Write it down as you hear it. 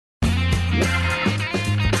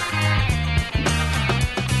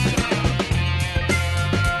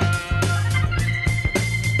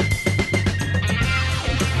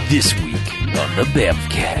This week on the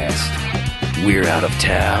Bamfcast, we're out of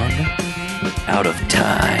town, out of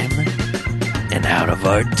time, and out of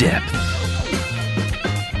our depth.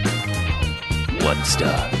 1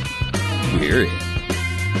 star. We're in.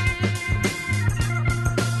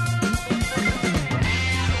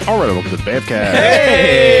 All right, welcome to the Bamfcast.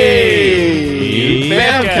 Hey!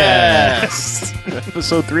 Bamfcast!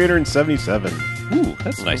 Episode 377. Ooh,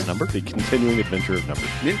 that's a nice number. The continuing adventure of numbers.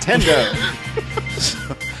 Nintendo.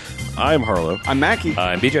 I'm Harlow. I'm Mackie.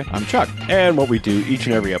 I'm BJ. I'm Chuck. And what we do each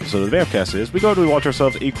and every episode of the Bamfcast is we go and we watch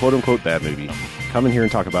ourselves a quote-unquote bad movie. Come in here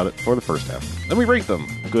and talk about it for the first half. Then we rate them.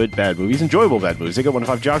 Good bad movies, enjoyable bad movies. They get 1 to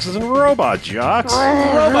 5 jocks and robot jocks.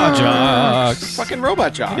 Robot Jocks Fucking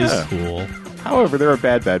robot jocks. is cool. However, there are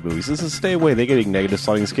bad movies. This is stay away. They get a negative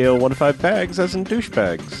sliding scale 1 to 5 bags, as in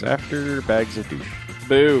douchebags. After bags of douche.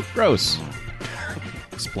 Boo. Gross.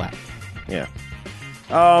 Splat. Yeah.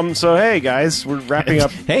 So hey guys, we're wrapping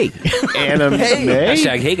up Hey. anime.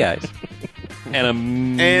 Hashtag hey guys. And a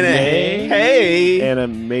hey. And a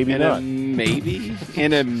maybe And not. a maybe.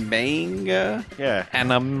 And a manga. Yeah.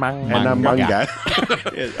 And a And a manga.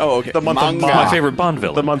 Oh, okay. The month of manga. My favorite Bond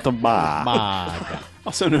villain. The month of Ma. Maga.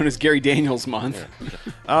 Also known as Gary Daniels month.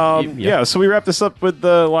 Yeah, so we wrap this up with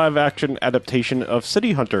the live action adaptation of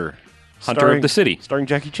City Hunter. Hunter of the City. Starring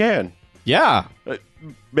Jackie Chan. Yeah.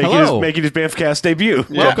 Making his Bamfcast debut.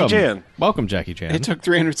 Welcome. Jackie Chan. Welcome, Jackie Chan. It took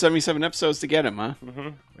 377 episodes to get him, huh?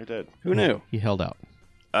 I did. Who knew? He held out.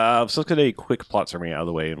 So let's get a quick plot summary out of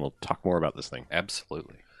the way and we'll talk more about this thing.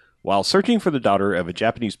 Absolutely. While searching for the daughter of a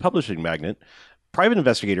Japanese publishing magnate, private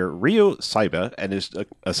investigator Ryo Saiba and his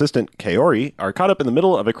assistant Kaori are caught up in the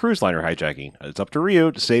middle of a cruise liner hijacking. It's up to Ryo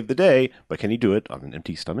to save the day, but can he do it on an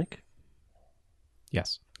empty stomach?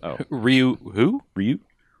 Yes. Oh, Ryu, who? Ryu?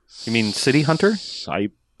 You mean City Hunter?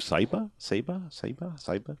 Saiba?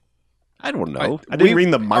 I don't know. I- I didn't we-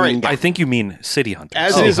 read the all right, manga. I think you mean City Hunter.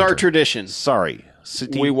 As Oh, is our Hunter. tradition, Sorry.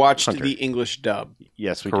 City we watched Hunter. the English dub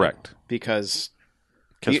Yes, we Correct. because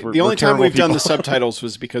did. 'Cause the only time terrible we've done the people. subtitles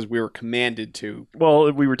was because we were commanded to.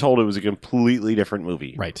 Well, we were told it was a completely different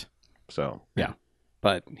movie. Right. So,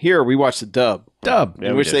 But here we watched the dub, Dub. Yeah,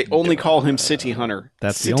 in we which did. they only call him City Hunter.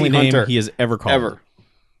 That's City the only Hunter name he has ever called. ever.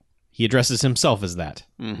 He addresses himself as that.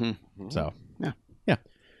 Mm-hmm. So.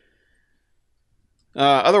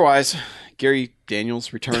 Otherwise, Gary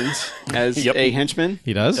Daniels returns as Yep. a henchman.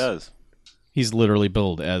 He it does? does. He's literally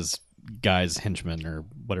billed as Guy's henchman or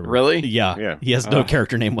whatever. Really? Yeah. Yeah. He has no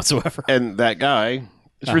character name whatsoever. And that guy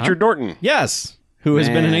is Uh-huh. Richard Norton. Yes. Who has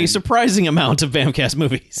been in a Man. surprising amount of Bamcast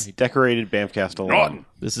movies. He decorated Bamfcast alone.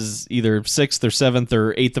 This is either 6th or 7th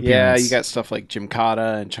or 8th Yeah, appearance. you got stuff like Jim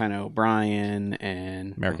Cotta and China O'Brien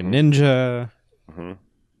and American Ninja.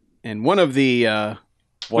 one of the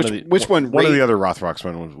which one? One of Ray- the other Rothrock's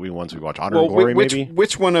ones we watch. Honor well, and Glory, which maybe?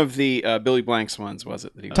 which one of the Billy Blanks ones was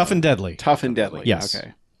it? That he Tough and Deadly. Tough and Deadly. Yes.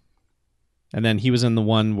 Okay. And then he was in the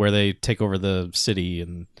one where they take over the city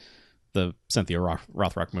and the Cynthia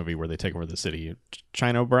Rothrock movie where they take over the city.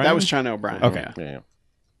 China O'Brien? That was China O'Brien. Okay. Yeah.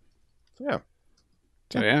 Yeah. Yeah.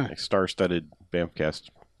 So yeah. Like star-studded Bamfcast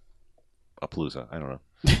Appaloosa. I don't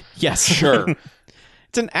know. Yes. Sure.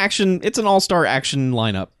 It's an all-star action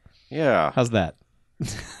lineup. Yeah. How's that? We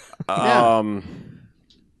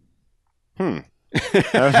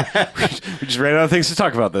just ran out of things to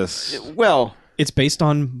talk about this. Well, It's based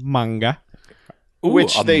on manga.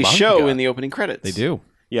 which a they manga. show in the opening credits. They do.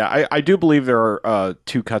 Yeah, I do believe there are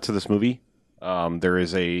 2 cuts of this movie. There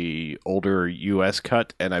is a older U.S.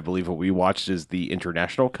 cut, and I believe what we watched is the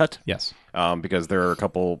international cut. Yes. Because there are a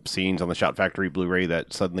couple scenes on the Shout Factory Blu-ray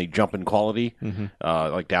that suddenly jump in quality,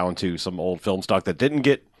 like down to some old film stock that didn't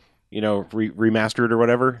get, remastered or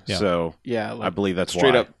whatever. Yeah. So Yeah. I believe that's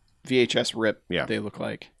straight why. up VHS rip. Yeah. They look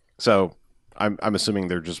like. So I'm assuming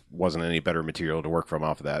there just wasn't any better material to work from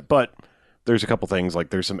off of that. But there's a couple things, like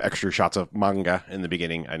there's some extra shots of manga in the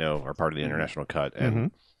beginning, I know, are part of the international cut, and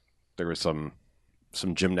there was some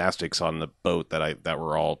gymnastics on the boat that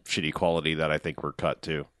were all shitty quality that I think were cut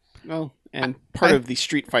too. Well, and part of the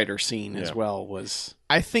Street Fighter scene as well was.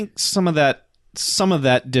 I think some of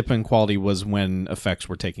that dip in quality was when effects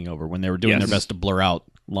were taking over, when they were doing Yes. their best to blur out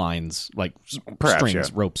lines like Perhaps, strings,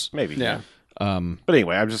 yeah. ropes. Maybe. Yeah. But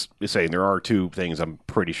anyway, I'm just saying there are 2 things I'm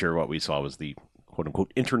pretty sure what we saw was the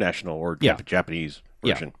quote-unquote international or Yeah. Japanese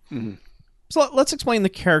Yeah. version. So let's explain the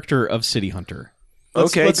character of City Hunter.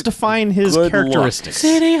 Okay. Let's define his Good characteristics.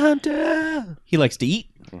 City Hunter. He likes to eat.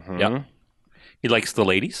 Yep. He likes the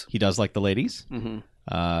ladies. He does like the ladies.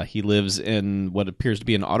 Mm-hmm. He lives in what appears to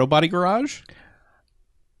be an auto body garage.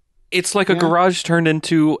 It's like a garage turned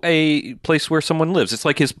into a place where someone lives. It's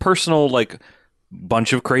like his personal,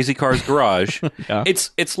 bunch of crazy cars garage. Yeah.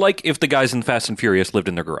 It's like if the guys in Fast and Furious lived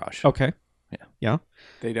in their garage. Okay. Yeah.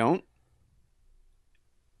 They don't.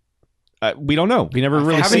 We don't know. We never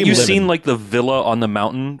really see Haven't him you living. seen like the villa on the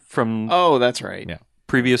mountain from Oh, that's right. Yeah.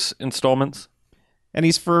 previous installments? And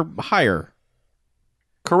he's for hire.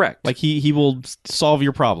 Correct. Like he will solve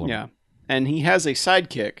your problem. Yeah. And he has a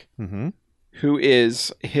sidekick Mm-hmm. who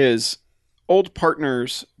is his old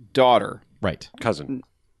partner's daughter Right. Cousin.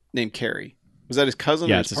 named Carrie. Was that his cousin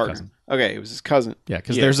Yeah, or it's his his partner? cousin. Okay, it was his cousin. Yeah,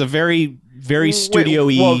 because Yeah. there's a very, very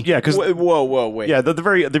studio-y, Well, yeah, because Whoa, wait. yeah, the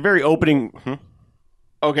very opening.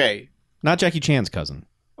 Okay. not Jackie Chan's cousin.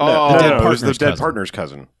 Oh, the dead it was partner's the dead cousin. partner's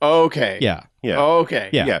cousin. okay. Yeah. Yeah. Okay.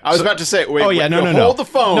 Yeah. Yeah. I was So- about to say, wait, Oh, yeah, no. hold the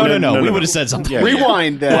phone. No. no, We no. would have said something. Yeah,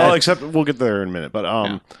 Rewind that. Well, except we'll get there in a minute.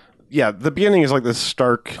 But yeah, the beginning is like this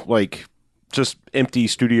stark, like just empty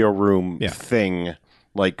studio room Yeah. thing,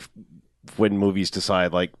 like when movies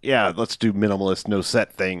decide, like, yeah, let's do minimalist, no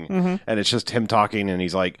set thing, and it's just him talking, and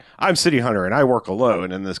he's like, "I'm City Hunter, and I work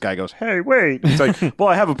alone," and this guy goes, "Hey, wait," he's like, "Well,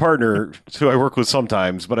 I have a partner who I work with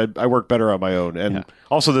sometimes, but I work better on my own, and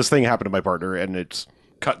also this thing happened to my partner," and it's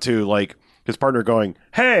cut to like his partner going,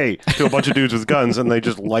 "Hey," to a bunch of dudes with guns, and they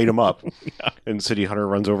just light him up. And City Hunter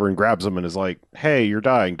runs over and grabs him and is like, "Hey, you're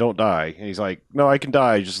dying. Don't die." And he's like, "No, I can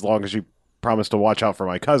die just as long as you promise to watch out for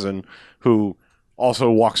my cousin," who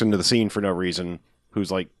also walks into the scene for no reason,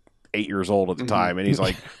 who's like 8 years old at the time. And he's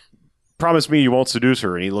like, "Promise me you won't seduce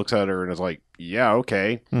her." And he looks at her and is like, "Yeah,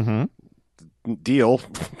 okay. Mm-hmm. Deal."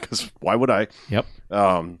 Because why would I? Yep.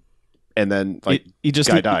 And then like He just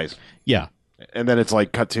guy dies. Yeah. And then it's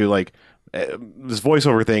like cut to like this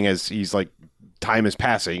voiceover thing as he's like time is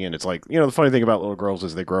passing, and it's like, you know, the funny thing about little girls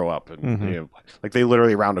is they grow up, and you know, like they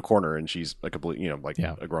literally round a corner and she's a complete, you know, like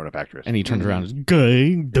a grown up actress. And he turns around and is gay,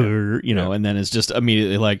 you know, and then it's just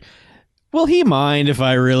immediately like, will he mind if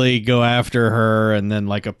I really go after her? And then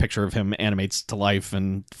like a picture of him animates to life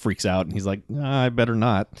and freaks out, and he's like, I better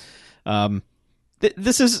not.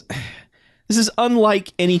 This is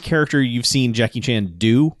unlike any character you've seen Jackie Chan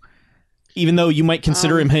do. Even though you might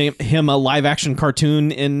consider him a live action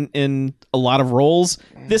cartoon in a lot of roles,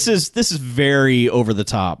 this is very over the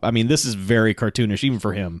top. I mean, this is very cartoonish even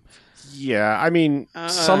for him. Yeah, I mean,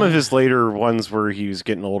 some of his later ones where he was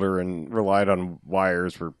getting older and relied on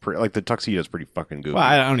wires were like the tuxedo's pretty fucking goofy. Well,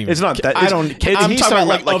 I don't even. It's not that. I don't. I'm He's talking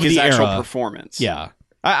about like of his the actual era. performance. Yeah,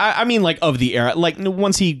 I mean like of the era. Like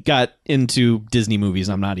once he got into Disney movies,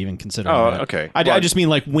 I'm not even considering. Oh, that. okay. I just mean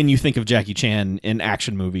like when you think of Jackie Chan in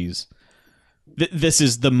action movies, this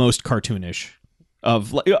is the most cartoonish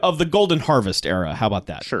of the Golden Harvest era. How about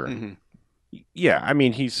that? Sure. Yeah, I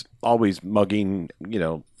mean, he's always mugging, you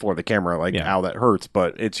know, for the camera, like, ow, that hurts.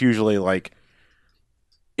 But it's usually in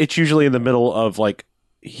the middle of like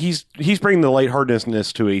he's bringing the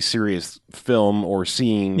lightheartedness to a serious film or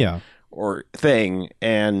scene, or thing,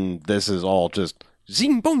 and this is all just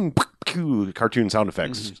zing boom cartoon sound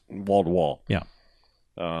effects wall to wall. Yeah.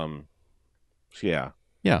 Yeah.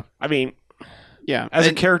 I mean, Yeah. as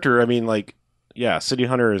a character, I mean, like, yeah, City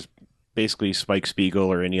Hunter is basically Spike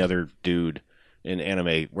Spiegel or any other dude in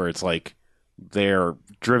anime, where it's like they're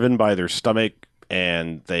driven by their stomach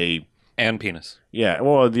and penis.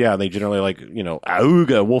 they generally like, you know,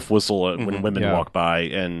 auga, wolf whistle when women walk by,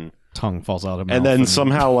 and Tongue falls out of mouth, and then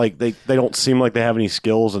somehow like they don't seem like they have any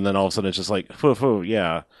skills, and then all of a sudden it's just like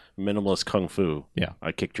minimalist kung fu. Yeah.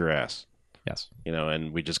 I kicked your ass. Yes. You know,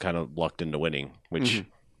 and we just kind of lucked into winning, which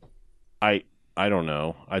I don't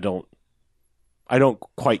know. I don't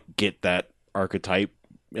quite get that archetype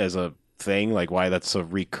as a thing, like why that's a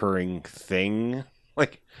recurring thing.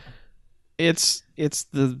 Like it's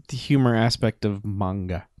the humor aspect of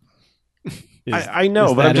manga. I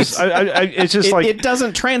know, but it's just like it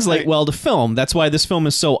doesn't translate well to film. That's why this film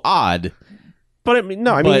is so odd. But I mean,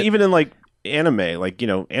 even in like anime, like, you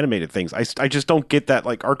know, animated things, I just don't get that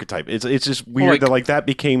like archetype. It's just weird that like that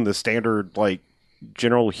became the standard like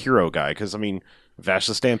general hero guy. Because I mean, Vash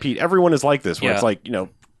the Stampede, everyone is like this, where it's like, you know,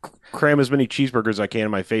 cram as many cheeseburgers as I can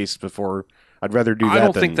in my face before I'd rather do that. I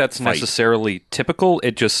don't than think that's fight. necessarily typical.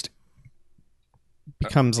 It just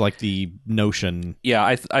becomes like the notion. Yeah,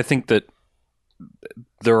 I think that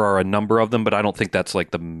there are a number of them, but I don't think that's like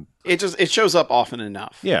the. It shows up often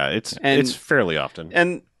enough. Yeah, it's fairly often.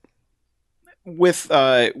 And with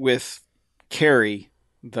Carrie,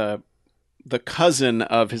 the cousin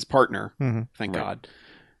of his partner, thank God,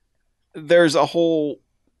 there's a whole.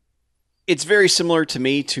 It's very similar to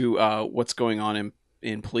me to what's going on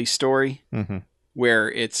in Police Story,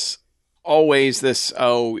 where it's always this: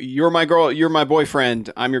 oh, you're my girl, you're my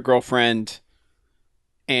boyfriend, I'm your girlfriend,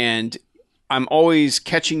 and I'm always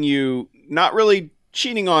catching you, not really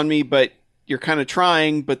cheating on me, but you're kind of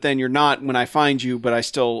trying, but then you're not when I find you, but I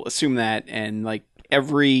still assume that. And like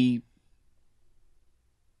every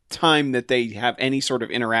time that they have any sort of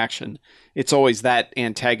interaction, it's always that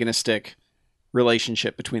antagonistic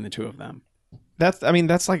relationship between the two of them. That's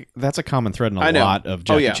a common thread in I a know. lot of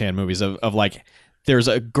Jackie yeah. Chan movies of like there's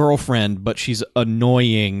a girlfriend, but she's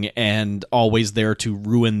annoying and always there to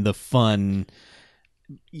ruin the fun.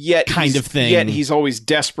 Yet kind of thing. Yet he's always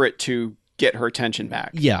desperate to get her attention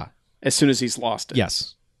back. Yeah. As soon as he's lost it.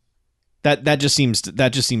 Yes. That just seems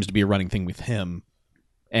to be a running thing with him.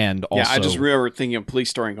 And also, I just remember thinking of Police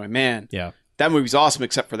Story and going, man, yeah, that movie's awesome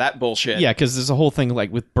except for that bullshit. yeah, because there's a whole thing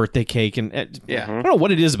like with birthday cake and Yeah. I don't know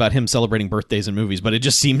what it is about him celebrating birthdays in movies, but it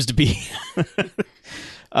just seems to be.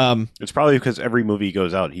 It's probably because every movie he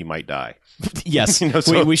goes out, he might die. Yes,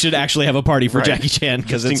 So- we should actually have a party for Right. Jackie Chan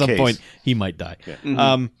because Just at in some case. point he might die. Yeah.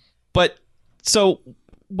 Mm-hmm. But so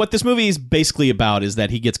what this movie is basically about is that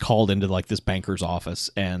he gets called into like this banker's office,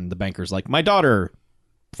 and the banker's like, "My daughter,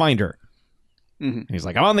 find her." Mhm. And he's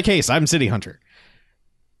like, "I'm on the case. I'm City Hunter."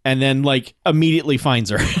 And then like immediately finds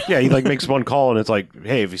her. Yeah, he like makes one call and it's like,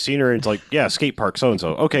 hey, have you seen her? And it's like, yeah, skate park so and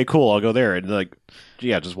so. Okay, cool, I'll go there. And like,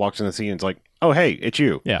 yeah, just walks in the scene and it's like, oh, hey, it's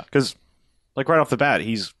you. Yeah. Because like right off the bat,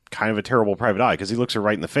 he's kind of a terrible private eye because he looks her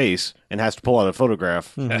right in the face and has to pull out a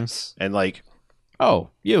photograph Yes. and like, Oh,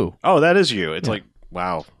 you. oh, that is you. It's Yeah. like,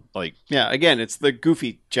 wow, like Yeah, again, it's the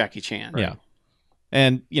goofy Jackie Chan. Yeah.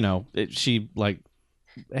 And, she like,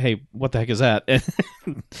 hey, what the heck is that?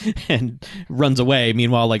 And runs away.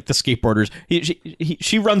 Meanwhile, like the skateboarders,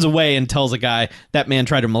 she runs away and tells a guy, that man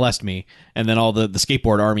tried to molest me. And then all the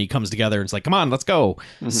skateboard army comes together and it's like, come on, let's go.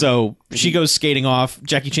 So she goes skating off.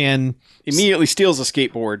 Jackie Chan, Immediately steals a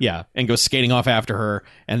skateboard. yeah, and goes skating off after her.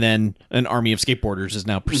 And then an army of skateboarders is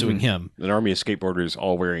now pursuing him. an army of skateboarders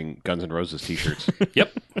all wearing Guns N' Roses t-shirts.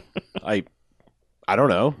 Yep. I don't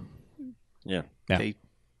know. Yeah. Yeah.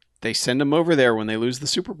 They send him over there when they lose the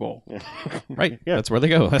Super Bowl. Right. Yeah. That's where they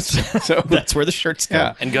go. So That's where the shirts go.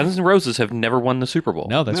 Yeah. And Guns N' Roses have never won the Super Bowl.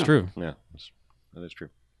 No, that's No. true. Yeah. That is true.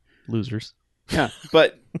 Losers. Yeah,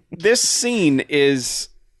 but this scene is,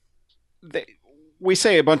 we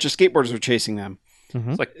say a bunch of skateboarders are chasing them.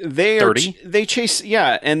 Mm-hmm. It's like They 30? they chase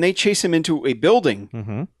him into a building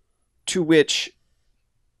Mm-hmm. to which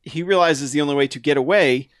he realizes the only way to get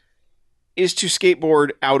away is to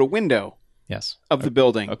skateboard out a window Yes. of the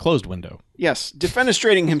building. A closed window. Yes,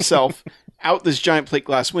 defenestrating himself out this giant plate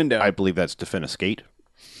glass window. I believe that's Defenescate.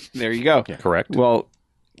 There you go. correct. Well,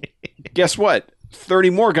 guess what? 30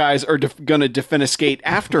 more guys are going to defenestrate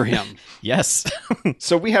after him. Yes.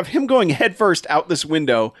 So we have him going headfirst out this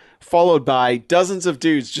window, followed by dozens of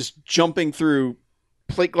dudes just jumping through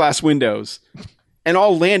plate glass windows and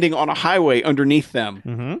all landing on a highway underneath them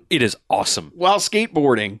Mm-hmm. It is awesome. while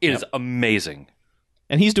skateboarding. It is amazing.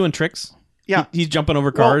 And he's doing tricks. Yeah. He's jumping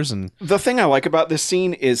over cars and The thing I like about this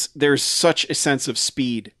scene is there's such a sense of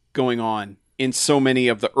speed going on in so many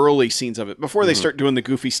of the early scenes of it before they start doing the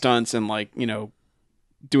goofy stunts and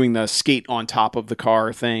doing the skate on top of the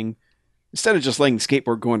car thing. Instead of just letting the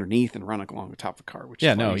skateboard go underneath and run along the top of the car, which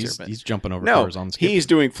yeah, is far no, easier, but- he's jumping over no, cars on the skateboard. he's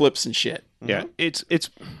doing flips and shit. Yeah, it's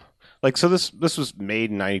like, so this was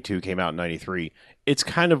made in 92, came out in 93. It's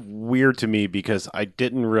kind of weird to me because I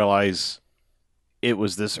didn't realize it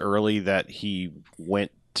was this early that he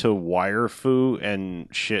went to wire fu and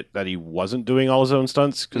shit, that he wasn't doing all his own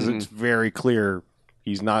stunts, because it's very clear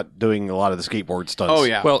he's not doing a lot of the skateboard stunts. Oh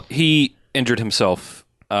yeah. Well, he injured himself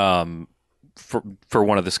for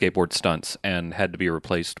one of the skateboard stunts and had to be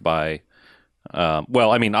replaced by.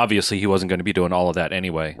 Obviously he wasn't going to be doing all of that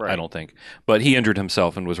anyway. Right. I don't think, but he injured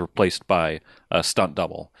himself and was replaced by a stunt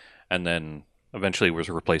double, and then eventually was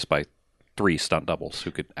replaced by 3 stunt doubles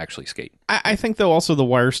who could actually skate. I think though also the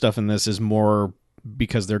wire stuff in this is more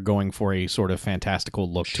because they're going for a sort of fantastical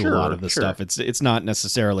look to a Sure, lot of the sure. stuff. It's not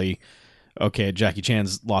necessarily okay. Jackie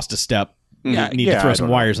Chan's lost a step. Yeah, Need yeah, to throw I some don't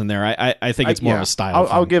know. wires in there. I think it's more of a style.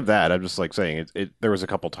 I'll thing. give that. I'm just like saying it. There was a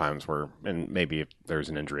couple times where, and maybe if there's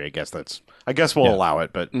an injury, I guess we'll Yeah. allow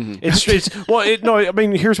it. But I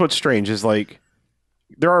mean, here's what's strange is like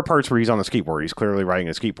there are parts where he's on the skateboard. He's clearly riding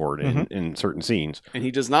a skateboard in certain scenes. And he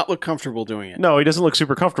does not look comfortable doing it. No, he doesn't look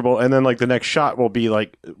super comfortable. And then like the next shot will be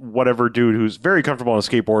like whatever dude who's very comfortable on a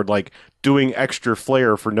skateboard, like doing extra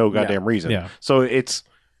flair for no goddamn reason. Yeah. So it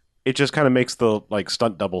just kind of makes the like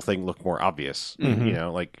stunt double thing look more obvious. You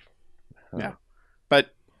know, like Yeah.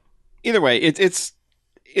 But either way, it's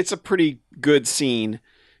a pretty good scene.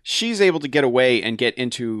 She's able to get away and get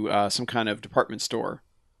into some kind of department store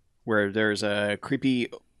where there's a creepy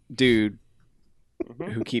dude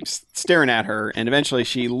who keeps staring at her, and eventually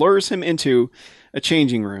she lures him into a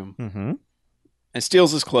changing room Mm-hmm. and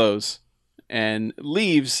steals his clothes and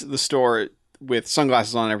leaves the store with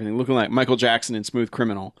sunglasses on and everything, looking like Michael Jackson in Smooth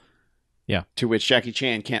Criminal. Yeah. To which Jackie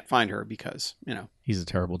Chan can't find her because, He's a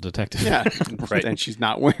terrible detective. yeah. Right. And she's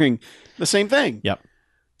not wearing the same thing. Yep.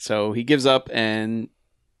 So he gives up and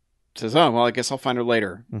says, oh, well, I guess I'll find her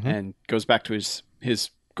later. Mhm. And goes back to his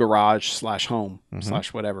garage / home Mhm.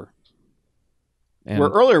 / whatever. And Where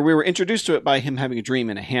earlier we were introduced to it by him having a dream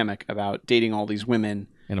in a hammock about dating all these women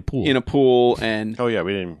in a pool. in a pool. And Oh yeah,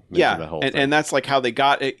 we didn't mention that whole thing. and that's like how they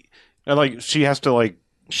got it. And like she has to like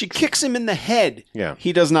She kicks him in the head. yeah.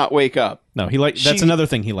 He does not wake up. no, that's She- another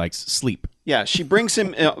thing he likes. Sleep. Yeah, she brings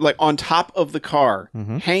him like on top of the car,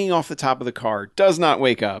 Mhm. hanging off the top of the car. Does not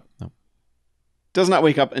wake up. No. Does not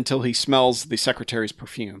wake up until he smells the secretary's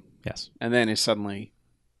perfume, Yes. and then is suddenly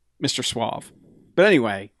Mr. Suave. But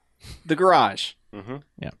anyway, the garage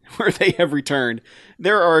where they have returned.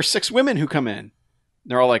 There are 6 women who come in.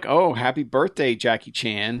 They're all like, "Oh, happy birthday, Jackie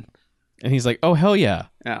Chan!" And he's like, "Oh hell yeah!"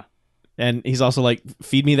 Yeah, And he's also like,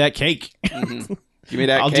 "Feed me that cake. Mhm. Give me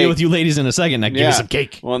that. I'll cake. deal with you ladies in a second. Now give Yeah. me some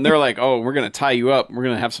cake." Well, and they're like, "Oh, we're gonna tie you up. We're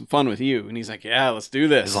gonna have some fun with you." And he's like, "Yeah, let's do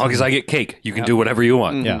this." As long as I get cake, you can Yeah. do whatever you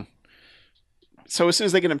want. Mhm. Yeah. So as soon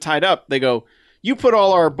as they get him tied up, they go, "You put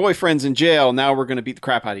all our boyfriends in jail. Now we're going to beat the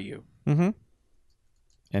crap out of you." Mm-hmm.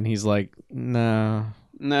 And he's like, "No."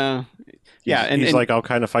 No. Yeah, he's and like, I'll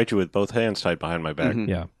kind of fight you with both hands tied behind my back. Mhm.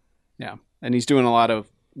 Yeah. yeah, and he's doing a lot of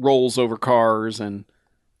rolls over cars, and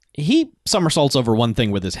He somersaults over one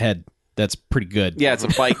thing with his head. That's pretty good. yeah, it's a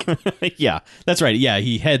bike. Yeah, that's right. Yeah,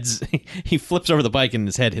 he he flips over the bike and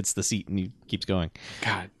his head hits the seat and he keeps going.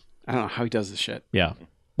 God, I don't know how he does this shit. Yeah,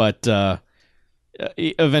 but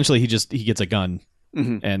eventually he gets a gun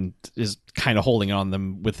Mhm. and is kind of holding on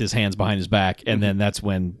them with his hands behind his back, and then that's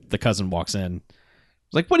when the cousin walks in.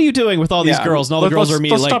 It's like, "What are you doing with all these Yeah. girls?" And all the girls are let's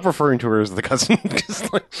immediately like, stop referring to her as the cousin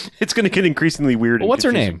because like, it's going to get increasingly weird. well, and "What's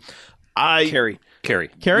her confusing. name?" Carrie. Carrie.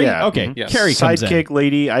 Carrie. Yeah. Okay, Mhm. Yes. Carrie comes in. Sidekick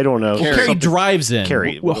lady. I don't know. Carrie. Carrie drives in,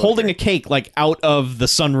 Carrie. We'll go with holding Carrie. a cake like out of the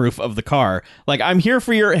sunroof of the car. Like, "I'm here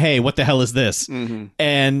for your. Hey, what the hell is this?" Mm-hmm.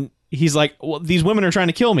 And he's like, "Well, these women are trying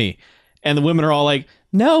to kill me," and the women are all like,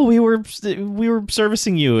 "No, we were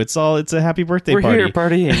servicing you. It's a happy birthday We're party." here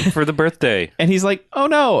partying for the birthday. And he's like, "Oh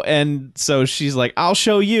no!" And so she's like, "I'll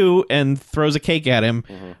show you," and throws a cake at him,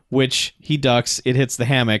 which he ducks. It hits the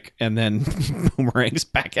hammock, and then boomerangs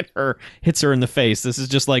back at her, hits her in the face. This is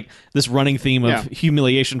just like this running theme of Yeah.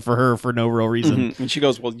 humiliation for her for no real reason. And she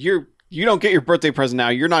goes, "Well, you don't get your birthday present now.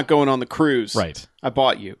 You're not going on the cruise. Right? I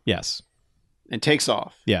bought you." Yes. And takes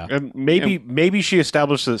off. Yeah. And maybe she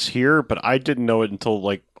established this here, but I didn't know it until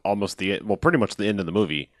like almost pretty much the end of the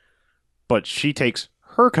movie. But she takes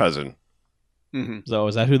her cousin. Mm-hmm. So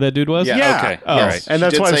is that who that dude was? Yeah. Okay. Oh. All Yes. right. And She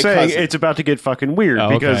that's did why I'm say saying cousin. it's about to get fucking weird Oh,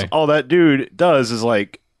 because okay. all that dude does is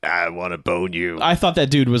like, I want to bone you. I thought that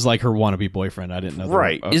dude was like her wannabe boyfriend. I didn't know.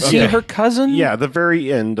 Right. Is okay. he her cousin? Yeah, the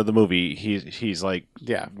very end of the movie, he's like,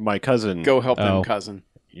 Yeah. my cousin. Go help them, Oh. cousin.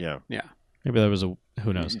 Yeah. Maybe that was a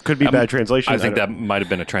who knows. Could be bad translation. I think that don't- might have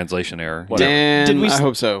been a translation error. Whatever. Dan, Did we I s-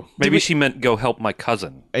 hope so. Maybe she meant go help my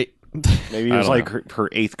cousin. Maybe it I was don't like her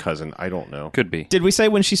eighth cousin. I don't know. Could be. Did we say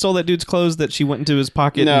when she stole that dude's clothes that she went into his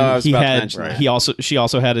pocket? No, and I was he about to had mention that. she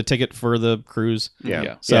also had a ticket for the cruise. Yeah.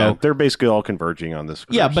 Yeah. So- Yeah, they're basically all converging on this.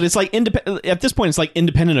 Yeah, cruise. but it's like at this point, it's like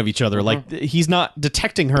independent of each other. Like he's not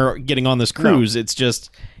detecting her getting on this cruise. It's just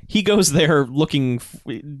he goes there looking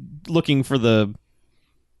for the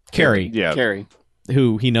Carrie, yeah. Carrie.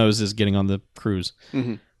 who he knows is getting on the cruise,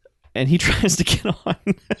 Mhm. and he tries to get on.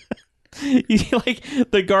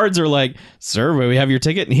 The guards are like, "Sir, may we have your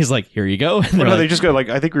ticket?" And he's like, "Here you go." And Well, they're no, like, they just go like,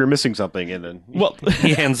 I think we were missing something, and then well,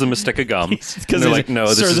 He hands them a stick of gum. because And they're like, no,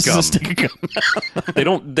 "Sir, this is gum. a stick of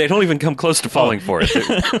gum." They don't even come close to falling for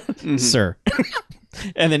it. Sir.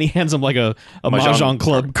 And then he hands him like a Mahjong Mahjong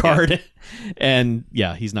club card, card. And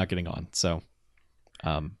yeah, he's not getting on. So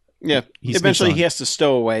Yeah. He Eventually, sneaks on. he has to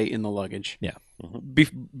stow away in the luggage.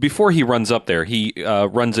 Before he runs up there, he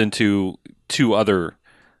runs into two other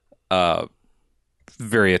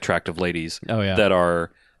very attractive ladies Oh yeah. that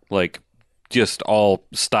are like just all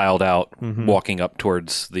styled out, Mhm. walking up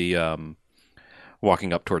towards the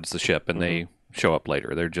ship, and they show up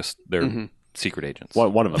later. They're Mhm. secret agents.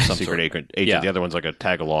 one of them some secret sort. agent. Yeah. The other one's like a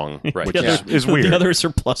tag along, Right. which Yeah. is weird. The others are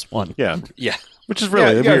 +1. Yeah, Yeah. which is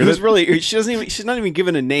really yeah, weird. who's really she's not even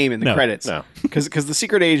given a name in the No. credits. No. Because the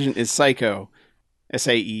secret agent is Psycho,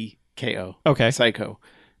 Saeko, Okay. Psycho,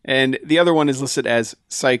 and the other one is listed as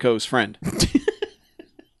Psycho's friend.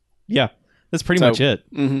 Yeah. That's pretty So- much it.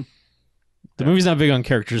 Mm-hmm. The movie's not big on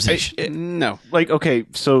characterization. No, Like, okay,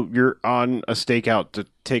 so you're on a stakeout to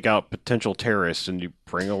take out potential terrorists, and you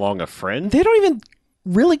bring along a friend. They don't even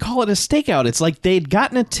really call it a stakeout. It's like they'd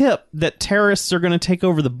gotten a tip that terrorists are going to take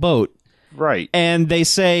over the boat, Right. and they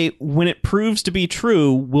say when it proves to be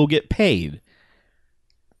true, we'll get paid.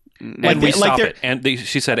 And we stop it. And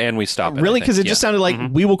she said, and we stop it. Really? Because it just sounded like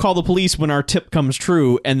we will call the police when our tip comes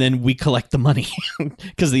true, and then we collect the money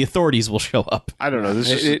because the authorities will show up. I don't know.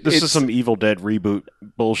 This is some Evil Dead reboot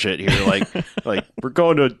bullshit here. Like we're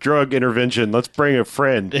going to drug intervention. Let's bring a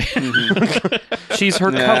friend. She's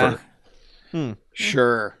her cover.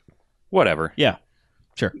 Sure. Whatever. Yeah,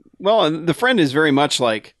 sure. Well, and the friend is very much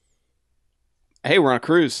like, hey, we're on a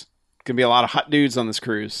cruise. Gonna be a lot of hot dudes on this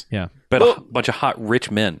cruise. Yeah. But a bunch of hot, rich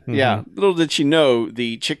men. Yeah. Little did she know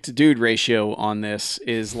the chick to dude ratio on this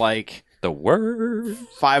is like The word.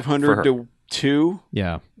 500 to 2.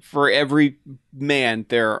 Yeah. For every man,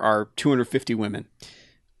 there are 250 women.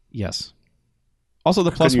 Yes. Also,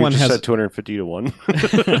 the plus Couldn't you one just has said 250 to 1.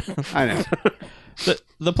 I know.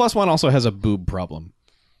 the plus one also has a boob problem.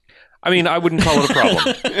 I mean, I wouldn't call it a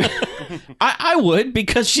problem. I would,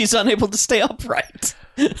 because she's unable to stay upright.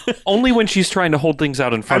 Only when she's trying to hold things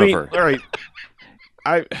out in front of her. all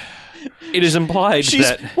right. It is implied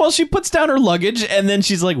that... Well, she puts down her luggage, and then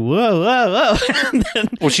she's like, whoa, whoa, whoa. And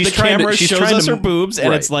then she's the trying to- camera she's shows trying us to- her boobs, and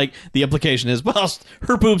right. it's like, the implication is, well,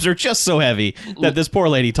 her boobs are just so heavy that this poor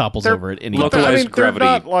lady topples over at any Look- time. Localized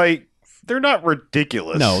gravity. They're not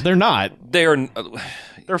ridiculous. No, they're not. They are...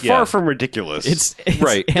 They're Yeah. far from ridiculous. It's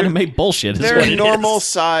Right. anime bullshit. Is They're what it normal is.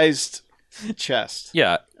 sized chest.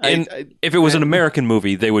 Yeah. And if it was an American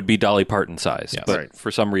movie, they would be Dolly Parton size. Yes. But Right. for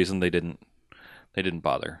some reason, they didn't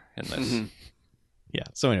bother in this. Yeah.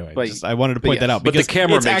 So anyway, But- I wanted to point but that out. But the because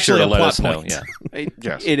camera it's makes sure to actually a let plot us know. point. Yeah.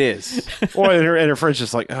 Yes. It is. Well, and her friend's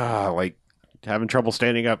just like, like having trouble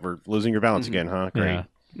standing up or losing your balance again, huh? Great.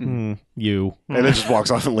 Yeah. You. And then just walks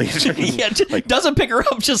off and leaves. Yeah, doesn't pick her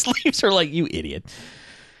up, just leaves her like, you idiot.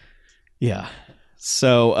 Yeah.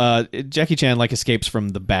 So Jackie Chan escapes from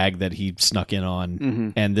the bag that he snuck in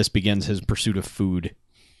on, and this begins his pursuit of food.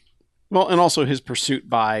 Well, and also his pursuit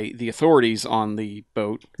by the authorities on the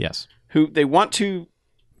boat, Yes. who they want to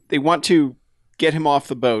get him off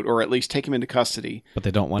the boat, or at least take him into custody, But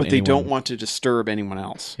they don't want but they anyone... don't want to disturb anyone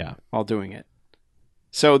else Yeah. while doing it.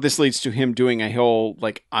 So this leads to him doing a whole,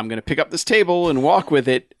 I'm going to pick up this table and walk with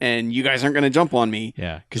it, and you guys aren't going to jump on me.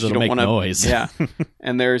 Yeah, because you it'll don't make wanna- noise. Yeah.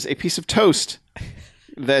 And there's a piece of toast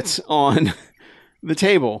that's on the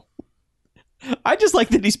table. I just like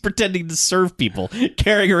that he's pretending to serve people,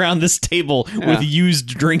 carrying around this table with used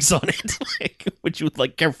drinks on it. Would you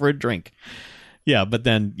care for a drink? Yeah, but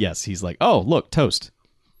then, yes, he's like, oh, look, toast.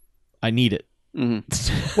 I need it.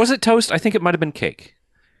 Was it toast? I think it might have been cake.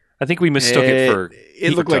 I think we mistook it for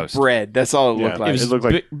It looked like toast. bread. That's all it looked like. was It looked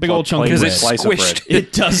like big old chunk of plain bread. slice of Squished. bread.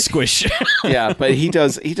 It does squish. Yeah, but he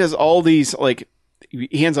does all these,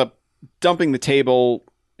 he ends up dumping the table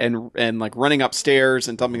and running upstairs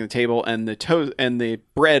and dumping the table, and the toast and the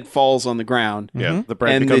bread falls on the ground. Yeah, the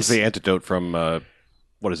bread And becomes this- the antidote from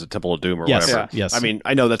what is it, Temple of Doom or Yes, whatever. yes. I mean,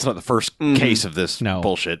 I know that's not the first case of this No.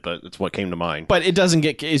 bullshit, but it's what came to mind. But it doesn't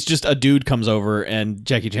get... It's just a dude comes over, and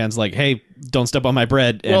Jackie Chan's like, hey, don't step on my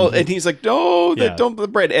bread. And And he's like, no, Yeah. don't the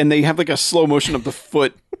bread. And they have a slow motion of the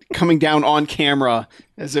foot coming down on camera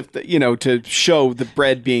as if, to show the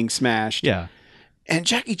bread being smashed. yeah. And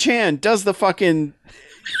Jackie Chan does the fucking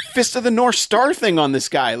Fist of the North Star thing on this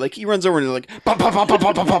guy. He runs over and pop, pop, pop, pop,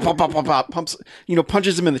 pop, pop, pop, pop, pop, pop, pumps,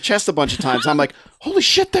 punches him in the chest a bunch of times. I'm like, holy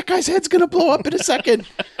shit, that guy's head's gonna blow up in a second.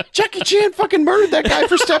 Jackie Chan fucking murdered that guy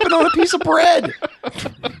for stepping on a piece of bread.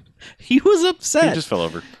 He was He upset. just fell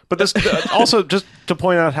over. But this also, just to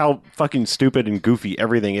point out how fucking stupid and goofy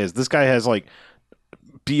everything is, this guy has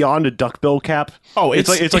beyond a duckbill cap. Oh, it's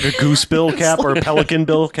like a goose bill cap or a pelican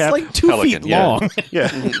bill cap. It's 2 Pelican, feet yeah. long.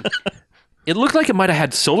 Yeah. It looked like it might have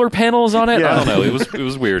had solar panels on it. Yeah. I don't know. It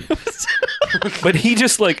was weird. But he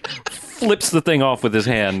just flips the thing off with his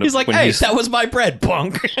hand. He's like, when hey, that was my bread,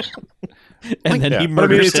 punk. And then Yeah. he But I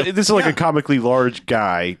mean, murders him. this is a comically large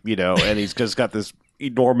guy, and he's just got this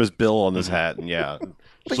enormous bill on his hat, and yeah.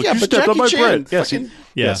 But Look, yeah, you but stepped on Jackie my Chan bread. Yes, fucking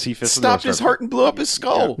Yeah. yes, he fisted stopped the his North heart and blew up his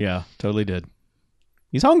skull. Yeah, totally did.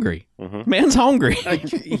 He's hungry. Man's hungry.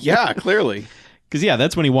 Yeah, clearly. Because, yeah,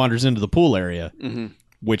 that's when he wanders into the pool area, Mm-hmm.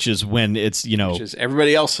 which is when it's, Because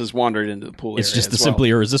everybody else has wandered into the pool it's area just the as well. Simply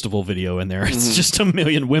Irresistible video in there. It's just a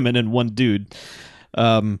million women and one dude.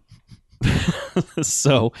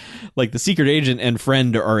 So, the secret agent and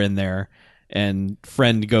friend are in there, and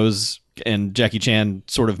friend goes and Jackie Chan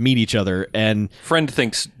sort of meet each other, and Friend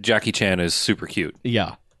thinks Jackie Chan is super cute.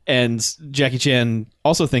 yeah, and Jackie Chan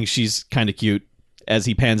also thinks she's kind of cute, as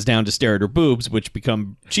he pans down to stare at her boobs, which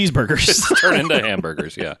become cheeseburgers. Turn into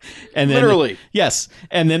hamburgers, yeah. And then, Literally. yes.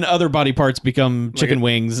 And then other body parts become chicken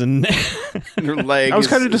wings and Her leg. I was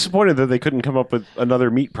is- kind of disappointed that they couldn't come up with another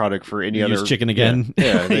meat product for any use other chicken again.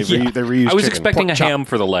 Yeah, they reused I was chicken. expecting a chop. ham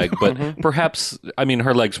for the leg, but perhaps, I mean,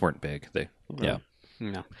 her legs weren't big. Yeah.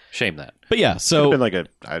 No. Shame that. But yeah, Could've so been like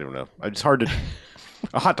I don't know. It's hard to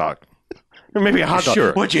a hot dog. Or maybe a hot dog.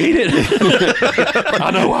 Sure. Would you eat it?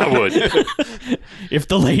 I know I would. if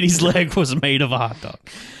the lady's leg was made of a hot dog.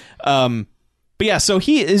 But yeah, so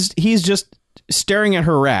he's just staring at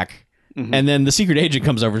her rack. And then the secret agent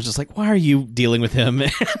comes over and is just like, why are you dealing with him?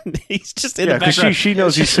 And he's just in Yeah, the because background. she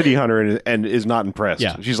knows he's City Hunter and is not impressed.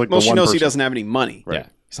 Yeah. She's like Well, the she one knows person. he doesn't have any money. Yeah.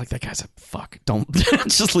 He's like, that guy's a fuck. Don't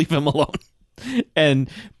just leave him alone. And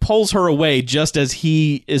pulls her away just as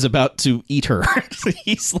he is about to eat her.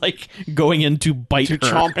 He's like going in to bite To her.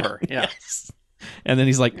 chomp her. Yeah. Yes. And then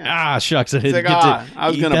he's like, shucks. I He's didn't like, get to I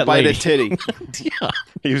was eat going to that bite lady. a titty. Yeah.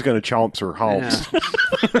 He was going to chomp her humps.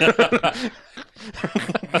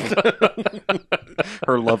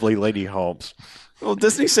 Her lovely lady humps. Well,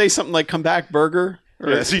 doesn't he say something like "come back, burger"? Or-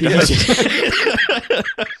 Yes, he does.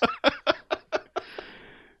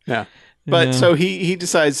 Yeah. But Yeah. so he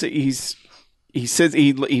decides that he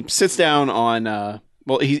sits down on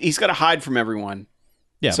well he's got to hide from everyone.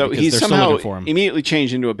 Yeah, So because he's they're still somehow looking for him. immediately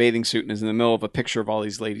changed into a bathing suit and is in the middle of a picture of all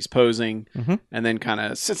these ladies posing, Mhm. and then kind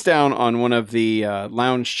of sits down on one of the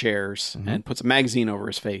lounge chairs Mm-hmm. and puts a magazine over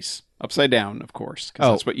his face, upside down, of course, because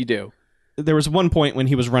Oh. that's what you do. There was one point when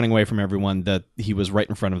he was running away from everyone that he was right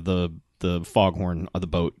in front of the foghorn of the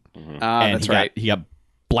boat. And That's right. He got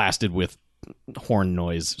blasted with horn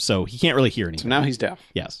noise, so he can't really hear So anything. now he's deaf.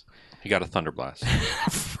 Yes. He got a thunder blast.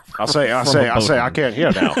 I say, a I boat. can't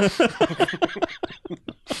hear now.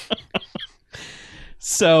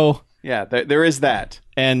 So, Yeah, there is that.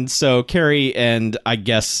 and so Carrie and I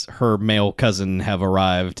guess her male cousin have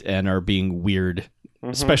arrived and are being weird,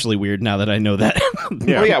 especially weird now that I know that.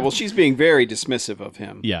 Yeah. Oh yeah, well she's being very dismissive of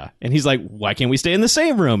him. Yeah. And he's like, why can't we stay in the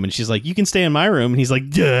same room? And she's like, you can stay in my room. And he's like,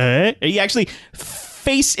 duh. And he actually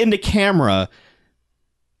face into camera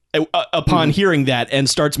upon hearing that and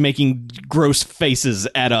starts making gross faces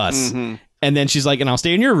at us. Mhm. And then she's like, and I'll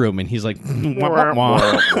stay in your room. And he's like, wah,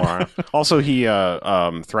 wah, wah. Also, he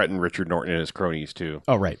threatened Richard Norton and his cronies too.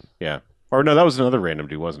 Oh, right. Yeah. Or no, that was another random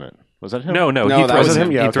dude, wasn't it? Was that him? No, No, he that threatened was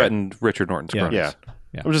him. Yeah, he okay. threatened Richard Norton's Yeah. cronies. Yeah.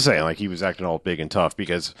 Yeah. I'm just saying, like, he was acting all big and tough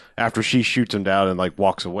because after she shoots him down and, like,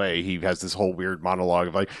 walks away, he has this whole weird monologue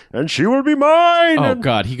of, like, and she will be mine! Oh, and-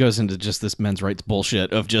 God. He goes into just this men's rights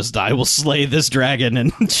bullshit of just, I will slay this dragon.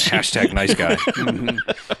 And Hashtag nice guy.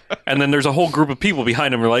 And then there's a whole group of people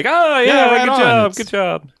behind him who are like, oh, Yeah, yeah, right good on. job, It's- good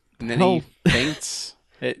job. And then Oh. he faints.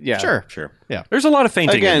 Yeah. Sure. Sure. There's a lot of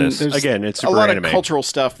fainting Again, in this. there's Again, it's a super lot anime. of cultural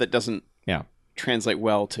stuff that doesn't Yeah. translate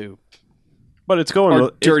well to But it's going our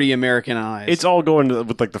with dirty American eyes. It's all going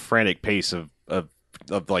with, like, the frantic pace of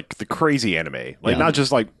like, the crazy anime. Like, Yeah. not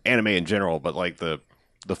just, like, anime in general, but, like, the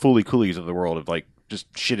Fooly Coolies of the world of, like, just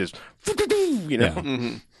shit is, you know? Yeah.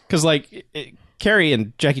 Because, like, Carrie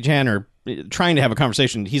and Jackie Chan are trying to have a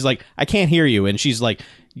conversation. He's like, I can't hear you. And she's like,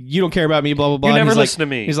 you don't care about me, blah, blah, blah. You And never he's listen like, to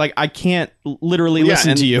me. He's like, I can't literally Yeah,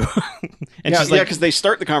 listen and- to you. And yeah, she's like, because they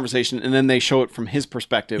start the conversation and then they show it from his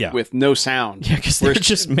perspective Yeah. with no sound. yeah, because they're Whereas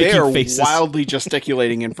just they making are faces. wildly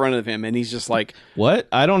gesticulating in front of him, and he's just like, What?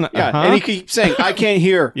 I don't know. yeah, Uh-huh. and he keeps saying, "I can't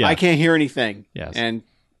hear, Yeah. I can't hear anything." Yes. And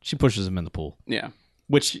She pushes him in the pool, yeah,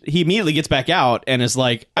 which he immediately gets back out and is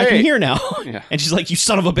like, I can Hey. hear now. Yeah. And she's like, you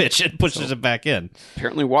son of a bitch, and pushes him back in.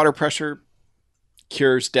 apparently water pressure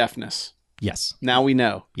cures deafness. Yes. Now we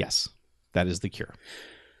know. Yes. That is the cure.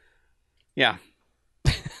 Yeah.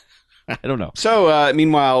 I don't know. So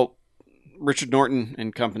meanwhile, Richard Norton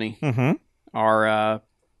and company Mm-hmm. are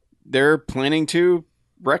they're planning to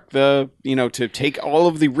wreck to take all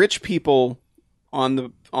of the rich people on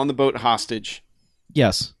the boat hostage.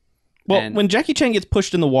 Yes. Well, And- when Jackie Chan gets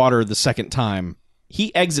pushed in the water the second time,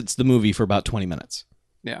 he exits the movie for about 20 minutes.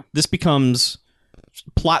 Yeah. This becomes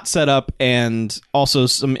plot setup and also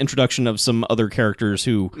some introduction of some other characters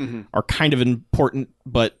who Mm-hmm. are kind of important,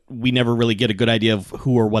 but we never really get a good idea of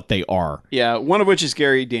who or what they are. Yeah, one of which is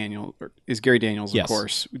Gary Daniels, Yes. of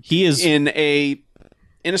course, He is in a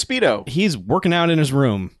Speedo. he's working out in his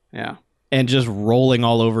room Yeah, and just rolling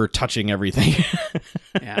all over, touching everything.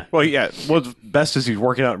 yeah. Well, yeah. What's best is he's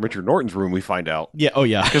working out in Richard Norton's room, we find out. Yeah, oh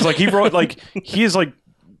yeah. Because, like, he wrote, like, he is, like,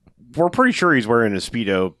 we're pretty sure he's wearing a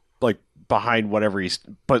Speedo, like, behind whatever he's,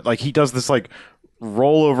 but, like, he does this, like,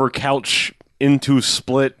 rollover couch into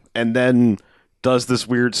split and then does this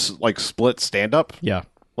weird, like, split stand up. Yeah.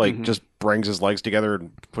 Like, just brings his legs together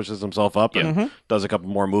and pushes himself up and does a couple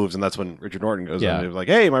more moves, and that's when Richard Norton goes in and he's like,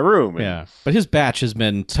 "Hey, my room." And, Yeah, but his batch has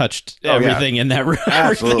been touched. Everything in that room,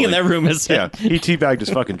 everything in that room is. Yeah, he teabagged his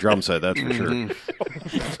fucking drum set. That's for sure.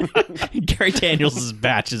 Gary Daniels'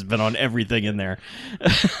 batch has been on everything in there,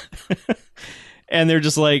 and they're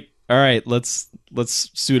just like, "All right, let's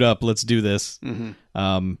suit up. Let's do this."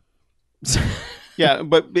 Yeah,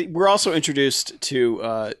 but we're also introduced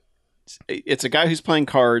to it's a guy who's playing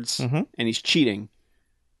cards and he's cheating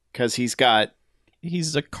because he's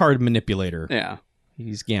a card manipulator. Yeah,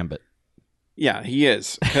 he's Gambit. Yeah, he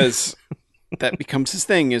is, because that becomes his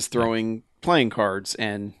thing, is playing cards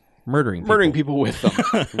and murdering people with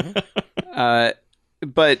them.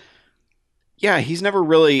 But yeah, he's never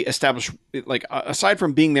really established, like, aside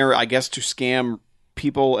from being there, I guess, to scam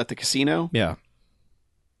people at the casino. Yeah.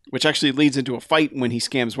 Which actually leads into a fight when he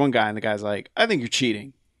scams one guy, and the guy's like, "I think you're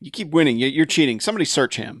cheating. You keep winning. You're cheating. Somebody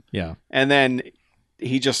search him." Yeah. And then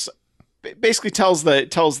he just basically tells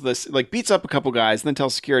this, like, beats up a couple guys, and then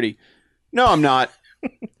tells security, "No, I'm not.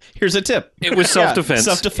 Here's a tip. It was self-defense.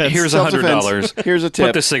 Self-defense. Here's Self-defense. $100. Here's a tip."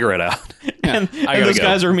 Put the cigarette out. Yeah. And those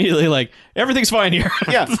guys are immediately like, everything's fine here.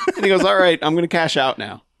 Yeah. And he goes, "All right, I'm going to cash out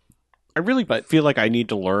now." I really feel like I need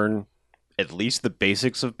to learn at least the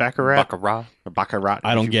basics of Baccarat. Baccarat.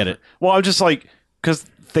 I don't get it. Well, I'm just like, because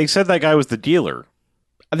they said that guy was the dealer.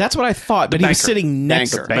 That's what I thought, but he was sitting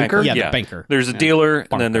next to Banker? Yeah, the banker. There's a dealer,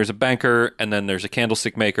 and then there's a banker, and then there's a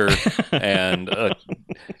candlestick maker, and a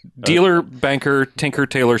dealer, banker, tinker,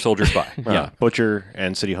 tailor, soldier, spy. Yeah. Butcher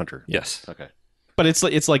and city hunter. Yes. Okay. But it's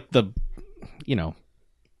like the,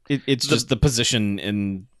 it's just the position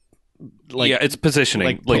in, like, yeah, it's positioning.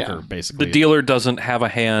 like poker, basically. The dealer doesn't have a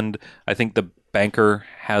hand. I think the banker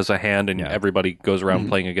has a hand, and everybody goes around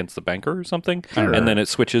playing against the banker or something. And then it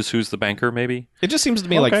switches who's the banker, maybe. It just seems to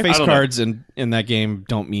me like face I don't know. cards in that game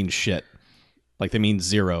don't mean shit. Like, they mean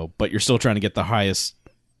zero, but you're still trying to get the highest.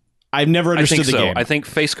 I've never I understood think the so. game. I think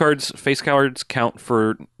face cards count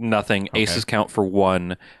for nothing. Aces count for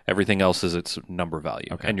 1. Everything else is its number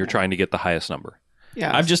value, and you're trying to get the highest number.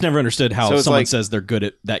 Yeah. I've just never understood how So it's someone like- says they're good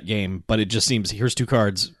at that game, but it just seems, here's 2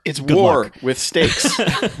 cards. It's Good war luck. with stakes.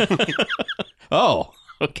 Oh,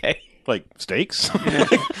 okay. Like stakes?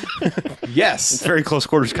 Yes. It's very close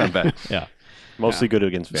quarters combat. Yeah. Mostly good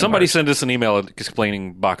against vampires. Somebody send us an email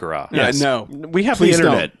explaining Baccarat. Yeah, no. We have Please the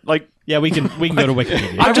internet. Like, Yeah, we can go to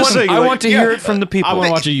Wikipedia. I'm just saying, I like, want to hear it from the people. I want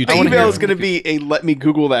to watch a The YouTube. email is going to be a "let me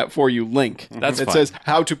Google that for you" link. That's it fine. says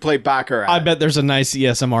how to play Baccarat. I bet there's a nice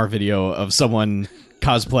ESMR video of someone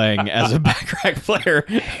cosplaying as a Baccarat player.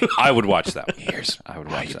 I would watch that. I would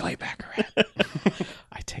watch that. play Baccarat.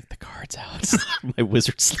 I take the cards out my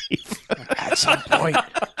wizard sleeve. At some point,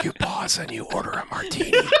 you pause and you order a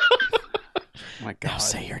martini. Oh my God. Now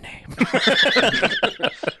say your name.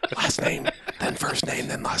 Last name, then first name,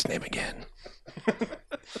 then last name again.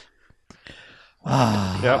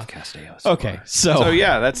 Yep. Castellos. Okay, so So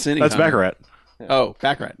yeah, that's City That's Hunter. Baccarat. Oh,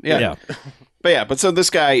 Baccarat. Yeah. yeah. But so this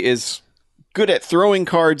guy is good at throwing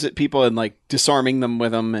cards at people and, like, disarming them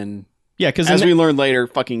with them, and Yeah, because as we learn later,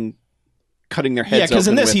 fucking cutting their heads. because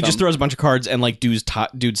in open this with he just them. throws a bunch of cards and, like, dude's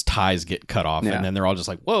ties get cut off, Yeah. and then they're all just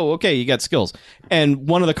like, "Whoa, okay, you got skills." And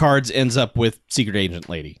one of the cards ends up with Secret Agent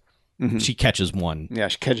Lady. Mhm. She catches one. Yeah,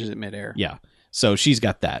 she catches it midair. Yeah, so she's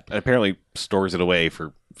got that. And apparently stores it away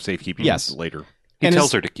for safekeeping Yes. later. He And tells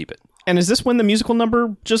is- her to keep it. And is this when the musical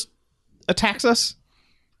number just attacks us?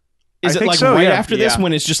 Is I it think like so, right yeah. after this Yeah.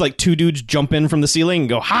 when it's just like 2 dudes jump in from the ceiling and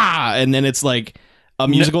go ha, and then it's like a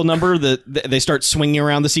musical number that they start swinging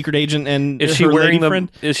around the Secret Agent and Is she her wearing lady the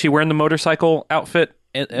friend? Is she wearing the motorcycle outfit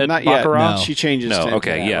at Not yet. Baccarat? No. She changes. No, to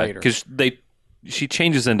okay, that yeah, later. because she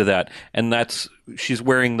changes into that, and she's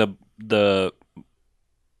wearing the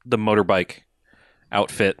motorbike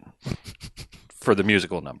outfit for the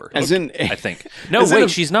musical number. As in, I think. No, As in wait, a-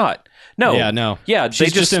 she's not. No, Yeah, no. yeah, they She's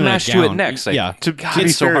just just in a smashed to it gown. next. Yeah. To God, be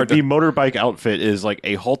it's so fair, hard to- the motorbike outfit is like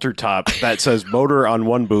a halter top that says motor on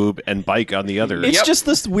one boob and bike on the other. It's Yep. just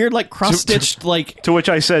this weird like cross stitched like, To which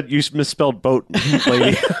I said, you misspelled boat,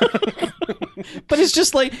 lady. but it's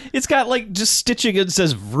just like it's got like just stitching. It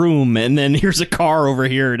says vroom, and then here's a car over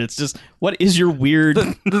here, and it's just what is your weird?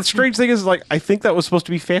 The strange thing is, like, I think that was supposed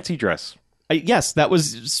to be fancy dress. Yes, that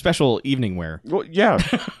was special evening wear. Well, yeah.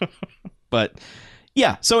 But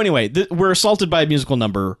yeah, so anyway, we're assaulted by a musical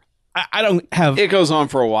number. I don't have. it goes on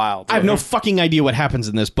for a while. I have no fucking idea what happens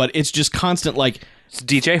in this, but it's just constant like. It's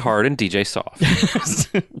DJ Hard and DJ Soft.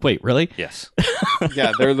 Wait, really? Yes.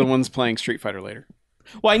 Yeah, they're the ones playing Street Fighter later.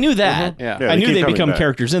 Well, I knew that. Yeah. Yeah, I they knew keep they coming become back.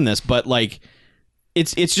 characters in this, but like,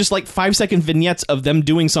 it's just like 5-second vignettes of them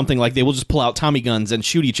doing something. Like they will just pull out Tommy guns and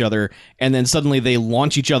shoot each other, and then suddenly they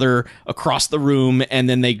launch each other across the room, and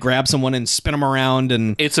then they grab someone and spin them around,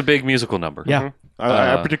 and It's a big musical number. yeah.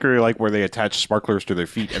 I particularly like where they attach sparklers to their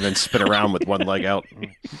feet and then spin around with one leg out.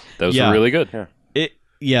 Those Yeah. are really good.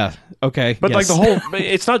 Yeah. Okay. But like yes. the whole,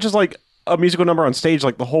 it's not just like a musical number on stage.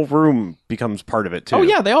 Like the whole room becomes part of it too. Oh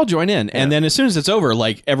yeah, they all join in, and then as soon as it's over,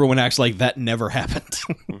 like everyone acts like that never happened.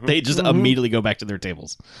 They just immediately go back to their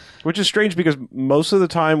tables. Which is strange because most of the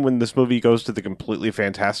time when this movie goes to the completely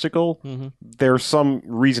fantastical, there's some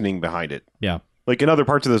reasoning behind it. Yeah. Like in other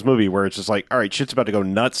parts of this movie where it's just like, all right, shit's about to go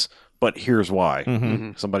nuts, but here's why.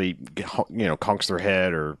 Somebody, conks their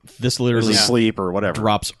head or This is literally asleep or whatever.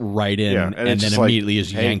 drops right in, Yeah, and and then it's just like, immediately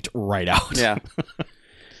is hey. yanked right out. Yeah.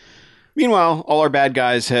 Meanwhile, all our bad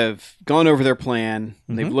guys have gone over their plan.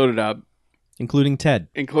 And they've loaded up, Including Ted.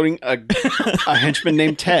 including a henchman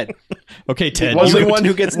named Ted. Okay, Ted. Was you- only one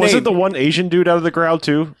who gets Was it named. the one Asian dude out of the crowd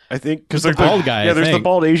too? I think because There's the bald guy, Yeah, I there's the think.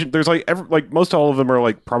 bald Asian. There's like most all of them are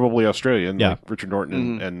like probably Australian. Yeah. like Richard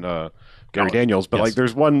Norton and Gary Daniels. But yes. like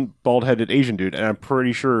there's one bald-headed Asian dude, and I'm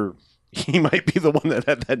pretty sure he might be the one that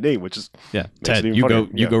had that name, which is Yeah, Makes Ted. it even You funnier. go.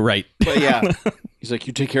 You Yeah. go right. But yeah, he's like,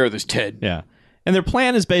 you take care of this, Ted. Yeah. And their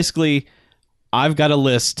plan is basically, I've got a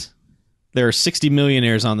list. There are 60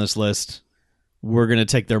 millionaires on this list. We're going to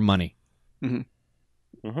take their money. Yeah.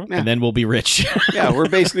 And then we'll be rich. Yeah, we're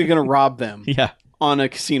basically going to rob them yeah. on a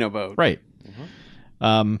casino boat. Right.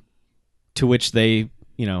 To which they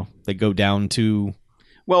go down to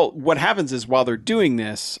Well, what happens is while they're doing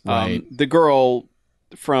this, Right. the girl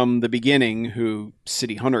from the beginning who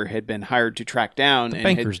City Hunter had been hired to track down, and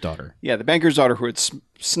banker's daughter. the banker's daughter who had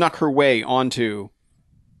snuck her way onto.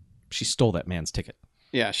 She stole that man's ticket.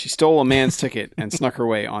 Yeah, she stole a man's ticket and snuck her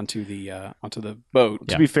way onto the boat.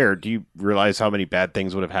 To be fair, do you realize how many bad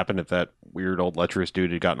things would have happened if that weird old lecherous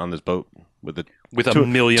dude had gotten on this boat with the With a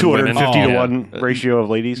million women. 250 Oh, to yeah. 1 ratio of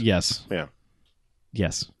ladies? Yes. Yeah.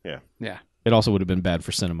 Yes. Yeah. It also would have been bad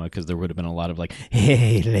for cinema because there would have been a lot of like,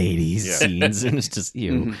 hey, ladies Yeah. scenes. And it's just,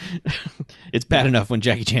 it's bad enough when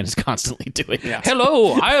Jackie Chan is constantly doing it. Yeah.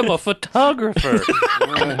 Hello, I am a photographer.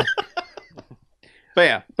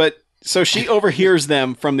 But so she overhears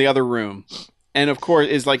them from the other room, and of course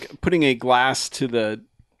is like putting a glass to the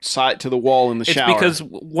side to the wall in the It's shower. because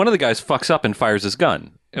one of the guys fucks up and fires his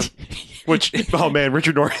gun. Which, oh man,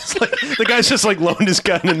 Richard Norton's like, the guy's just like loaned his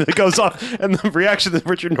gun and it goes off, and the reaction that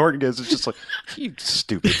Richard Norton gives is just like, you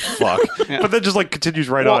stupid fuck. But then just like continues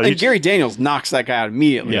right well, on. and Gary Daniels knocks that guy out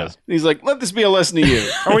immediately. Yeah. And he's like, "Let this be a lesson to you."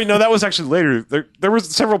 Oh wait, no, that was actually later. There was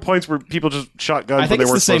several points where people just shot guns I when think they it's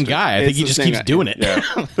the weren't same supposed to. guy. I think It's he the just same keeps guy. doing it.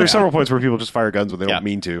 Yeah, there's several points where people just fire guns when they don't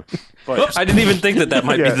mean to. But I didn't even think that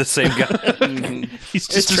might Yeah. be the same guy. He's it's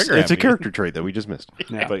just trigger it's a happy. character trait that we just missed.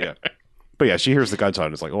 Yeah. But yeah, she hears the gunshot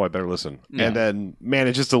and is like, "Oh, I better listen," and then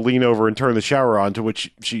manages to lean over and turn the shower on, to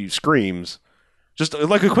which she screams, just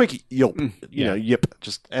like a quick yelp, yip,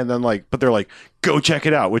 just and then but they're like, "Go check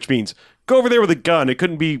it out," which means go over there with a gun. It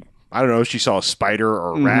couldn't be, I don't know, she saw a spider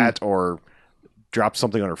or a rat or dropped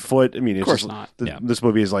something on her foot. I mean, it's Of course just, not. Yeah. This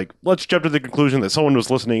movie is like, let's jump to the conclusion that someone was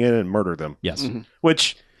listening in and murdered them. Yes.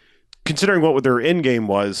 Which, considering what their end game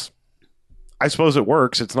was, I suppose it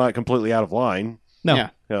works. It's not completely out of line. No. Yeah.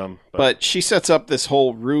 But But she sets up this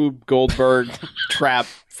whole Rube Goldberg trap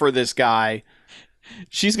for this guy.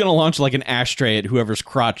 She's going to launch like an ashtray at whoever's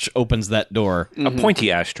crotch opens that door. A pointy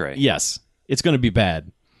ashtray. Yes. It's going to be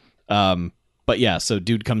bad. But yeah, so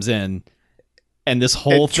dude comes in and this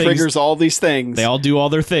whole It thing triggers all these things. they all do all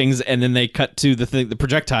their things and then they cut to the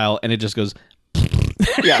projectile and it just goes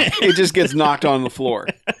Yeah, it just gets knocked on the floor.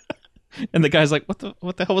 and the guy's like, what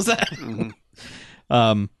the hell was that?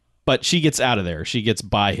 But she gets out of there. She gets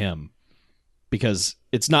by him because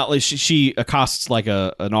it's not like she accosts like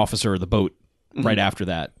an officer of the boat right after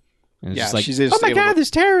that. And it's Yeah, just like, she's just oh my able God, to-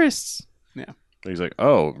 there's terrorists. he's like,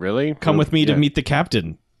 "Oh, really? Come with me to Yeah. meet the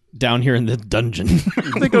captain down here in the dungeon.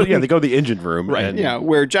 They go to the engine room, Right. And, Yeah,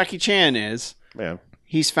 where Jackie Chan is, yeah.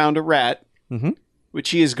 he's found a rat, Mhm. which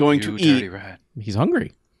he is going to You dirty eat. rat. He's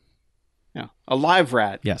hungry. Yeah, a live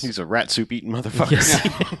rat. Yes. He's a rat soup eating motherfucker.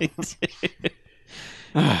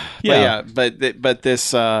 Yes. But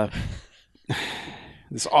this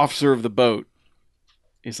this officer of the boat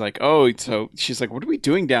is like, oh, so she's like, what are we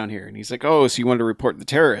doing down here? And he's like, oh, so you wanted to report the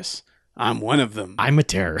terrorists? I'm one of them. I'm a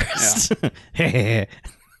terrorist.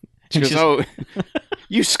 She goes, oh,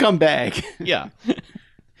 you scumbag. Yeah.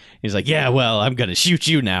 He's like, yeah, well, I'm going to shoot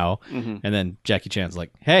you now. Mhm. And then Jackie Chan's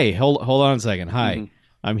like, hey, hold on a second. Hi,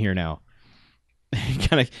 I'm here now.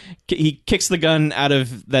 He kicks the gun out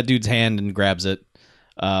of that dude's hand and grabs it.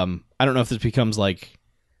 I don't know if this becomes like,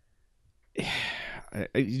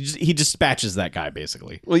 he dispatches that guy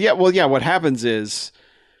basically. Well, yeah. What happens is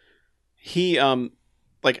he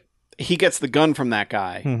he gets the gun from that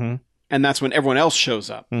guy, Mm-hmm. and that's when everyone else shows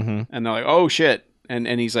up, Mm-hmm. and they're like, "Oh shit!" And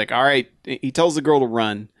he's like, "All right." He tells the girl to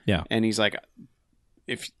run. Yeah. And he's like,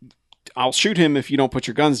 "If I'll shoot him if you don't put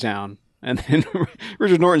your guns down." And then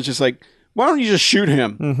Richard Norton's just like, "Why don't you just shoot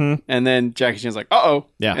him?" Mm-hmm. And then Jackie Chan's like, "Uh-oh."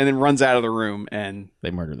 Yeah. And then runs out of the room, and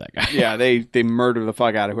They murder that guy. yeah, they murder the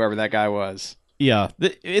fuck out of whoever that guy was. Yeah,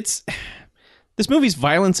 it's this movie's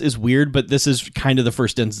violence is weird, but this is kind of the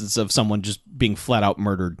first instance of someone just being flat out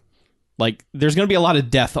murdered. Like, there's going to be a lot of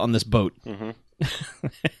death on this boat,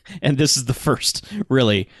 and this is the first,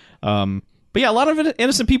 really. But yeah, a lot of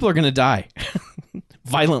innocent people are going to die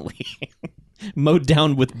violently, mowed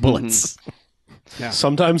down with bullets. Yeah.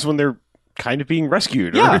 Sometimes when they're kind of being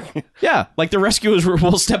rescued. Yeah, yeah. Like the rescuers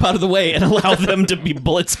will step out of the way and allow them to be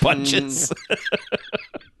bullet sponges.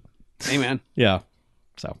 Hey, man. Yeah.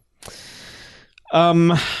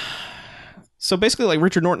 So basically, like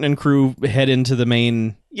Richard Norton and crew head into the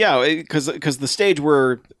main. Yeah, because the stage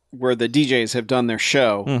where the DJs have done their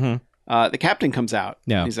show, the captain comes out.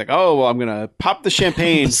 Yeah. He's like, "Oh, well, I'm gonna pop the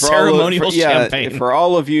champagne The for ceremonial champagne. for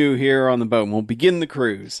all of you here on the boat. And we'll begin the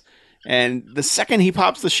cruise." And the second he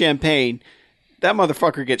pops the champagne, that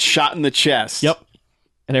motherfucker gets shot in the chest. Yep.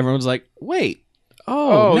 And everyone's like, "Wait,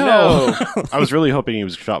 Oh, no." no. I was really hoping he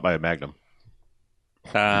was shot by a Magnum.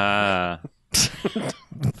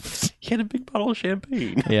 He had a big bottle of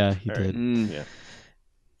champagne. Yeah, he did. Mm.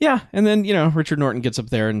 Yeah, and then Richard Norton gets up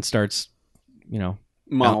there and starts,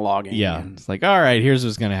 Monologuing. yeah, And- it's like, all right, here's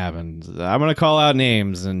what's gonna happen. I'm gonna call out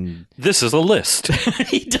names, and This is a list.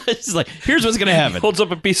 he does. He's like, here's what's gonna happen. Holds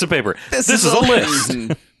up a piece of paper. This is a list.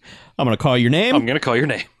 Mhm. I'm gonna call your name. I'm going to call your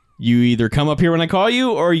name. You either come up here when I call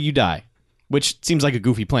you, or you die. Which seems like a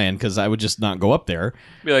goofy plan because I would just not go up there.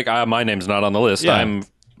 Be like, my name's not on the list. Yeah. I'm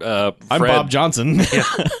I'm Fred. Bob Johnson.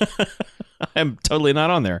 I'm totally not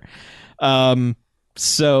on there.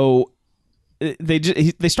 So they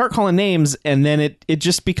start calling names, and then it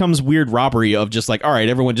just becomes weird robbery of just like, all right,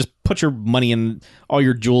 everyone just put your money and all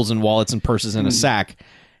your jewels and wallets and purses in a sack.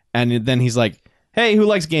 And then he's like, hey, who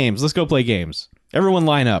likes games? Let's go play games. Everyone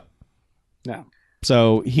line up. Yeah.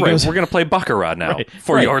 So he Right, goes. we're going to play Baccarat now Right,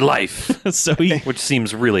 for right. your life, So he. which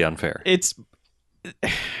seems really unfair. It's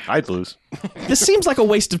I'd lose. this seems like a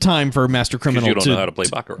waste of time for a master Because criminal you don't to know how to play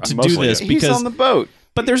Baccarat. to do Mostly, this yeah. He's because on the boat.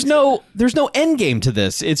 but there's no end game to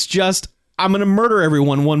this. It's just I'm gonna murder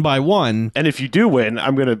everyone one by one. And if you do win,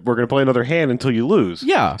 we're gonna play another hand until you lose.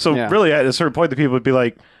 Yeah. So Yeah. really, at a certain point, the people would be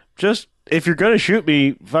like, just if you're gonna shoot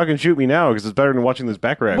me, fucking shoot me now, because it's better than watching this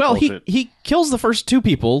Baccarat Well, bullshit. he kills the first two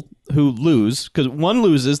people who lose because one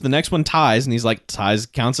loses, the next one ties, and he's like, ties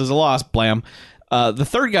counts as a loss. Blam. The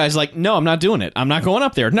third guy's like, no, I'm not doing it. I'm not going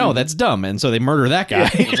up there. No, that's dumb. And so they murder that guy.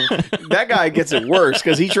 That guy gets it worse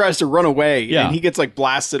because he tries to run away Yeah. and he gets like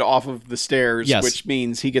blasted off of the stairs, Yes. which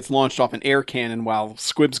means he gets launched off an air cannon while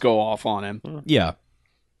squibs go off on him. Yeah.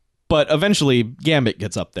 But eventually, Gambit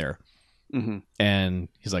gets up there. hmm And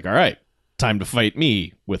he's like, all right, time to fight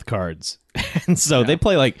me with cards. And so they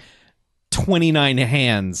play like 29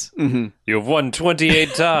 hands. hmm You've won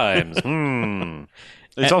 28 times.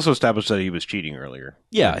 It's also established that he was cheating earlier.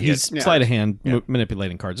 Yeah, He he's had- sleight of hand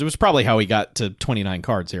manipulating cards. It was probably how he got to 29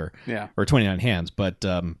 cards here, Yeah. or 29 hands. But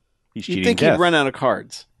He's You'd cheating think death. he'd run out of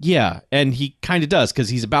cards. yeah, and he kind of does because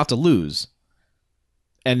he's about to lose.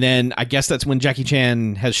 And then I guess that's when Jackie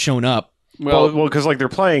Chan has shown up. Well, because like they're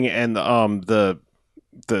playing, and the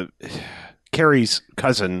Carrie's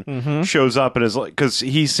cousin shows up and is like, because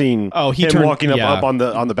he's seen Oh, he him turned- walking up, yeah. up on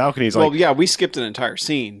the balcony. He's well, like, yeah, we skipped an entire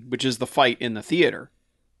scene, which is the fight in the theater.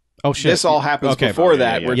 Oh shit! This all happens Okay. before Oh, yeah,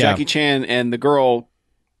 that, yeah, where yeah. Jackie Chan and the girl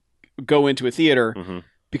go into a theater Mhm.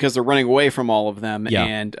 because they're running away from all of them. Yeah.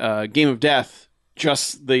 And Game of Death,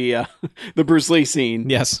 just the the Bruce Lee scene,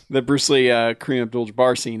 Yes. the Bruce Lee Kareem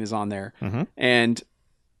Abdul-Jabbar scene is on there, Mhm. and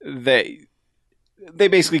they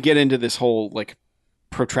basically get into this whole like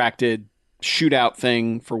protracted shootout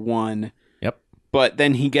thing for one. Yep. But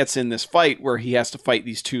then he gets in this fight where he has to fight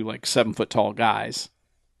these two like 7-foot tall guys.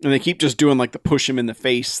 And they keep just doing like the push him in the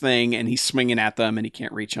face thing, and he's swinging at them, and he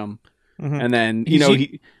can't reach them. Mhm. And then He's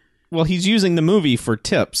Well, he's using the movie for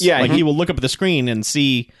tips. Yeah, like he- he will look up at the screen and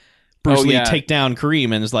see Bruce Oh, Lee yeah. take down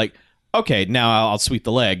Kareem, and is like, okay, now I'll sweep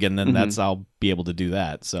the leg, and then Mhm. I'll be able to do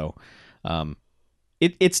that. So,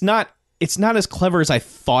 it's not as clever as I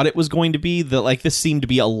thought it was going to be. That like this seemed to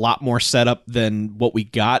be a lot more setup than what we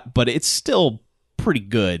got, but it's still pretty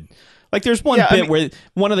good. Like there's one Yeah, I bit mean- where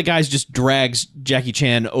one of the guys just drags Jackie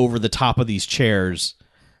Chan over the top of these chairs.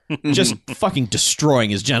 just fucking destroying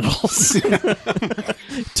his genitals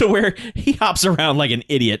to where he hops around like an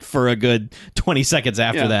idiot for a good 20 seconds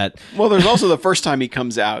after that. Well, there's also the first time he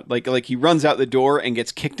comes out, like he runs out the door and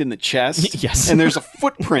gets kicked in the chest. Yes. And there's a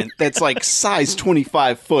footprint that's like size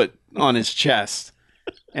 25 foot on his chest.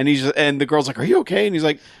 And and the girl's like, "Are you okay?" And he's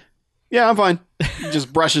like, "Yeah, I'm fine." He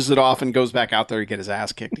just brushes it off and goes back out there to get his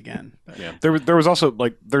ass kicked again. Yeah. There was also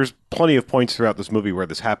like there's plenty of points throughout this movie where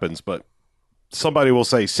this happens, but somebody will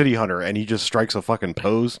say City Hunter and he just strikes a fucking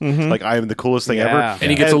pose like I am the coolest thing ever. And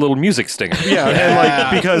he gets a little music stinger. Yeah, and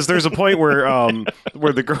like because there's a point where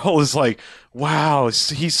the girl is like, "Wow,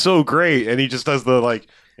 he's so great," and he just does the like,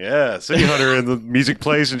 "Yeah, City Hunter," and the music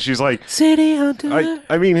plays, and she's like, City Hunter.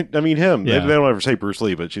 I mean him. Yeah. They don't ever say Bruce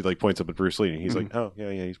Lee, but she like points up at Bruce Lee, and he's like, "Oh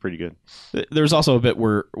yeah, he's pretty good." There's also a bit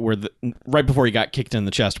where right before he got kicked in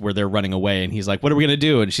the chest where they're running away and he's like, "What are we going to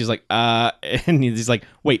do?" And she's like, and he's like,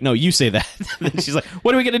 "Wait, no, you say that." And she's like,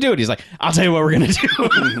 "What are we going to do?" And he's like, "I'll tell you what we're going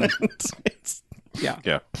to do."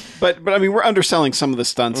 Yeah. But I mean, we're underselling some of the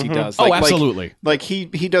stunts he does. Oh, absolutely. Like he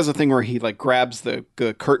does a thing where he like grabs the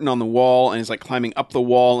curtain on the wall and is like climbing up the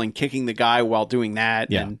wall and kicking the guy while doing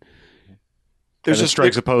that. Yeah. And There's just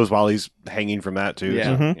strikes a pose while he's hanging from that too.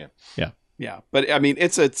 Yeah. So, yeah. But I mean,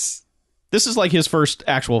 it's This is like his first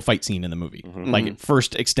actual fight scene in the movie. Like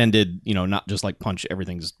first extended, not just like punch,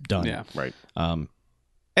 everything's done. yeah. right. And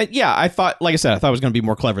yeah, I thought it was going to be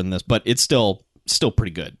more clever than this, but it's still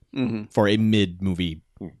pretty good for a mid-movie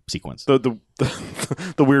sequence. The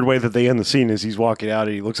weird way that they end the scene is he's walking out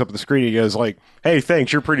and he looks up at the screen and he goes like, "Hey,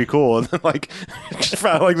 thanks, you're pretty cool." And then like just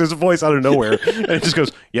found like there's a voice out of nowhere and it just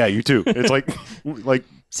goes, "Yeah, you too." It's like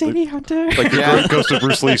City Hunter. like the ghost of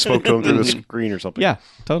Bruce Lee spoke to him through the screen or something. Yeah,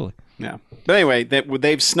 totally. Yeah. But anyway,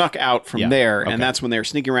 they've snuck out from Yeah. there, Okay. and that's when they're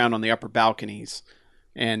sneaking around on the upper balconies.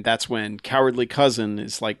 And that's when Cowardly Cousin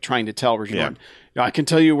is like trying to tell Richard Norton, "I can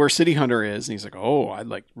tell you where City Hunter is." And he's like, "Oh, I'd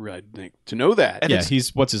like to know that." Yeah,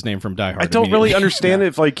 he's what's his name from Die Hard. I don't really immediately. understand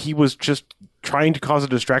if like he was just trying to cause a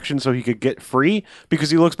distraction so he could get free, because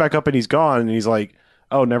he looks back up and he's gone and he's like,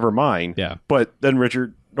 "Oh, never mind." Yeah. But then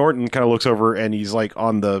Richard Norton kind of looks over and he's like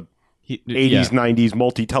on the 80s, 90s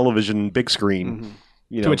multi-television big screen.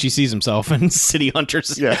 To which he sees himself and City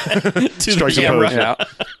Hunters. Yeah. to Strikes the a camera. pose. Yeah.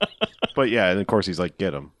 But yeah, and of course he's like,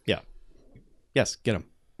 "Get him." Yes, get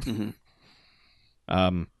him.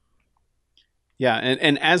 Yeah,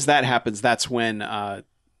 and as that happens, that's when Well,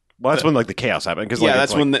 that's when like the chaos happened. Cause, yeah, like,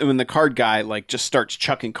 that's it's like, when the card guy like just starts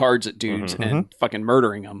chucking cards at dudes and fucking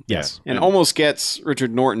murdering them. Yes. And almost gets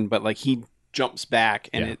Richard Norton, but like he jumps back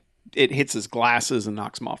and it hits his glasses and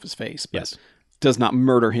knocks him off his face. But Yes. does not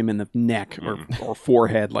murder him in the neck or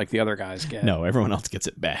forehead like the other guys get. No, everyone else gets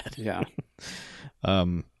it bad. Yeah.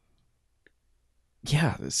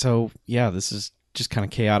 Yeah, so this is just kind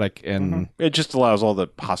of chaotic and it just allows all the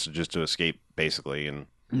hostages to escape basically, and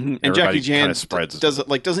And Everybody Jackie Chan kinda spreads.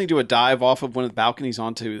 doesn't he do a dive off of one of the balconies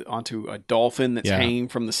onto a dolphin that's Yeah. hanging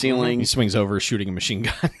from the ceiling? he swings over shooting a machine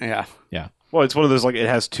gun. Yeah. well, it's one of those like it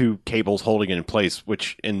has two cables holding it in place,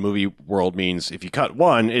 which in movie world means if you cut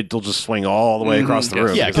one, it'll just swing all the way across the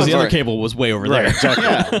room. Yeah, because the Sorry. other cable was way over Right, there. exactly.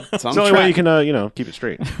 Yeah. It's on It's the only way track. you can keep it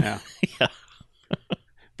straight. Yeah.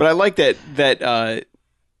 But I like that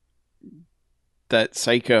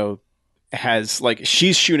Psycho has like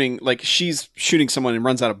she's shooting someone and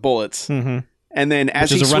runs out of bullets, Mm-hmm. and then as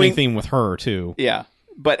Which he is a running swing- theme with her too. yeah.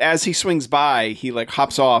 But as he swings by, he like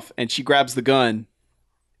hops off and she grabs the gun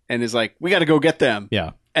and is like, "We got to go get them."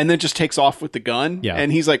 Yeah, And then just takes off with the gun. Yeah.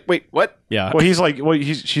 And he's like, "Wait, what?" yeah. Well, she's like,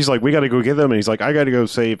 "We got to go get them," and he's like, "I got to go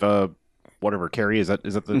save whatever Carrie is that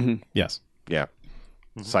the Yes, yeah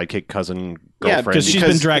sidekick cousin Yeah, girlfriend because she's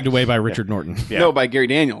Because- been dragged away by Richard Norton. Yeah. No, by Gary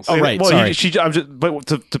Daniels. Oh, right. Well, sorry. I'm just, but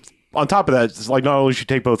to on top of that, it's like not only should she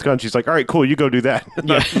take both guns, she's like, "All right, cool, you go do that."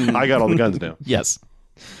 I got all the guns now. Yes.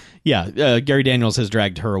 Yeah, Gary Daniels has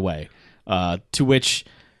dragged her away. To which,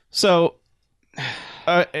 so,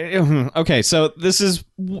 okay, so this is,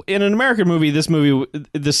 in an American movie,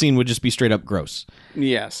 this scene would just be straight up gross.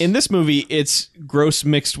 Yes. In this movie, it's gross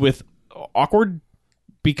mixed with awkward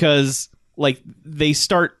because, like, they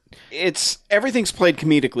start, Everything's played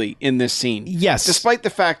comedically in this scene. yes, Despite the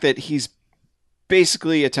fact that he's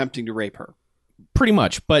basically attempting to rape her. pretty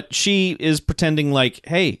much, but she is pretending like,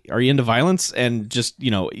 hey, are you into violence? And just,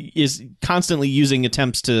 is constantly using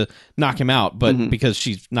attempts to knock him out, but because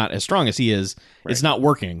she's not as strong as he is, it's not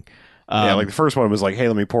working. Yeah, like the first one was like, "Hey,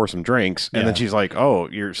 let me pour some drinks," and then she's like, "Oh,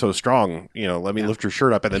 you're so strong, let me lift your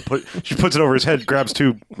shirt up," and then she puts it over his head, grabs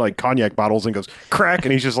two like cognac bottles, and goes crack,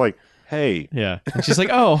 and he's just like, "Hey." Yeah. And she's like,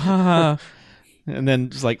 oh, ha, ha. And then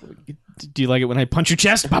just like, do you like it when I punch your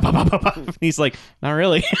chest? Pop, pop, pop, pop, pop. And he's like, not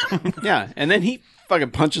really. Yeah. And then he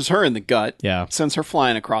fucking punches her in the gut. Yeah. Sends her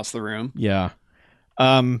flying across the room. Yeah.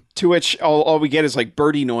 To which all we get is like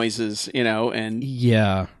birdie noises, and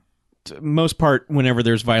Yeah. Most part, whenever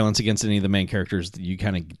there's violence against any of the main characters, you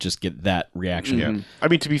kind of just get that reaction. Yeah. I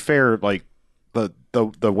mean, to be fair, like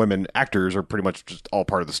the women actors are pretty much just all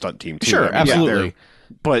part of the stunt team too. Sure, I mean, absolutely.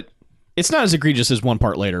 but It's not as egregious as one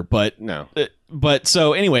part later, but no. But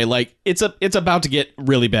so anyway, like it's about to get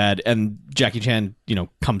really bad, and Jackie Chan,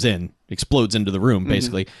 comes in, explodes into the room,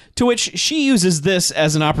 basically. To which she uses this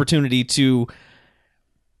as an opportunity to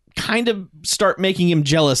kind of start making him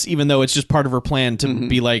jealous, even though it's just part of her plan to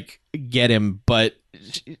be like, get him. But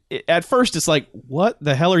at first it's like, what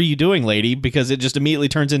the hell are you doing, lady? Because it just immediately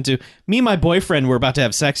turns into, me and my boyfriend, we're about to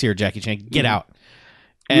have sex here, Jackie Chan, get out.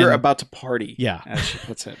 And, we're about to party. Yeah. As she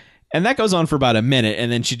puts it. And that goes on for about a minute, and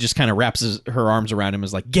then she just kind of wraps her arms around him and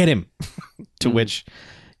is like, get him. To which,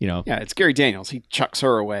 Yeah, it's Gary Daniels. He chucks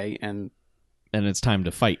her away, and it's time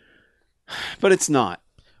to fight. But it's not.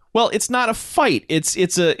 Well, it's not a fight. It's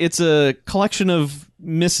a collection of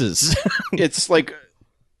misses. It's like,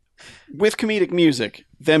 with comedic music,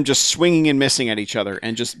 them just swinging and missing at each other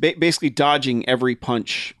and just basically dodging every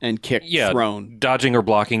punch and kick thrown. Dodging or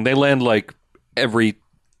blocking. They land like every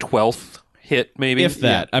 12th hit, maybe. If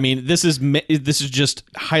that. Yeah. I mean, this is just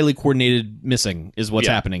highly coordinated missing is what's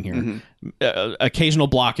happening here. Occasional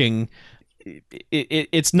blocking.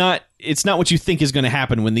 It's not what you think is going to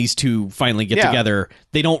happen when these two finally get together.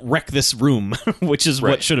 They don't wreck this room, which is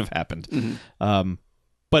what should have happened.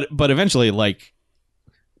 But eventually, like,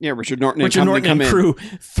 Richard Norton and crew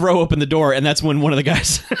throw open the door, and that's when one of the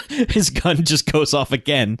guys, his gun just goes off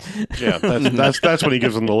again. Yeah, that's when he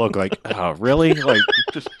gives them the look, like, oh, really? Like,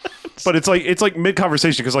 just. But it's like mid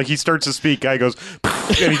conversation, because like he starts to speak, guy goes,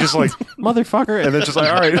 and he just like, motherfucker, and then just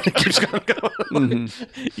like, all right, it keeps going.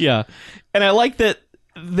 Yeah, and I like that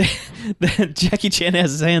Jackie Chan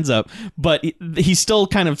has his hands up, but he's still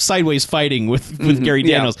kind of sideways fighting with Gary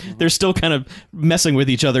Daniels. Yeah. They're still kind of messing with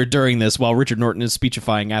each other during this while Richard Norton is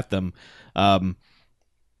speechifying at them.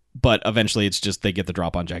 But eventually it's just they get the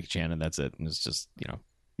drop on Jackie Chan, and that's it. And it's just,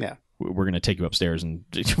 yeah, we're going to take you upstairs and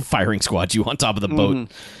firing squad you on top of the boat.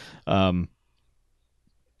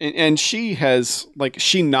 And she has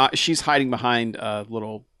she's hiding behind a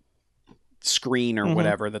little screen or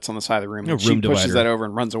whatever that's on the side of the room. And she pushes that over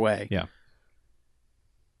and runs away. Yeah.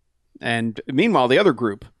 And meanwhile, the other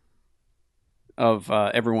group of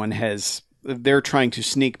everyone they're trying to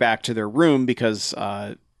sneak back to their room because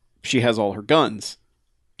she has all her guns.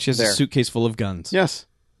 She has a suitcase full of guns. Yes.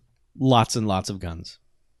 Lots and lots of guns.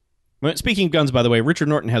 Speaking of guns, by the way, Richard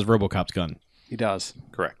Norton has RoboCop's gun. He does.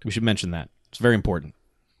 Correct. We should mention that. It's very important.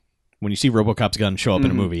 When you see RoboCop's gun show up in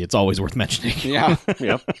a movie, it's always worth mentioning. Yeah.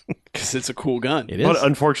 Yep. Because it's a cool gun. It is. But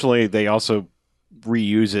unfortunately, they also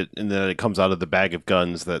reuse it, and then it comes out of the bag of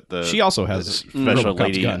guns that she also has special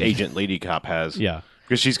agent Lady Cop has. Yeah.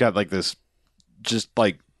 Because she's got like this just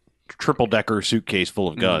like triple-decker suitcase full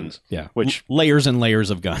of guns. Yeah. Which layers and layers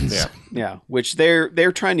of guns. Yeah. Yeah. Which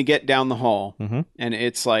they're trying to get down the hall. And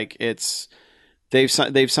it's like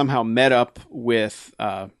they've somehow met up with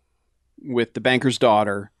the banker's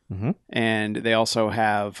daughter, and they also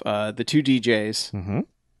have the two DJs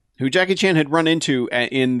who Jackie Chan had run into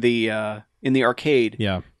in the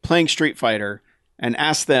arcade, playing Street Fighter, and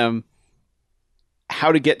asked them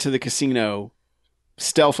how to get to the casino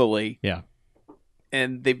stealthily. Yeah,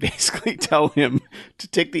 and they basically tell him to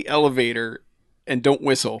take the elevator and don't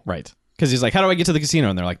whistle. Right, because he's like, "How do I get to the casino?"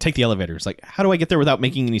 And they're like, "Take the elevator." It's like, "How do I get there without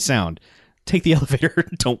making any sound?" Take the elevator,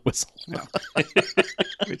 don't whistle.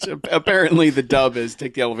 Which apparently the dub is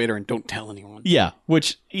take the elevator and don't tell anyone. Yeah,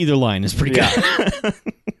 which either line is pretty good.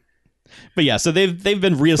 But yeah, so they've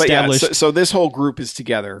been reestablished. Yeah, so this whole group is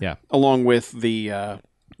together, along with the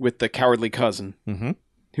cowardly cousin,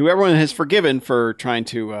 who everyone has forgiven for trying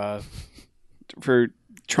to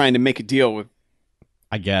make a deal with,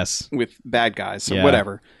 I guess, with bad guys. So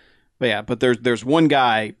whatever. But yeah, but there's one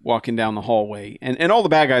guy walking down the hallway, and all the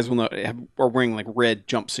bad guys are wearing like red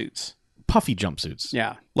jumpsuits, puffy jumpsuits.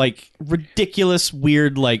 Yeah, like ridiculous,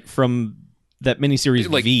 weird, like from that miniseries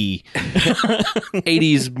like V,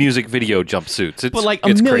 80s music video jumpsuits. But like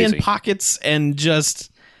a million crazy pockets and just.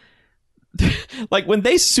 Like when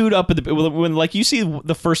they suit up when like you see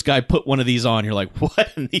the first guy put one of these on, you're like, what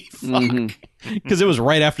in the fuck? Because it was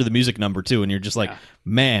right after the music number too, and you're just like,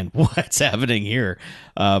 man, what's happening here?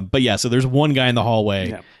 But yeah, so there's one guy in the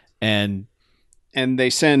hallway, and they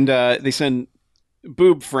send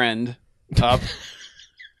Boob Friend up,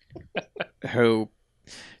 who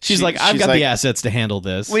she's like, I've got the assets to handle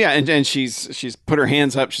this. Well, yeah, and she's put her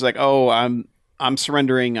hands up. She's like, oh, I'm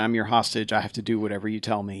surrendering. I'm your hostage. I have to do whatever you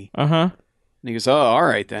tell me. And he goes, "Oh, all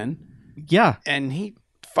right then." Yeah. And he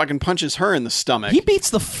fucking punches her in the stomach. He beats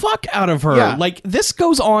the fuck out of her. Yeah. Like, this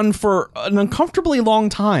goes on for an uncomfortably long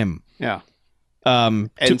time. Yeah. And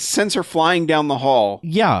Sends her flying down the hall.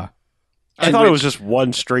 Yeah. I thought it was just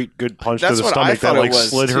one straight good punch to That's the what I stomach thought that it like was,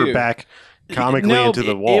 slid too. her back comically No, into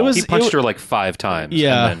the it wall. was- He punched her like 5 times.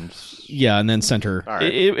 Yeah. And then Yeah, and then sent her. All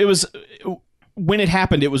right. It was... When it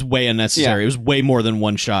happened, it was way unnecessary. Yeah. It was way more than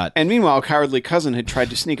one shot. And meanwhile, Cowardly Cousin had tried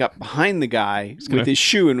to sneak up behind the guy with his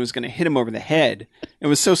shoe and was going to hit him over the head. And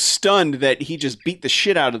was so stunned that he just beat the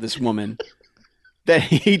shit out of this woman that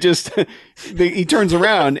he just he turns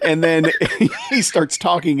around and then he starts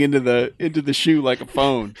talking into the shoe like a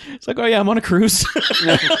phone. It's like, oh yeah, I'm on a cruise.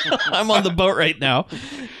 I'm on the boat right now.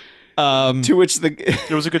 To which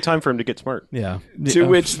It was a good time for him to get smart. Yeah. to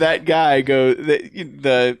which that guy goes,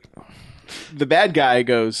 the bad guy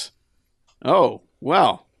goes, "Oh,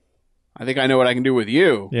 well, I think I know what I can do with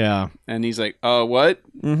you." Yeah. And he's like, what?"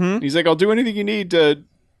 Mm-hmm. He's like, "I'll do anything you need to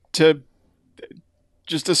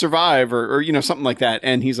just to survive or something like that."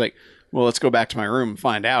 And he's like, "Well, let's go back to my room and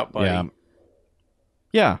find out, buddy." Yeah.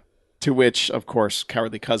 Yeah. To which, of course,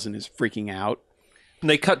 Cowardly Cousin is freaking out.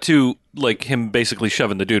 they cut to like him basically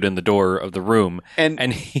shoving the dude in the door of the room,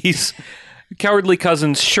 And- he's Cowardly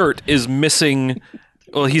Cousin's shirt is missing.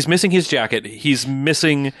 Well, he's missing his jacket. He's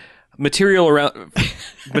missing material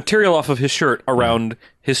off of his shirt around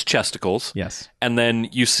his chesticles. Yes. And then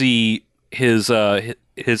you see his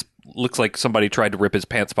looks like somebody tried to rip his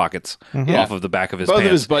pants pockets off of the back of his Both of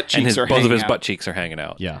pants. his butt and cheeks are both of hanging his out. butt cheeks are hanging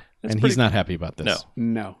out. Yeah. That's and pretty- he's not happy about this. No.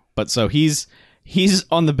 No. But so he's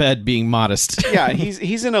on the bed being modest. Yeah,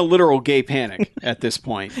 he's in a literal gay panic at this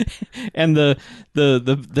point. And the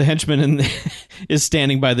henchman is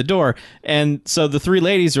standing by the door. And so the 3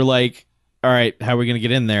 ladies are like, all right, how are we going to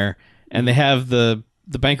get in there? And they have the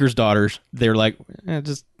banker's daughters. They're like,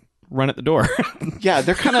 just run at the door. Yeah,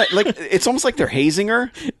 they're kind of like, it's almost like they're hazing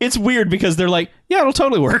her. It's weird because they're like, yeah, it'll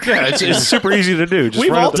totally work. Yeah, it's super easy to do. Just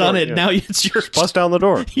We've run all at the done door. it. Yeah. Now it's your Bust down the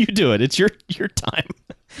door. You do it. It's your time.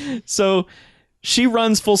 So she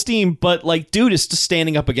runs full steam, but like dude is just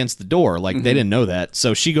standing up against the door. Like they didn't know that.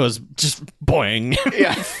 So she goes just boing.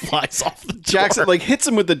 Yeah. Flies off the door. Jackson like hits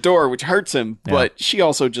him with the door, which hurts him, but she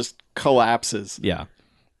also just collapses. Yeah.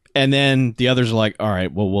 And then the others are like, all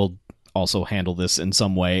right, well, we'll also handle this in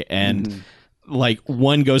some way. And like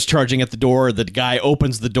one goes charging at the door. The guy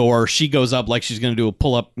opens the door. She goes up like she's going to do a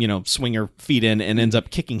pull up, swing her feet in and ends up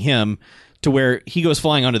kicking him to where he goes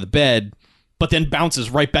flying onto the bed, but then bounces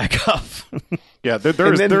right back up. Yeah,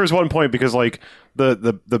 there's one point because like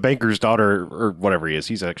the banker's daughter or whatever he is,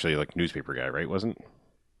 he's actually like a newspaper guy, right? Wasn't?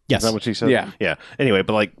 Yes. Is that what she said? Yeah. Yeah. Anyway,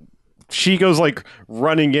 but like she goes like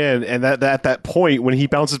running in, and at that point when he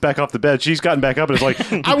bounces back off the bed, she's gotten back up and is like,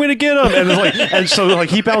 "I'm gonna get him!" And it's like, and so like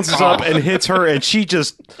he bounces up and hits her, and she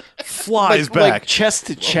just flies back. Like chest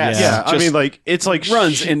to chest. Yeah, I Just mean, like it's like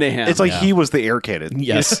runs into him. It's like he was the air cannon.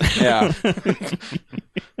 Yes. yeah.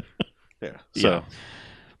 Yeah. So Yeah.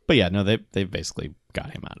 But yeah, no, they've basically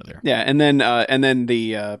got him out of there. Yeah, and then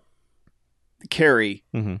the Carrie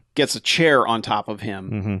Mhm. gets a chair on top of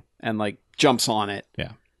him Mm-hmm. and like jumps on it.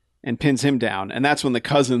 Yeah. And pins him down. And that's when the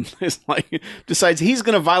cousin is like decides he's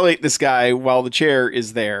gonna violate this guy while the chair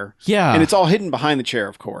is there. Yeah. And it's all hidden behind the chair,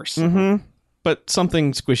 of course. Mm-hmm. But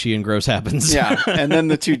something squishy and gross happens. Yeah. And then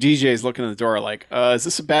the 2 DJs looking at the door like, is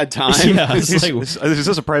this a bad time? Yeah. It's like, is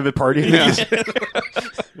this a private party? Yeah.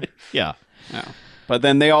 yeah. Yeah. But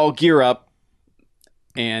then they all gear up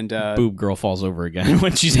and Boob girl falls over again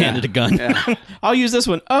when she's handed a gun. Yeah. I'll use this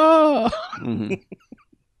one. Oh. mhm.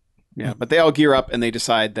 Yeah, but they all gear up and they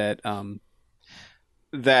decide that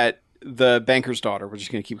that the banker's daughter, we're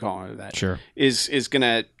just going to keep calling her that, Sure. is going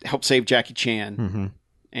to help save Jackie Chan, Mm-hmm.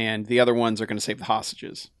 and the other ones are going to save the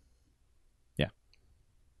hostages. Yeah.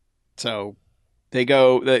 So they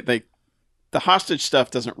go. The hostage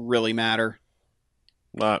stuff doesn't really matter.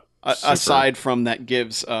 Not super. Aside from that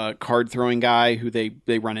gives a card throwing guy who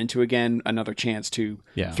they run into again another chance to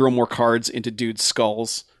Yeah. throw more cards into dudes'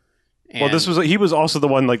 skulls. Well, he was also the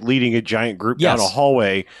one like leading a giant group down Yes. a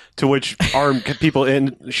hallway to which armed people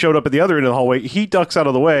showed up at the other end of the hallway. He ducks out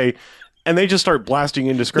of the way, and they just start blasting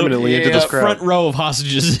indiscriminately into this Yeah, crowd. Front row of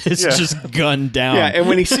hostages is Yeah. just gunned down. Yeah, and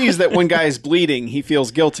when he sees that one guy is bleeding, he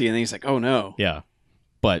feels guilty, and he's like, "Oh no, Yeah.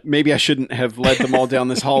 But maybe I shouldn't have led them all down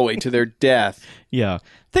this hallway to their death." yeah.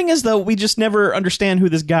 Thing is though, we just never understand who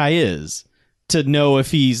this guy is to know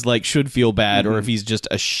if he's like should feel bad or if he's just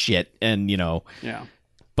a shit and Yeah,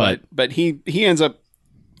 but but he ends up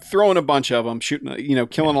throwing a bunch of them, shooting,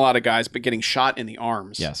 killing a lot of guys, but getting shot in the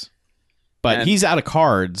arms. yes. But And- he's out of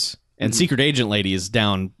cards And Secret Agent Lady is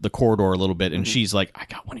down the corridor a little bit, and she's like, I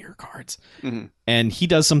got one of your cards. And he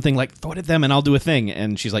does something like, throw it at them and I'll do a thing.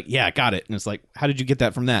 And she's like, yeah, I got it. And it's like, how did you get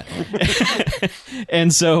that from that?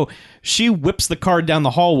 And so she whips the card down the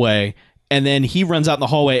hallway, and then he runs out in the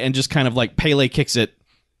hallway and just kind of like Pele kicks it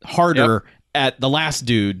harder at the last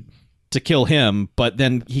dude to kill him, but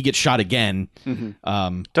then he gets shot again.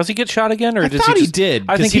 Does he get shot again, or I does thought he he just, did,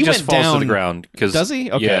 I think 'cause he just went falls to down- the ground. Does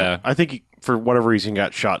he? Okay. Yeah. I think he, for whatever reason,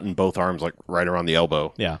 got shot in both arms, like right around the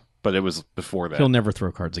elbow. Yeah. But it was before that. He'll never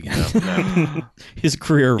throw cards again. His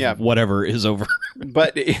career, whatever, is over.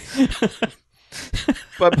 But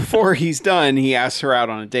but before he's done, he asks her out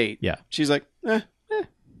on a date. Yeah. She's like,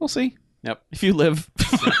 We'll see. Yep. If you live.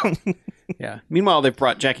 yeah. Meanwhile, they've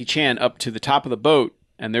brought Jackie Chan up to the top of the boat,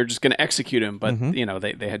 and they're just going to execute him. But you know,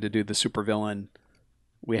 they had to do the supervillain.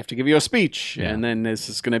 We have to give you a speech, and then this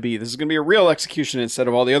is going to be a real execution instead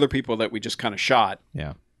of all the other people that we just kind of shot.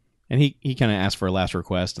 Yeah. And he kind of asked for a last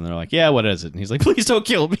request, and they're like, yeah, what is it? And he's like, please don't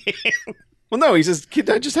kill me. Well, no, he says, "Kid,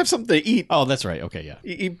 I just have something to eat." Oh, that's right. Okay, yeah.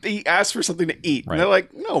 He asked for something to eat, Right. and they're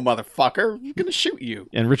like, "No, motherfucker, I'm going to shoot you."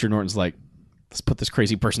 And Richard Norton's like, let's put this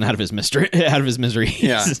crazy person out of his misery.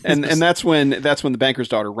 Yeah, and that's when the banker's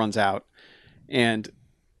daughter runs out, and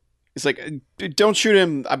it's like, "Don't shoot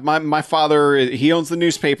him. My father, he owns the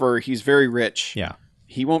newspaper. He's very rich. Yeah.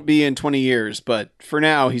 He won't be in 20 years, but for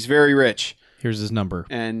now, he's very rich. Here's his number.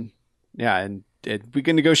 And yeah, and we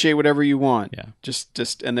can negotiate whatever you want. Yeah.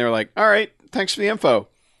 Just and they're like, all right, thanks for the info.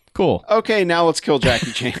 Cool. Okay, now let's kill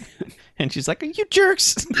Jackie Chan." And she's like, you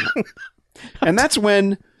jerks. And that's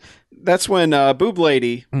when Boob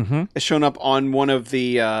Lady Mm-hmm. has shown up on one of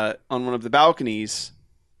the balconies,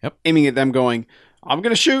 Yep. aiming at them, going, I'm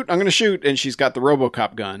gonna shoot, and she's got the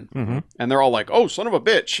RoboCop gun, and they're all like, "Oh, son of a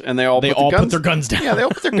bitch!" And they all put their guns down. Yeah, they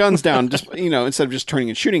all put their guns down, just instead of just turning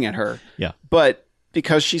and shooting at her. Yeah. But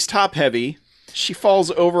because she's top heavy, she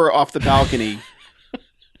falls over off the balcony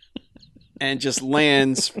and just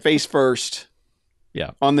lands face first.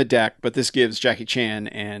 Yeah. On the deck, but this gives Jackie Chan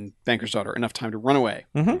and Banker's daughter enough time to run away.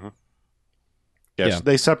 Yes, Yeah.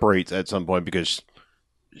 they separate at some point because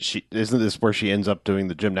isn't this where she ends up doing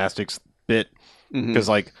the gymnastics bit? Because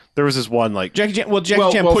like there was this one like Jackie Chan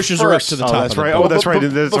pushes her up first- to the Oh, top. that's of the right. boat. Oh, that's right.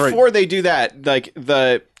 That's right. Before they do that, like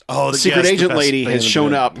the secret yes, agent the best lady thing has in the shown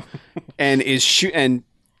bit. up and is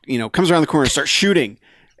comes around the corner and starts shooting,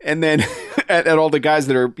 and then at all the guys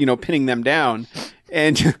that are pinning them down,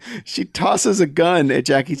 and she tosses a gun at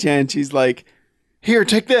Jackie Chan. She's like, "Here,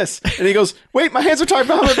 take this," and he goes, "Wait, my hands are tied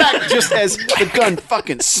behind my back." Just as the gun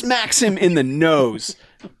fucking smacks him in the nose,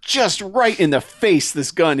 just right in the face.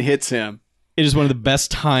 This gun hits him. It is one of the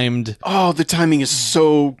best timed Oh, the timing is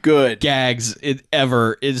so good. gags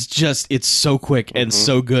ever. It's so quick and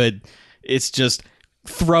so good. It's just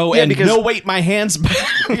throw and because- no, wait, my hands back.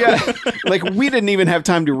 Yeah, like we didn't even have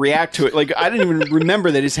time to react to it. Like I didn't even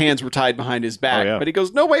remember that his hands were tied behind his back. Oh, yeah. But he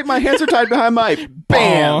goes, "No, wait, my hands are tied behind my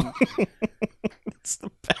bam." It's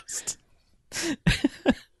the best.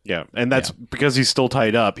 Yeah, and that's because he's still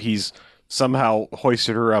tied up. He's somehow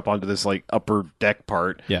hoisted her up onto this like upper deck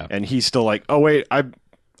part. Yeah. and he's still like, "Oh wait, I'm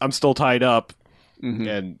still tied up," Mm-hmm.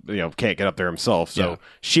 and can't get up there himself. So Yeah.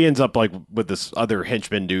 she ends up like with this other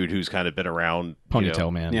henchman dude who's kind of been around,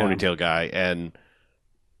 Ponytail man. Yeah. ponytail guy, and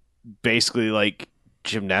basically like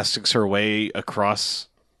gymnastics her way across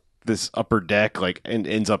this upper deck, like, and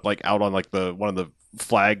ends up like out on like the one of the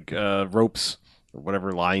flag ropes or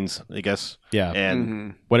whatever lines, I guess. Yeah.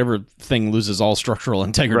 And Whatever thing loses all structural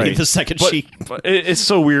integrity Right. the second but, she. but it's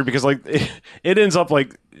so weird because like it ends up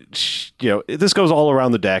like this goes all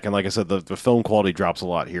around the deck, and like I said, the film quality drops a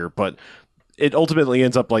lot here, but it ultimately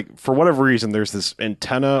ends up like, for whatever reason, there's this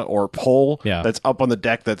antenna or pole that's up on the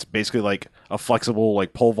deck that's basically like a flexible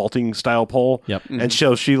like pole vaulting style pole. Yep. And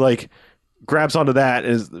so she like grabs onto that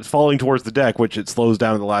and is falling towards the deck, which it slows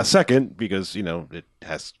down in the last second because it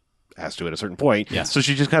has to at a certain point. Yeah. So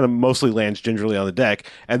she just kind of mostly lands gingerly on the deck,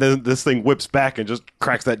 and then this thing whips back and just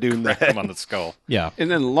cracks that dude in the head on the skull. Yeah.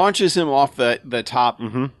 And then launches him off the top,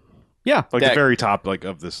 Yeah. like deck. the very top like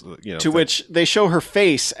of this to thing. which they show her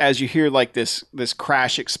face as you hear like this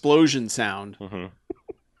crash explosion sound.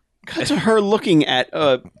 Cut to her looking at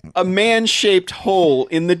a man-shaped hole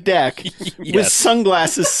in the deck with Yes.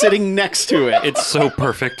 sunglasses sitting next to it. It's so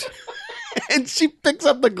perfect. And she picks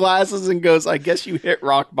up the glasses and goes, "I guess you hit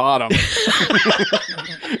rock bottom."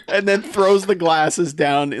 And then throws the glasses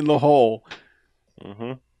down in the hole.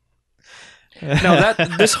 Now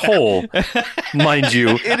this hole, mind you,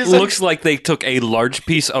 is looks like they took a large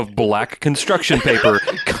piece of black construction paper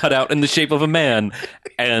cut out in the shape of a man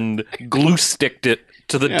and glue sticked it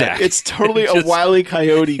to the deck. It's totally a Just- Wile E.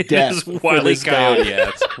 Coyote death. It's for Wile E. this guy. Coyote.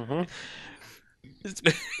 Yeah,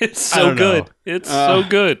 it's I so don't know. good. It's so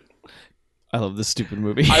good. I love this stupid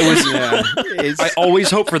movie. I was. It's- I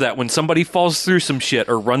always hope for that when somebody falls through some shit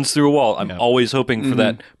or runs through a wall. I'm always hoping for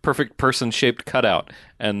that perfect person-shaped cutout,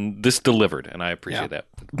 and this delivered, and I appreciate that.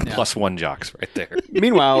 +1 jocks right there.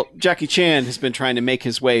 Meanwhile, Jackie Chan has been trying to make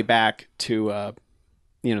his way back to,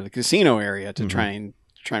 the casino area to try and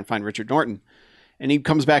find Richard Norton, and he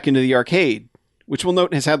comes back into the arcade, which we'll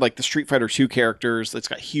note has had like the Street Fighter 2 characters. It's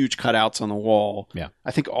got huge cutouts on the wall. Yeah.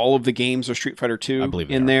 I think all of the games are Street Fighter 2 I believe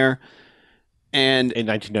they in are. there, and In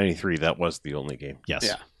 1993, that was the only game. yes.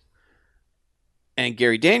 yeah. And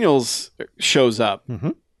Gary Daniels shows up,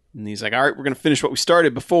 Mhm. and he's like, "All right, we're going to finish what we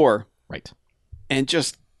started before," Right. and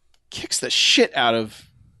just kicks the shit out of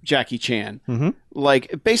Jackie Chan. Mhm. Like,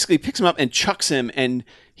 it basically picks him up and chucks him, and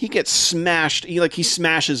he gets smashed. He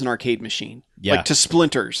smashes an arcade machine, Yeah. like to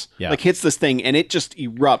splinters. Yeah. Like hits this thing, and it just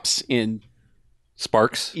erupts in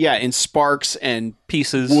Sparks, in sparks and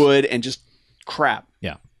pieces. wood and just crap.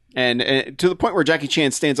 Yeah. And to the point where Jackie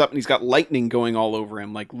Chan stands up and he's got lightning going all over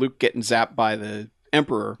him, like Luke getting zapped by the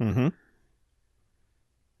Emperor. Mm-hmm.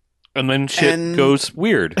 And then shit And- goes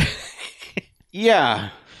weird. Yeah.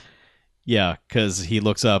 Yeah, because he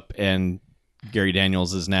looks up and Gary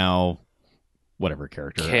Daniels is now whatever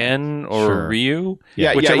character. Ken or Sure. Ryu?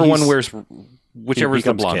 Yeah, Whichever one he's- wears, whichever's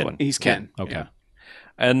the becomes blonde Ken. one. He's Ken. Okay. Yeah.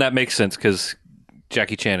 And that makes sense because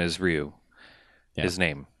Jackie Chan is Ryu. Yeah. His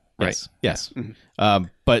name. Right. Yes. Yes. Mhm.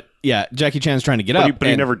 But yeah, Jackie Chan's trying to get But, up. he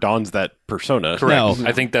and- never dons that persona. Correct. No.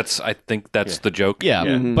 I think that's the joke. Yeah,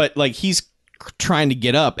 Yeah. Mhm. but like he's trying to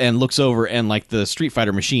get up and looks over and like the Street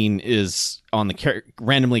Fighter machine is on the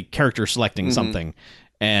randomly character selecting Mhm. something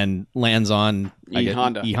and lands on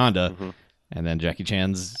E-Honda. E-Honda. Mhm. And then Jackie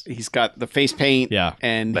Chan's He's got the face paint. yeah,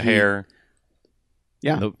 And The he- hair.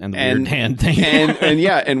 Yeah. and the And- weird hand thing. and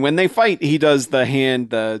yeah, and when they fight, he does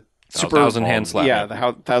the super Thousand hand slap. Yeah,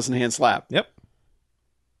 the thousand hand slap.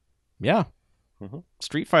 yeah. Mhm.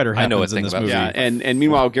 Street Fighter I know happens a in thing this about movie. Yeah, and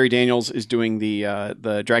meanwhile, Gary Daniels is doing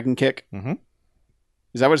the dragon kick. Mhm.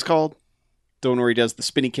 Is that what it's called? The one where he does the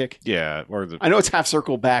spinny kick. Yeah, or the I know it's half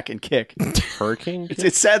circle back and kick. hurricane.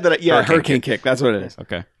 It's sad that hurricane kick. That's what it is.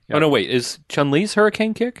 Okay. Yeah. Oh no, wait. Is Chun-Li's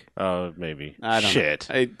hurricane kick? Maybe. I don't Shit.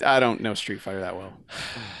 know. I don't know Street Fighter that well.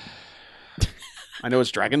 I know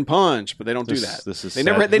it's Dragon Punch, but they don't do that. This is They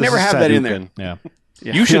never have that in there. Hadouken. Yeah.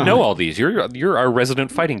 Yeah. You should know all these. You're our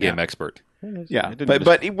resident fighting game expert. Yeah, I didn't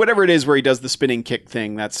but whatever it is where he does the spinning kick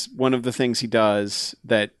thing, that's one of the things he does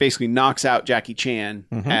that basically knocks out Jackie Chan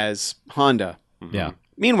as Honda. Yeah.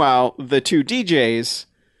 Meanwhile, the two DJs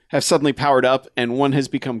have suddenly powered up, and one has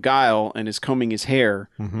become Guile and is combing his hair,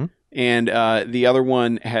 Mm-hmm. and the other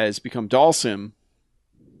one has become Dalsim,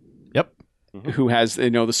 Yep. who has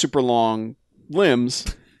the super long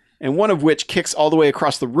limbs, and one of which kicks all the way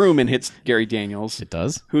across the room and hits Gary Daniels, It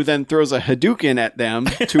does. who then throws a Hadouken at them,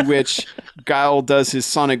 to which Guile does his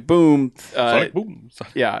Sonic Boom. Sonic boom.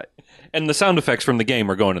 Yeah, And the sound effects from the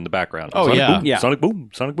game are going in the background. Oh, Sonic yeah. boom, Yeah. Sonic boom.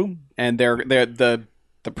 Sonic boom. and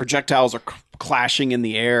the projectiles are clashing in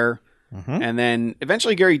the air, Mhm. and then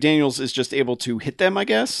eventually Gary Daniels is just able to hit them, I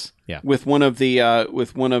guess. Yeah. With one of the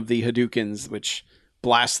Hadoukens, which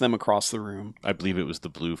blasts them across the room. I believe it was the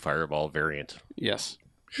blue fireball variant. Yes.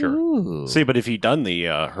 Sure. Ooh. See, but if he'd done the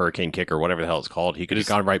hurricane kick or whatever the hell it's called, he could have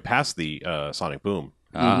gone right past the sonic boom.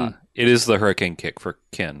 It is the hurricane kick for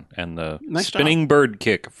Ken and the Nice spinning bird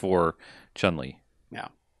kick for Chun-Li.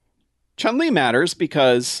 Chun-Li matters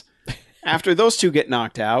because after those two get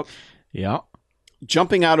knocked out, Yeah.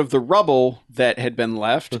 jumping out of the rubble that had been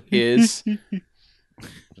left is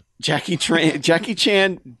Jackie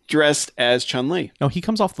Chan dressed as Chun-Li. No, he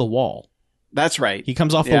comes off the wall. That's right. He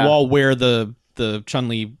comes off Yeah. the wall where the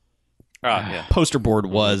Chun-Li Yeah. poster board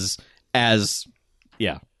was as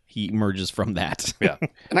he emerges from that.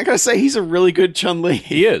 And I gotta say, he's a really good Chun-Li.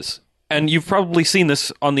 He is. And you've probably seen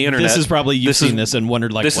this on the internet. This is probably you've This seen is- this and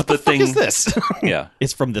wondered like this what is the the fuck thing- is this? Yeah.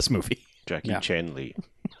 It's from this movie. Jackie Yeah. Chan Lee.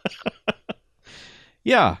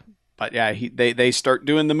 Yeah. But yeah, they start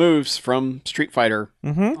doing the moves from Street Fighter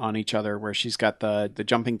Mm-hmm. on each other, where she's got the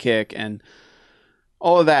jumping kick and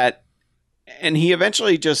all of that, and he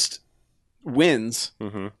eventually just wins,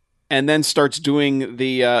 Mm-hmm. and then starts doing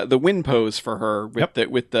the win pose for her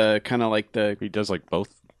with the kind of like the He does like both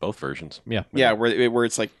versions. Yeah. where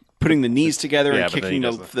it's like putting the knees together Yeah, and but then he kicking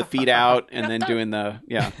does the feet out, and then doing the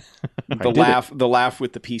laugh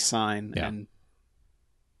with the peace sign. Yeah. And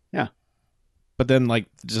But then like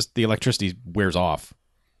just the electricity wears off.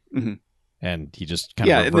 Mhm. And he just kind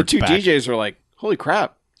yeah, of and the two back. DJs are like, "Holy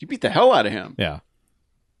crap, you beat the hell out of him!" Yeah.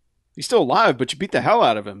 he's still alive, but you beat the hell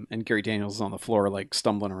out of him. And Gary Daniels is on the floor, like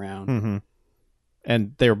stumbling around. Mm-hmm.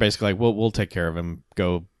 And they were basically like, we'll take care of him.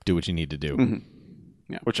 Go do what you need to do. Mhm.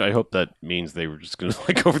 Which I hope that means they were just going to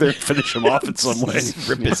like over there and finish him off in some way.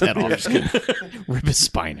 Rip his head off. Rip his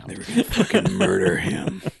spine out. Fucking murder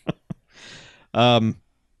him.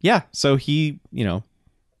 Yeah, so he,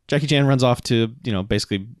 Jackie Chan runs off to,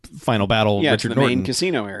 basically final battle Yeah, Richard to the Norton. main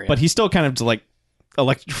casino area. But he's still kind of like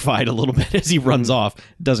electrified a little bit as he runs off.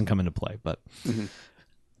 It doesn't come into play, but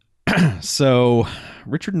so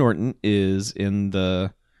Richard Norton is in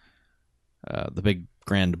the big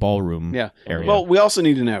grand ballroom area. Well, we also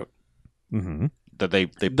need to note Mm-hmm. That they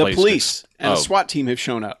the placed police and Oh. a SWAT team have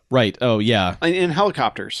shown up Right. Oh, yeah. in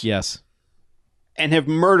helicopters Yes. and have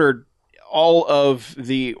murdered all of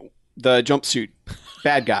the jumpsuit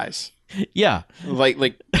bad guys. Yeah. Like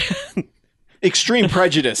extreme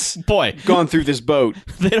prejudice Boy, gone through this boat.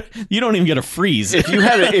 you don't even get a freeze. If you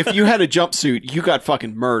had a jumpsuit, you got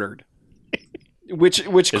fucking murdered. Which Is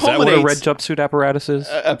that what a culminates red jumpsuit apparatus is?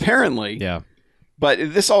 apparently. yeah. But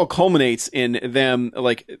this all culminates in them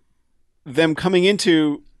coming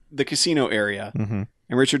into the casino area Mm-hmm.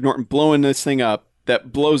 and Richard Norton blowing this thing up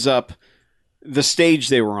that blows up the stage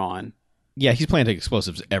they were on. Yeah, he's planting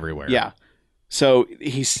explosives everywhere. Yeah. So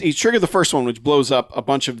he triggered the first one, which blows up a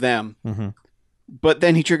bunch of them. Mm-hmm. But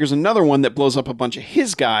then he triggers another one that blows up a bunch of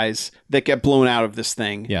his guys that get blown out of this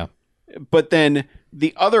thing. Yeah. But then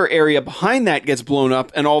the other area behind that gets blown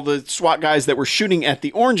up, and all the SWAT guys that were shooting at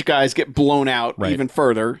the orange guys get blown out Right. even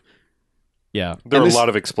further. Yeah. There and are this- a lot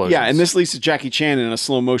of explosions. Yeah, and this leads to Jackie Chan in a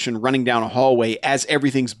slow motion running down a hallway as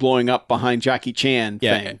everything's blowing up behind Jackie Chan.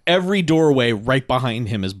 Yeah. thing. Every doorway right behind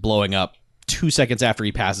him is blowing up 2 seconds after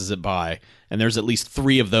he passes it by. And there's at least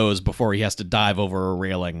 3 of those before he has to dive over a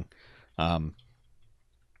railing.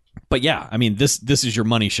 But yeah, I mean, this is your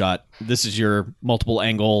money shot. This is your multiple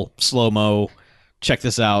angle slow-mo. Check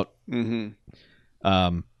this out. Mm-hmm.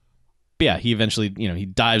 But yeah, he eventually, he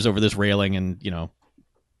dives over this railing and,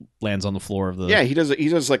 lands on the floor of the... Yeah, he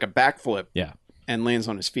does like a backflip. Yeah. And lands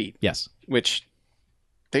on his feet, Yes. which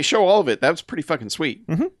they show all of it. That was pretty fucking sweet.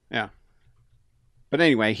 Mhm. Yeah. But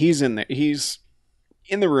anyway, he's in there. He's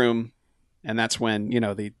in the room, and that's when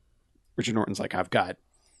the Richard Norton's like, I've got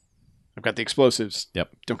the explosives. Yep.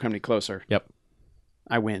 Don't come any closer. Yep.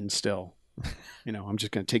 I win still. I'm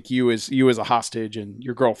just going to take you as a hostage and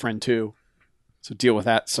your girlfriend too. So deal with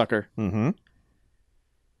that, sucker. Mm-hmm.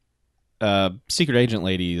 Secret agent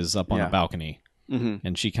lady is up on Yeah. a balcony, Mm-hmm.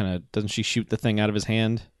 and she kind of... Doesn't she shoot the thing out of his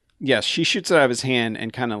hand? Yes, she shoots it out of his hand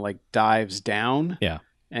and kind of like dives down. Yeah.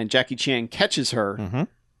 And Jackie Chan catches her. Mm-hmm.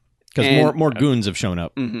 Because And- more goons have shown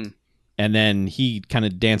up. Mm-hmm. And then he kind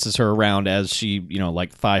of dances her around as she,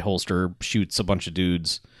 like thigh holster shoots a bunch of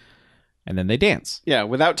dudes. And then they dance. Yeah,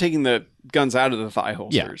 without taking the guns out of the thigh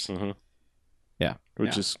holsters. which Yeah.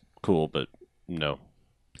 is cool, but no.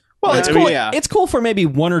 Well, Yeah, it's I cool. mean, yeah. It's cool for maybe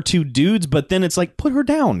 1 or 2 dudes, but then it's like, put her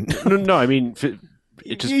down. No, I mean,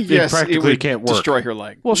 it Yes, practically would can't work. Destroy her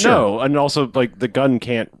leg. Well, no, and also like the gun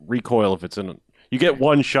can't recoil if it's in. You get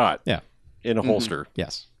one shot. Yeah. In a holster,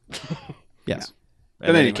 Yes. Yes. and But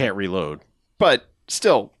then anyway. you can't reload. But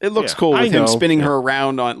still, it looks Yeah, cool I with him know. spinning Yeah. her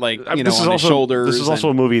around on like This on is his also shoulders. This is also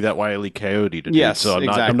and- a movie that Wile E. Coyote did. Yes, so I'm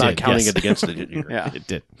exactly. not counting Yes. it against it here. Yeah. It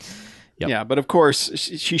did. Yep. Yeah, but of course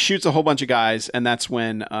she shoots a whole bunch of guys, and that's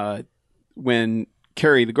when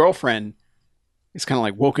Carrie, the girlfriend, is kind of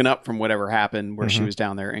like woken up from whatever happened where she Mhm. was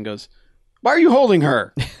down there, and goes, "Why are you holding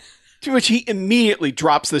her?" To which he immediately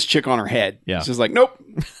drops this chick on her head. Yeah. She's like, "Nope,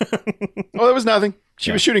 oh, that was nothing. She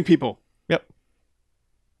Yeah. was shooting people." Yep.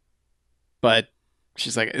 But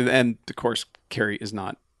she's like, and of course, Carrie is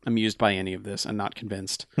not amused by any of this and not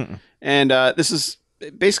convinced. Mm-mm. And this is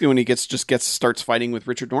basically when he starts fighting with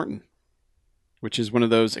Richard Norton, which is one of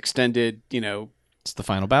those extended, It's the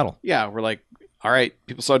final battle. yeah, we're like, all right,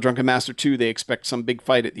 people saw Drunken Master 2, they expect some big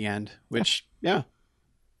fight at the end, which, yeah.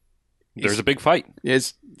 There's a big fight.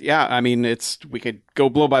 I mean, we could go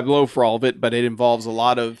blow by blow for all of it, but it involves a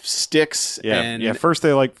lot of sticks and Yeah. First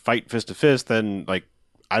they like fight fist to fist, then like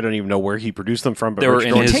I don't even know where he produced them from, but They were Rich in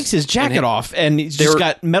Norton- He his- takes his jacket and off, and he's they just were-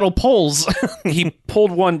 got metal poles. He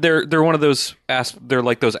pulled one. They're one of those asp. They're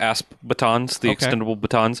like those asp batons, the Okay. extendable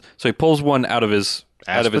batons. So he pulls one out of his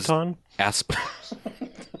Aspeton? asp.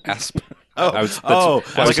 Asp. Oh, I was-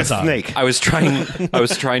 that's- like a Aspeton. snake. I was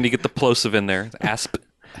trying to get the plosive in there. Asp.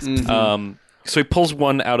 Mhm. So he pulls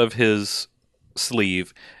one out of his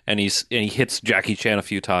sleeve, and he hits Jackie Chan a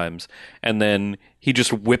few times, and then he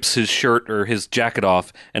just whips his shirt or his jacket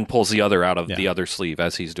off and pulls the other out of the other sleeve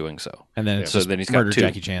as he's doing so. And then it's So just then he's got murder two.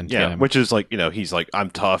 Jackie Chan. Yeah, time. which is like, he's like,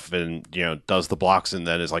 I'm tough, and does the blocks, and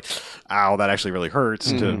then is like, ow, that actually really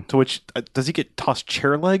hurts. To which does he get tossed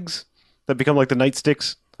chair legs that become like the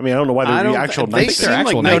nightsticks? I mean, I don't know why I they're don't the actual they nightsticks. seem They're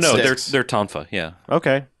actual like No, nightsticks. they're tonfa. Yeah.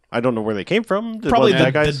 Okay, I don't know where they came from. Probably Bad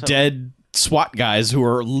the guys. dead SWAT guys who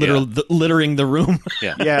are littering the room.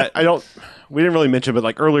 Yeah, I don't. We didn't really mention, but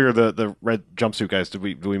like earlier, the red jumpsuit guys. Did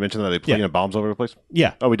we mention that they play bombs all over the place?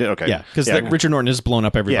 Yeah. Oh, we did. Okay. Yeah, because Richard Norton has blown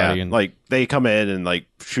up everybody. Yeah, and like they come in and like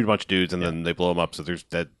shoot a bunch of dudes, and then they blow them up. So there's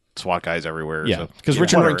dead SWAT guys everywhere. yeah, so, because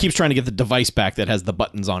Richard whatever. Norton keeps trying to get the device back that has the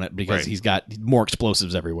buttons on it because Right. he's got more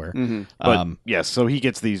explosives everywhere. But yes, so he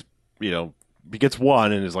gets these. He gets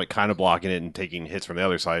one and is like kind of blocking it and taking hits from the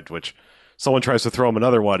other side. Which someone tries to throw him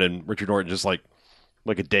another one, and Richard Norton just like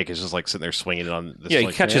a dick is just like sitting there swinging it on. This, Yeah, he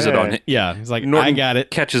like, catches it on. Yeah, he's like, Norton I got it.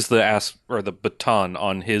 Catches the ass or the baton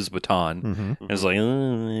on his baton, and is like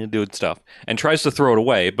doing stuff, and tries to throw it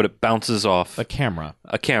away, but it bounces off A camera.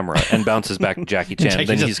 a camera and bounces back to Jackie Chan. Jackie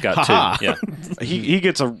Then just, he's got "Ha-ha." two. Yeah, He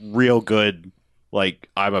gets a real good like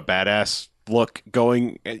I'm a badass look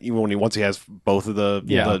going even when once he has both of the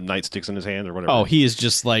nightsticks in his hand or whatever. Oh, he is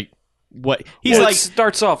just like what he's Well, like. it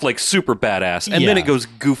starts off like super badass, and then Yeah. it goes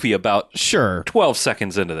goofy about Sure, 12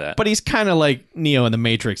 seconds into that. but he's kind of like Neo in the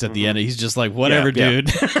Matrix at the end. He's just like, whatever, Yeah. dude.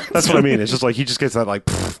 That's what I mean. It's just like he just gets that like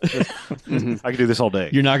I can do this all day.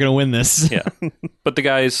 You're not gonna win this. Yeah. But the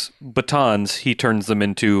guy's batons, he turns them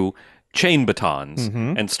into chain batons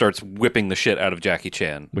and starts whipping the shit out of Jackie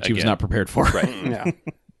Chan. Which he was again. not prepared for. Right. Yeah.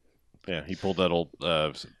 Yeah, he pulled that old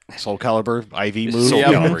Soul Calibur IV move. Soul Yep.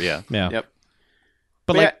 Calibur, yeah. Yeah. Yep.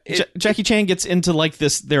 But But like yeah, Jackie Chan gets into like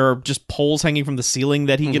this. There are just poles hanging from the ceiling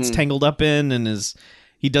that he gets tangled up in, and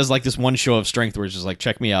he does like this one show of strength where it's just like,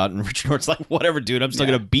 check me out, and Richard Norton's like, whatever, dude, I'm still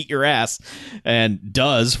gonna beat your ass, and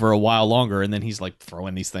does for a while longer, and then he's like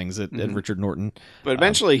throwing these things at Richard Norton. But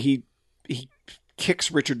eventually he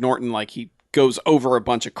kicks Richard Norton, like he goes over a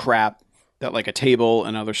bunch of crap that like a table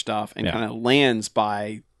and other stuff, and Yeah. kind of lands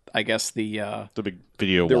by, I guess, the The big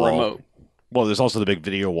video the wall. remote. Well, there's also the big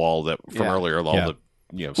video wall that from Yeah. earlier. All Yeah.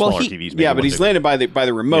 the smaller TVs. Yeah, but he's landed by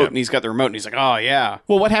the remote, Yeah. and he's got the remote, and he's like, oh yeah,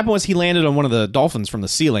 Well, what happened was he landed on one of the dolphins from the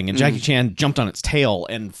ceiling, and Jackie Chan jumped on its tail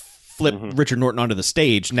and flipped Richard Norton onto the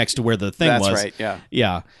stage next to where the thing that's was. right, yeah.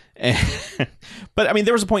 Yeah. But I mean,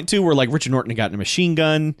 there was a point too where like Richard Norton had gotten a machine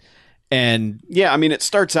gun, and Yeah, I mean, it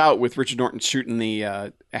starts out with Richard Norton shooting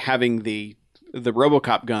having the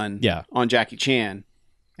RoboCop gun Yeah. on Jackie Chan,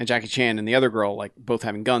 and Jackie Chan and the other girl like both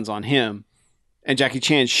having guns on him, and Jackie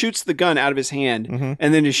Chan shoots the gun out of his hand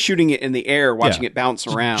and then is shooting it in the air, watching it bounce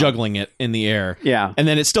around, juggling it in the air. Yeah. And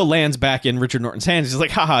then it still lands back in Richard Norton's hands. He's like,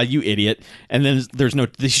 haha, you idiot. And then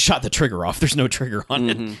they shot the trigger off. There's no trigger on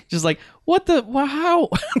it. Just like, what the, how?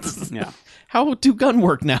 Yeah. How do gun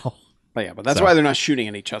work now? But that's why they're not shooting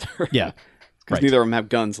at each other. Yeah. Because Right. neither of them have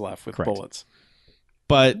guns left with Correct. bullets.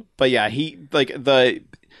 But But yeah,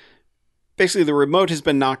 basically the remote has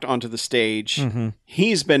been knocked onto the stage.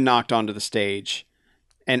 He's been knocked onto the stage.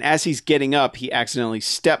 And as he's getting up, he accidentally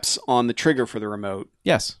steps on the trigger for the remote,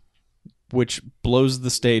 yes, which blows the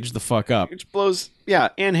stage the fuck up. which blows,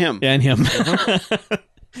 and him. And him.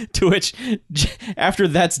 To which, after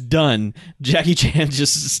that's done, Jackie Chan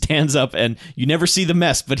just stands up and you never see the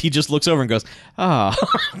mess, but he just looks over and goes, ah,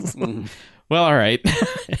 well, all right.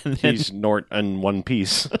 And then, He's Nort in one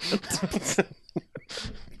piece.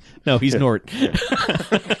 no, he's Nort.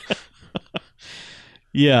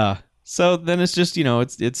 Yeah. So then it's just,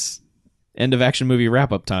 it's end of action movie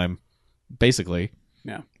wrap up time, basically.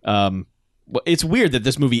 Yeah. Well, it's weird that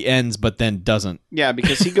this movie ends, but then doesn't. Yeah,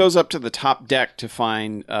 because he goes up to the top deck to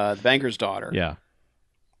find the banker's daughter. Yeah.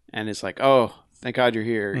 And it's like, oh, thank God you're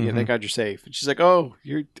here. Yeah, thank God you're safe. And she's like, oh,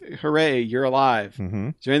 hooray, you're alive. Mm-hmm.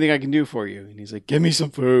 Is there anything I can do for you? And he's like, give me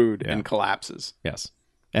some food. Yeah. And collapses. Yes.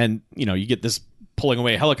 And, you get this pulling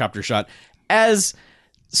away helicopter shot as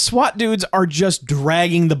SWAT dudes are just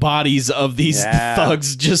dragging the bodies of these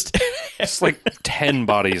thugs just. It's like 10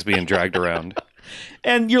 bodies being dragged around.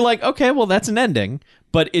 And you're like, okay, well, that's an ending.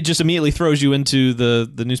 But it just immediately throws you into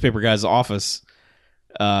the newspaper guy's office.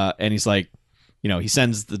 And he's like, he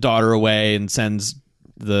sends the daughter away and sends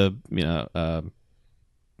the,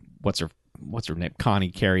 what's her name? Connie,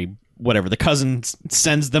 Carrie, whatever. The cousin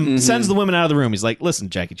sends the women out of the room. He's like, listen,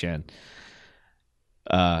 Jackie Chan.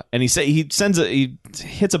 And he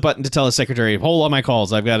hits a button to tell his secretary, hold all my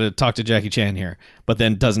calls. I've got to talk to Jackie Chan here. But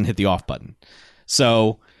then doesn't hit the off button.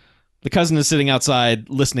 So the cousin is sitting outside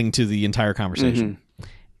listening to the entire conversation.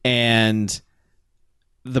 And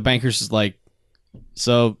the banker's is like,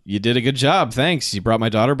 So you did a good job. Thanks. You brought my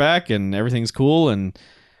daughter back and everything's cool. And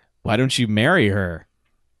why don't you marry her?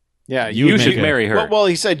 Yeah, You should marry her. Well,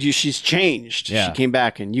 he said she's changed. Yeah. She came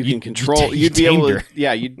back, and you You- can control. you You'd be able tamed to. her.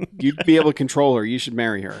 Yeah, you'd be able to control her. You should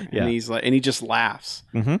marry her. Yeah. And he's like, and he just laughs,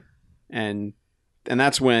 Mm-hmm. and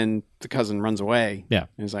that's when the cousin runs away. Yeah. and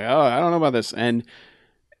he's like, oh, I don't know about this, and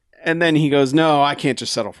then he goes, no, I can't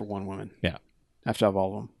just settle for one woman. Yeah. I have to have all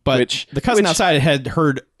of them. But the cousin outside had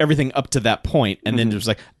heard everything up to that point and then just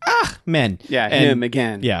like, men. Yeah, And- him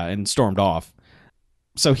again. Yeah, and stormed off.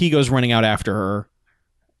 So he goes running out after her,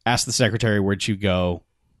 asks the secretary, where'd you go?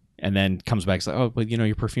 And then comes back and says, oh, but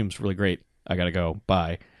your perfume's really great. I gotta go.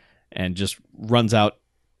 Bye. And just runs out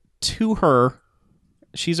to her.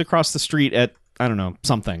 She's across the street at, I don't know,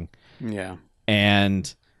 something. Yeah.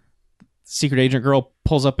 And secret agent girl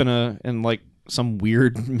pulls up in like some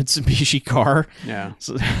weird Mitsubishi car. Yeah.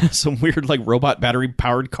 So, some weird like robot battery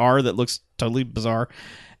powered car that looks totally bizarre.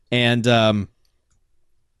 And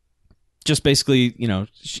just basically,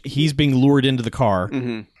 he's being lured into the car.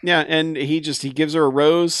 hmm Yeah, and he gives her a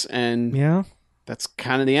rose, and Yeah. that's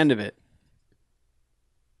kind of the end of it.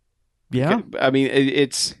 Yeah. I mean,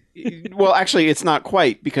 it's well, actually, it's not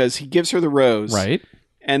quite, because he gives her the rose, Right.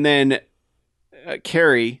 and then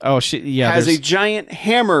Carrie Oh, yeah. has a there's- giant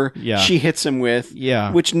hammer Yeah. she hits him with,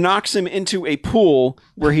 yeah. which knocks him into a pool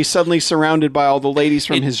where he's suddenly surrounded by all the ladies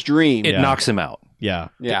from his dream. It Yeah. knocks him out. Yeah.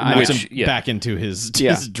 Yeah, It knocks which- him yeah. back into his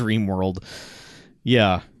Yeah. dream world.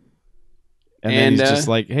 Yeah. And then And, he's just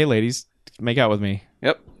like, hey, ladies, make out with me.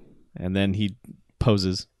 Yep. And then he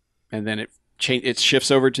poses. And then it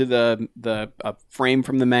shifts over to the frame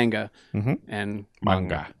from the manga, Mhm. and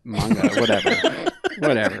Manga.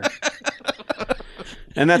 whatever.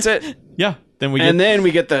 And that's it. Yeah. Then we get And then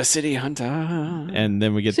we get the City Hunter. the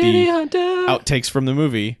outtakes from the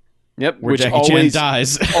movie Yep, where which Jackie always Chan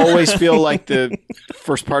dies. always feel like the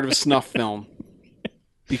first part of a snuff film,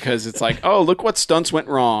 because it's like, oh, look what stunts went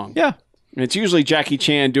wrong. Yeah. And it's usually Jackie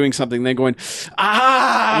Chan doing something, then going,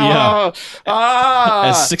 ah.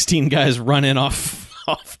 As 16 guys run in off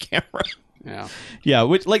camera. Yeah. Yeah,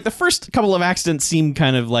 which like the first couple of accidents seem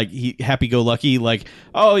kind of like happy-go-lucky, like,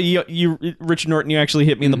 oh, you Richard Norton, you actually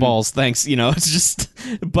hit me in the balls, thanks. It's just,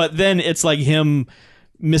 but then it's like him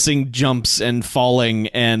missing jumps and falling,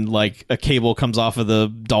 and like a cable comes off of the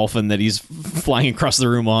dolphin that he's flying across the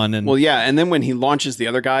room on, and Well, yeah, and then when he launches the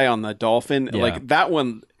other guy on the dolphin, Yeah. like that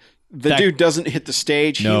one, That- dude doesn't hit the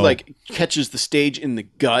stage. No. He like catches the stage in the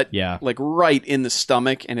gut, Yeah. like right in the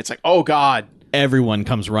stomach, and it's like, oh god, everyone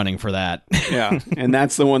comes running for that. yeah. And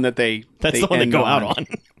that's the one that That's the one they end go out on.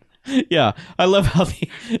 Yeah, I love how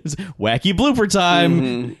it's wacky blooper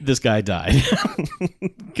time. This guy died.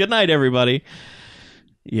 Good night, everybody.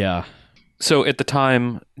 Yeah. So at the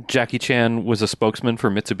time, Jackie Chan was a spokesman for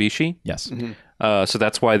Mitsubishi. Yes. So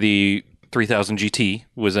that's why the 3000 GT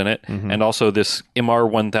was in it. And also this MR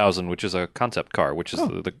 1000, which is a concept car, which is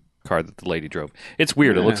the car that the lady drove. It's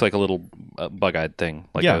weird. It looks like a little bug-eyed thing.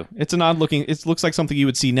 Like Yeah, it's an odd looking. It looks like something you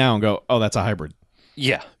would see now and go, "Oh, that's a hybrid."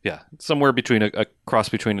 Yeah. Somewhere between a cross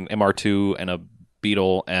between an MR2 and a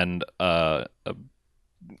Beetle and a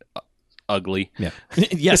Ugly. Yeah.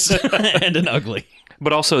 Yes, and an ugly.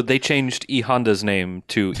 But also, they changed E Honda's name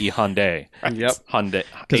to E Hyundai. Yep. Honda,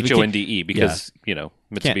 'Cause we can't- Honde, because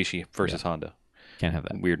Mitsubishi versus Honda. Can't have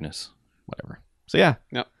that. Weirdness. Whatever. So yeah.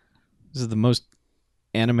 Yep. This is the most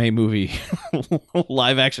anime movie,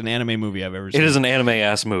 live action anime movie I've ever seen. It is an anime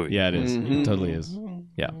ass movie. Yeah, it is. Mhm. It totally is.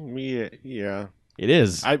 Yeah. It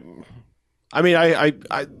is. I mean,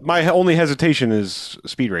 my only hesitation is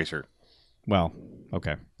Speed Racer. Well,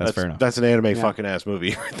 okay, that's fair enough. That's an anime fucking ass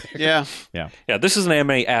movie right there. Yeah. Yeah, this is an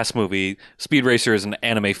anime ass movie. Speed Racer is an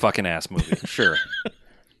anime fucking ass movie. Sure.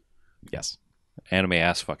 Yes. Anime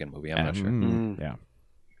ass fucking movie. I'm not sure. Yeah.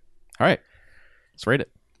 All right. Let's rate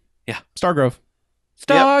it. Yeah. Stargrove.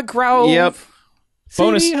 Stargrove. Yep.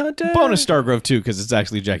 Bonus City Hunter. bonus Stargrove too, because it's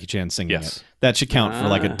actually Jackie Chan singing Yes. it. That should count for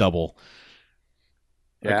like a double.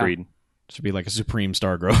 Yeah. Agreed. Should be like a supreme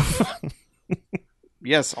Stargrove.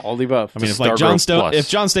 Yes, all the above. I mean, It's if like Stargrove Plus. if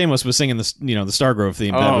John Stamos was singing this, the Stargrove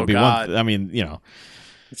theme, that Oh, would be God. one. I mean,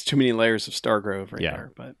 It's too many layers of Stargrove right Yeah.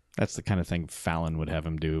 there. But that's the kind of thing Fallon would have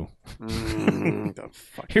him do. the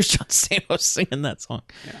fuck. Here's John Stamos singing that song.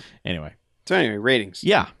 Yeah. Anyway, So anyway, ratings.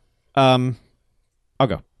 yeah. I'll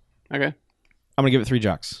go. Okay. I'm gonna give it 3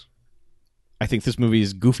 jocks. I think this movie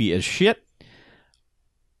is goofy as shit.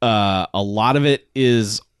 A lot of it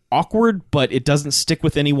is awkward, but it doesn't stick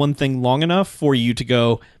with any one thing long enough for you to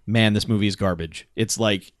go, man, this movie is garbage. It's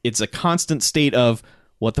like it's a constant state of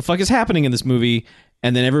what the fuck is happening in this movie,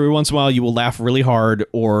 and then every once in a while you will laugh really hard,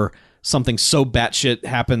 or something so batshit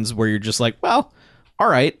happens where you're just like, well, all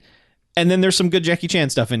right. And then there's some good Jackie Chan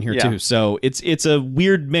stuff in here Yeah. too. So it's a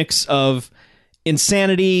weird mix of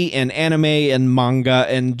insanity and anime and manga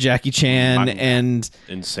and Jackie Chan Manga. and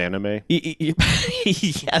Insanime.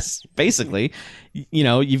 yes, basically. You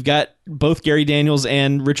know, you've got both Gary Daniels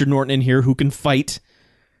and Richard Norton in here who can fight.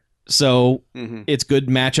 So it's good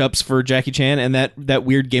matchups for Jackie Chan, and that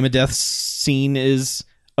weird Game of Death scene is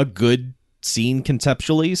a good scene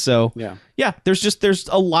conceptually. So yeah, there's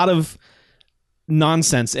a lot of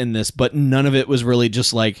nonsense in this, but none of it was really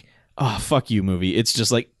just like, oh, fuck you movie. It's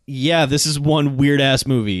just like, yeah, this is one weird ass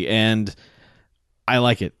movie and I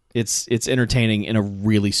like it. It's entertaining in a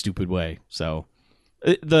really stupid way. So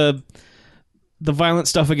the violent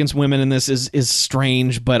stuff against women in this is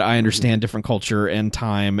strange, but I understand different culture and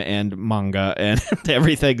time and manga and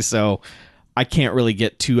everything. So I can't really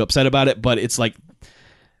get too upset about it, but it's like,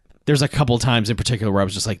 there's a couple times in particular where I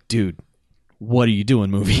was just like, dude, what are you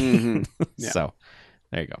doing, movie? Yeah. So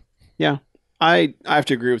there you go. Yeah. I have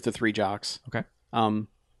to agree with the 3 jocks. Okay.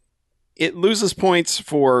 It loses points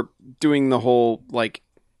for doing the whole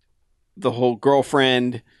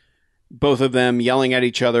girlfriend, both of them yelling at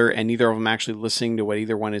each other and neither of them actually listening to what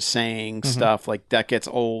either one is saying, stuff like that gets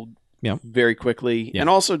old very quickly. Yeah. And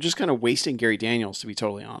also just kind of wasting Gary Daniels, to be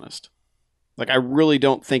totally honest. Like, I really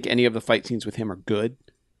don't think any of the fight scenes with him are good.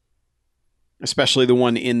 Especially the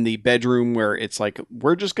one in the bedroom where it's like,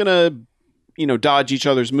 we're just going to, dodge each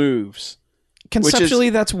other's moves.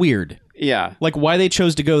 Conceptually, that's weird. Yeah. Like, why they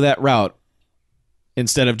chose to go that route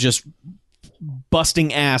instead of just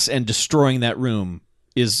busting ass and destroying that room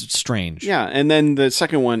is strange. Yeah, and then the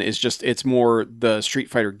second one is just, it's more the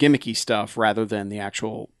Street Fighter gimmicky stuff rather than the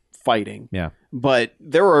actual fighting. Yeah. But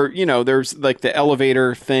there are, there's like the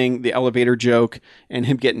elevator thing, the elevator joke, and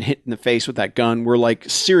him getting hit in the face with that gun were like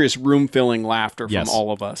serious room-filling laughter from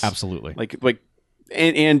all of us. Absolutely.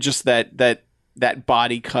 And just that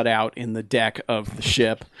body cut out in the deck of the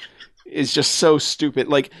ship is just so stupid.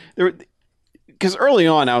 Like, because early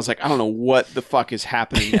on I was like, I don't know what the fuck is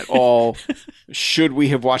happening at all. Should we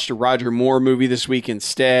have watched a Roger Moore movie this week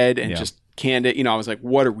instead and just canned it? I was like,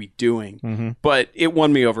 what are we doing? But it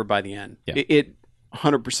won me over by the end. Yeah. It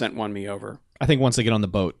 100% won me over. I think once they get on the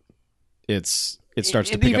boat, it starts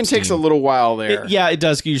to pick It even up takes a steam. little while there. It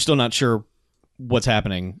does. You're still not sure what's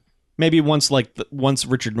happening. Maybe once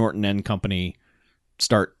Richard Norton and company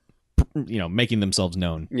start, making themselves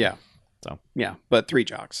known. Yeah. So yeah, but 3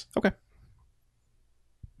 jocks. Okay.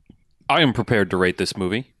 I am prepared to rate this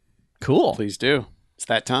movie. Cool. Please do. It's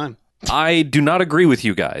that time. I do not agree with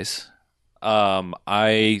you guys.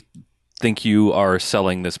 I think you are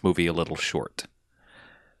selling this movie a little short.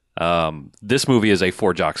 This movie is a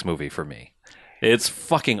 4 jocks movie for me. It's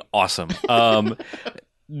fucking awesome.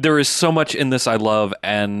 There is so much in this I love,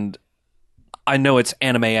 and I know it's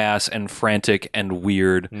anime ass and frantic and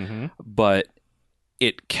weird, but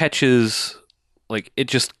it catches my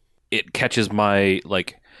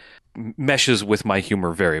meshes with my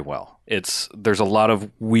humor very well. There's a lot of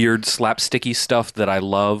weird slapsticky stuff that I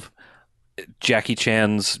love. Jackie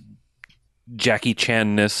Chan's Jackie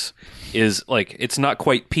Chan-ness is it's not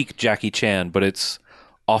quite peak Jackie Chan, but it's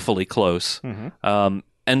awfully close.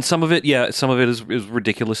 And some of it is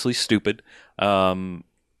ridiculously stupid. I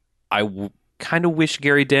kind of wish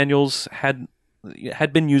Gary Daniels had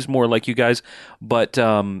been used more like you guys, but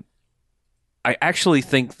I actually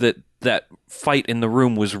think that fight in the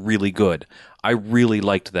room was really good. I really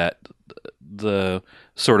liked that, the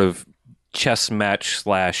sort of chess match /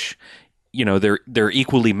 they're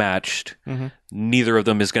equally matched. Neither of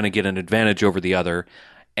them is going to get an advantage over the other,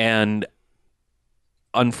 and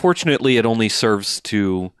unfortunately, it only serves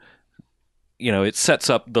to, it sets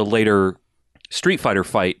up the later Street Fighter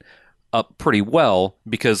fight up pretty well,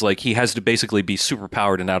 because he has to basically be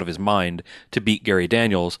superpowered and out of his mind to beat Gary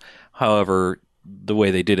Daniels. However, the way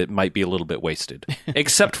they did it might be a little bit wasted,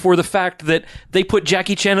 except for the fact that they put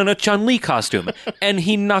Jackie Chan in a Chun-Li costume and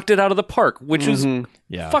he knocked it out of the park, which is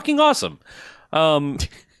fucking awesome.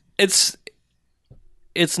 It's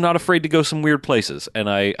not afraid to go some weird places, and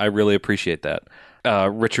I really appreciate that.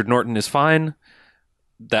 Richard Norton is fine.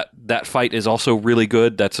 That fight is also really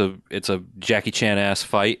good. It's a Jackie Chan ass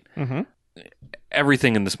fight.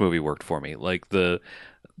 Everything in this movie worked for me. Like the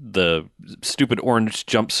stupid orange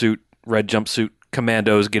jumpsuit, red jumpsuit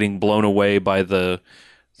commandos getting blown away by the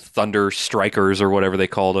Thunder Strikers or whatever they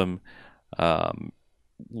called them,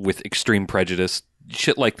 with extreme prejudice,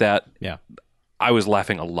 shit like that. Yeah, I was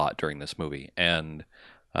laughing a lot during this movie, and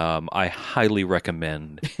I highly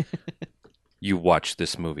recommend you watch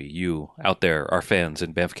this movie. You out there, our fans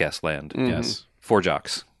in Bamfcast land. Yes. 4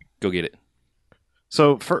 jocks. Go get it.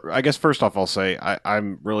 So, I guess first off, I'll say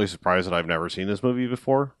I'm really surprised that I've never seen this movie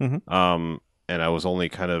before. Mhm. And I was only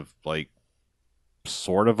kind of like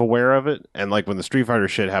sort of aware of it. And like when the Street Fighter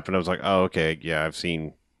shit happened, I was like, oh, okay, yeah, I've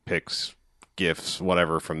seen pics, gifs,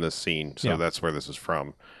 whatever from this scene, so Yeah. that's where this is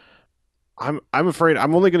from. I'm afraid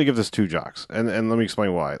I'm only going to give this 2 jocks, and let me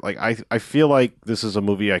explain why. Like I feel like this is a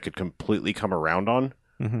movie I could completely come around on,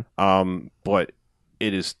 but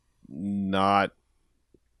it is not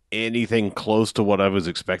anything close to what I was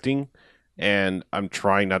expecting, and I'm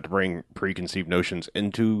trying not to bring preconceived notions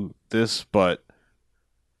into this, but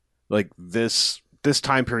like this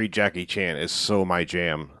time period Jackie Chan is so my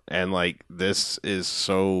jam, and like this is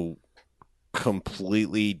so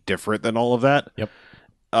completely different than all of that. Yep.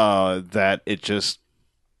 That it just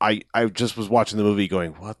I just was watching the movie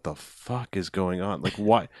going, what the fuck is going on? Like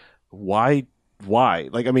why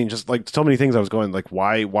like, I mean, just like so many things I was going like,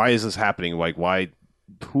 why is this happening? Like why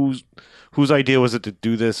whose idea was it to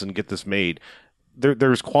do this and get this made?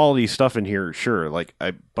 There's quality stuff in here, sure. Like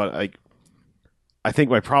I think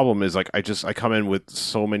my problem is like I come in with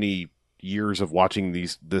so many years of watching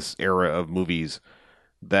this era of movies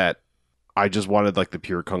that I just wanted like the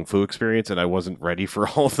pure kung fu experience, and I wasn't ready for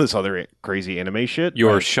all of this other crazy anime shit.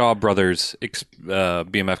 Your Right. Shaw Brothers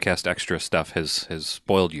BMF Cast Extra stuff has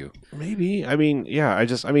spoiled you. Maybe. I mean, yeah.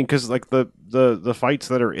 Because like the fights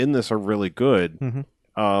that are in this are really good.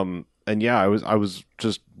 And yeah, I was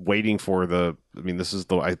just waiting for this is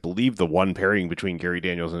I believe the one pairing between Gary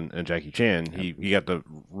Daniels and Jackie Chan. He got to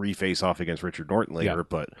reface off against Richard Norton later,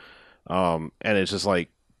 but and it's just like,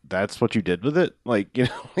 that's what you did with it, like, you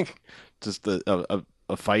know, like just a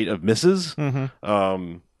fight of misses. Yeah,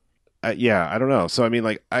 I don't know. So I mean,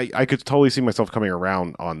 like I could totally see myself coming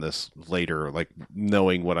around on this later, like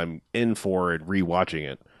knowing what I'm in for and rewatching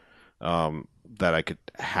it, that I could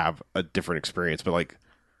have a different experience. But like,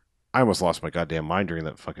 I almost lost my goddamn mind during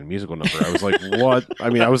that fucking musical number. I was like, what? I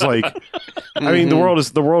mean, I was like, I mean, the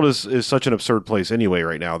world is such an absurd place anyway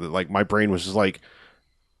right now that like my brain was just like,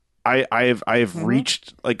 I have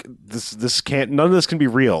reached like this can't, none of this can be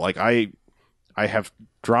real. Like I have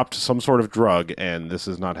dropped some sort of drug and this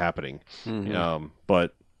is not happening.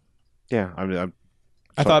 But yeah,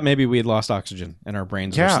 I thought maybe we had lost oxygen and our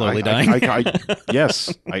brains were slowly dying.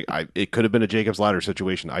 Yes, it could have been a Jacob's Ladder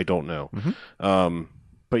situation. I don't know.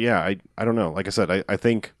 But yeah, I don't know. Like I said, I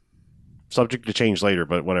think subject to change later,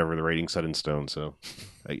 but whatever, the rating's set in stone. So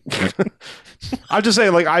I'm just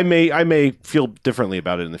saying, like, I may feel differently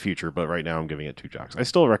about it in the future, but right now I'm giving it 2 jocks. I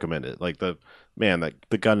still recommend it. Like the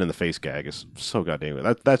gun in the face gag is so goddamn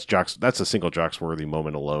good. That's jocks. That's a single jocks worthy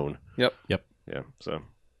moment alone. Yep. Yeah. So,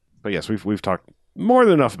 but yes, we've talked more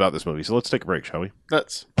than enough about this movie. So let's take a break, shall we?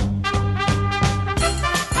 Let's.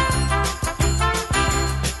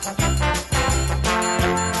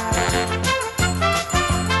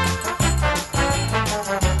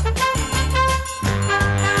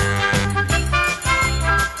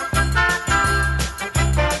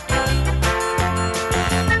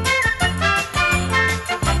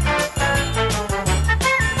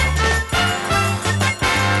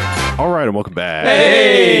 All right, and welcome back.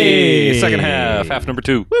 Hey! Second half number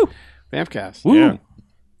 2. Woo! Bamfcast. Woo! Yeah.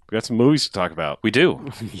 We got some movies to talk about. We do.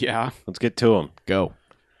 Yeah. Let's get to them. Go.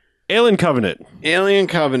 Alien Covenant. Alien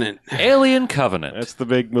Covenant. Alien Covenant. That's the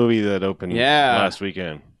big movie that opened last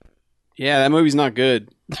weekend. Yeah, that movie's not good.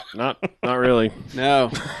 Not really.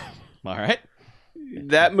 No. All right.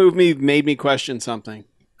 That movie made me question something.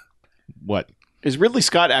 What? Is Ridley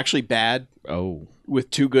Scott actually bad Oh. with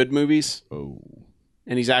 2 good movies? Oh.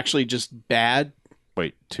 And he's actually just bad?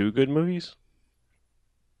 Wait, 2 good movies?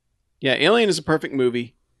 Yeah, Alien is a perfect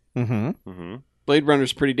movie. Mm-hmm. Mm-hmm. Blade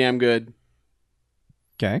Runner's pretty damn good.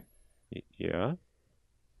 Okay. Yeah.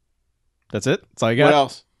 That's it? That's all you got? What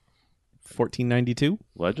else? 1492?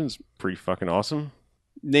 Legend's pretty fucking awesome.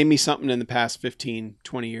 Name me something in the past 15,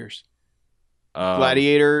 20 years. Um,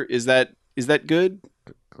 Gladiator, is that good?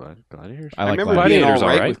 Gladiators? I like remember Gladiator. being all Gladiator's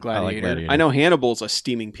right all right. with Gladiator. I like Gladiator. I know Hannibal's a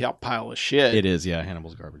steaming pile of shit. It is, yeah.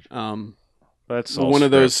 Hannibal's garbage. That's all One of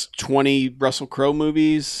script. those 20 Russell Crowe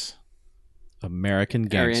movies. American Are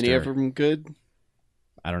Gangster. any of them good?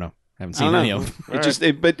 I don't know. I haven't I seen don't any know. of them.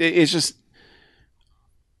 It's just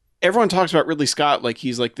everyone talks about Ridley Scott like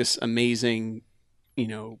he's like this amazing,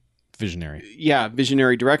 Visionary.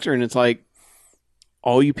 visionary director, and it's like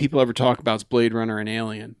all you people ever talk about is Blade Runner and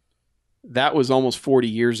Alien. That was almost 40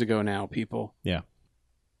 years ago now, people. You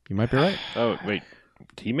might be right. Oh, wait.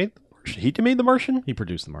 He made The Martian? He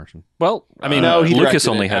produced The Martian. Well, I mean, No, he Lucas directed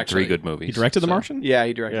only it, had actually. 3 good movies. He directed The so- Martian? Yeah,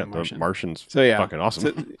 he directed Yeah, The Martian. The Martian's So yeah, fucking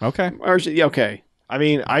awesome. Okay. Martian, yeah, okay. I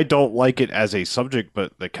mean, I don't like it as a subject,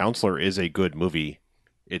 but The Counselor is a good movie.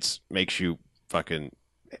 It makes you fucking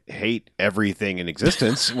hate everything in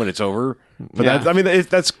existence when it's over. But Yeah.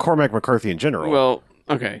 that's Cormac McCarthy in general. Well,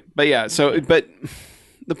 okay. But yeah, but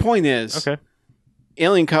the point is, okay.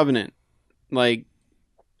 Alien Covenant, like,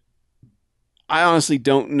 I honestly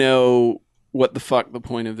don't know what the fuck the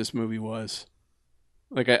point of this movie was.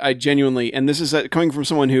 Like, I genuinely, and this is coming from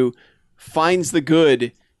someone who finds the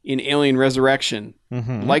good in Alien Resurrection,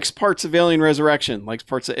 likes parts of Alien Resurrection, likes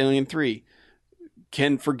parts of Alien 3,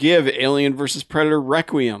 can forgive Alien vs. Predator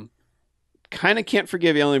Requiem. Kind of can't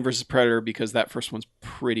forgive Alien vs. Predator because that first one's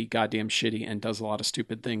pretty goddamn shitty and does a lot of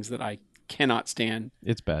stupid things that I cannot stand.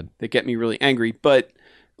 It's bad. That get me really angry. But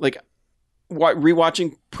like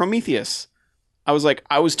rewatching Prometheus, I was like,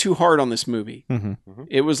 I was too hard on this movie.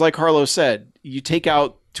 It was like Harlow said, you take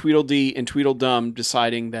out Tweedledee and Tweedledum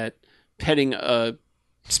deciding that petting a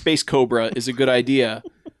space cobra is a good idea.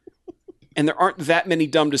 And there aren't that many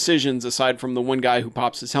dumb decisions aside from the one guy who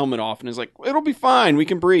pops his helmet off and is like, it'll be fine. We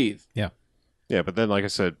can breathe. Yeah, but then, like I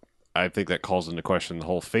said, I think that calls into question the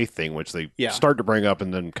whole faith thing, which they Yeah. start to bring up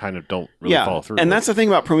and then kind of don't really follow through And with. that's the thing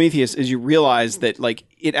about Prometheus is you realize that like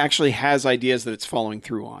it actually has ideas that it's following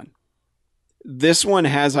through on. This one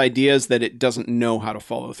has ideas that it doesn't know how to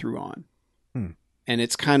follow through on. And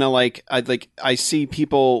it's kind of like I see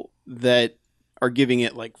people that are giving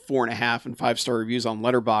it like 4.5 and 5-star reviews on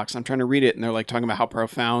Letterboxd. I'm trying to read it and they're like talking about how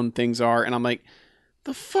profound things are. And I'm like,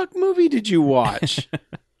 the fuck movie did you watch?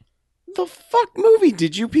 The fuck movie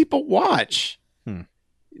did you people watch?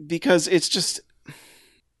 Because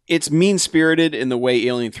it's mean-spirited in the way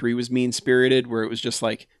Alien 3 was mean-spirited, where it was just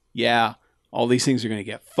like, yeah, all these things are going to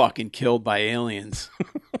get fucking killed by aliens.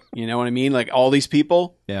 You know what I mean? Like, all these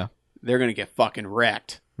people, Yeah. they're going to get fucking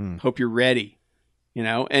wrecked. Hope you're ready. You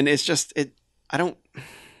know? And it's just, I don't,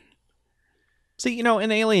 See,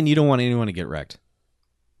 in Alien, you don't want anyone to get wrecked.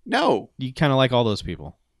 no. You kind of like all those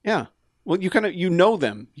people. Yeah. Well, you know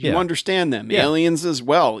them. You Yeah. understand them. Yeah. Aliens as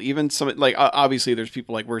well. Even some, like, obviously there's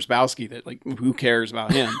people like Wierzbowski that, like, who cares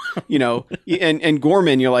about him? And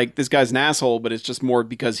Gorman, you're like, this guy's an asshole, but it's just more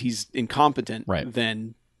because he's incompetent Right.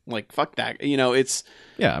 than, like, fuck that. It's,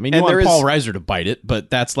 Yeah, I mean, And you want there is- Paul Reiser to bite it, but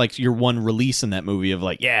that's like your one release in that movie of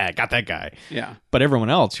like, yeah, got that guy. yeah. But everyone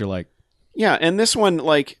else, you're like, Yeah, and this one,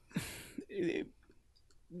 like,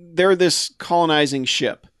 they're this colonizing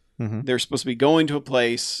ship. They're supposed to be going to a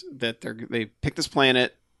place that they pick this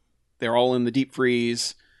planet. They're all in the deep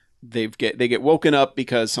freeze. They get woken up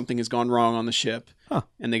because something has gone wrong on the ship,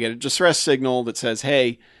 and they get a distress signal that says,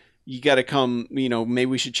 "Hey, you got to come. Maybe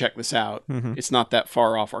we should check this out. It's not that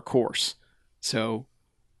far off our course. So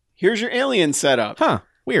here's your alien setup."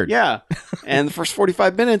 weird. Yeah. And the first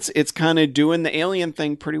 45 minutes, it's kind of doing the alien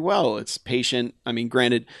thing pretty well. It's patient. I mean,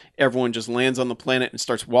 granted, everyone just lands on the planet and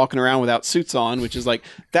starts walking around without suits on, which is like,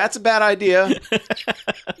 that's a bad idea.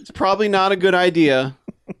 It's probably not a good idea.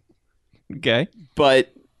 Okay.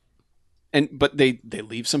 But they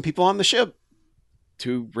leave some people on the ship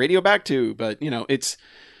to radio back to. But,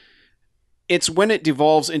 it's when it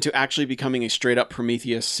devolves into actually becoming a straight up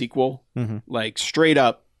Prometheus sequel. Like, straight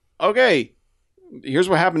up, okay, here's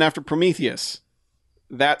what happened after Prometheus.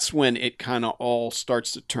 That's when it kind of all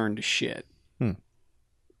starts to turn to shit.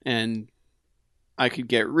 And I could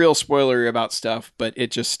get real spoilery about stuff, but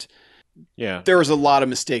it just, there was a lot of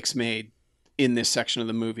mistakes made in this section of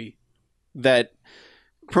the movie. That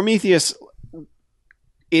Prometheus,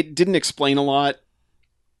 it didn't explain a lot.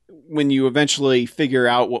 When you eventually figure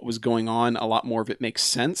out what was going on, a lot more of it makes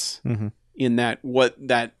sense. In that what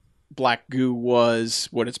that black goo was,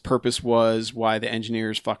 what its purpose was, why the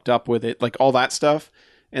engineers fucked up with it, like all that stuff.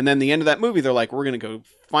 And then the end of that movie, they're like, we're going to go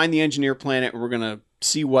find the engineer planet and we're going to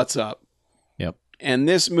see what's up. Yep. And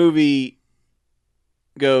this movie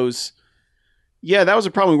goes, yeah, that was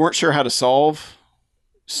a problem we weren't sure how to solve.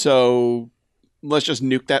 So let's just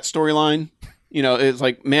nuke that storyline. It's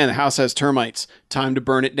like, man, the house has termites. Time to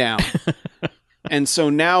burn it down. And so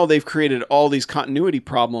now they've created all these continuity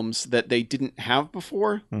problems that they didn't have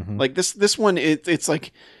before. Like this one, it's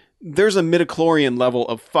like there's a midichlorian level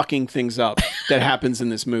of fucking things up that happens in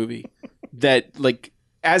this movie. That, like,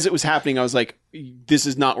 as it was happening, I was like, this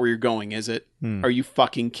is not where you're going, is it? Are you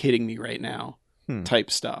fucking kidding me right now? Type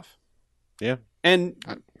stuff. Yeah. And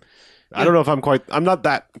I don't know if I'm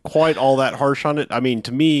not quite all that harsh on it. I mean,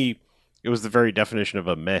 to me, it was the very definition of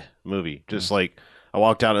a meh movie. Just like I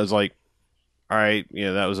walked out and I was like, all right,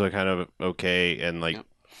 that was a kind of okay. And like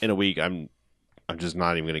in a week, I'm just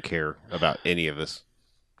not even going to care about any of this.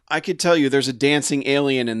 I could tell you there's a dancing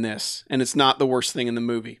alien in this, and it's not the worst thing in the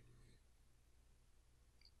movie.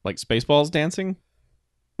 Like Spaceballs dancing?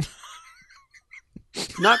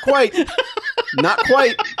 Not quite. Not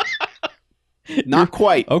quite. Not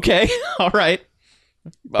quite. Okay. All right.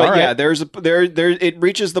 But All right. yeah, there it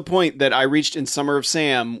reaches the point that I reached in Summer of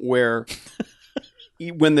Sam where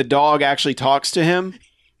when the dog actually talks to him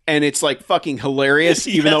and it's like fucking hilarious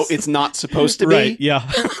even though it's not supposed to be. Right. Yeah.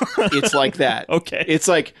 It's like that. Okay. It's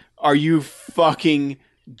like, are you fucking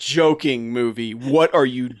joking, movie? What are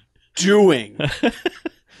you doing?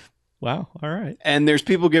 Wow. All right. And there's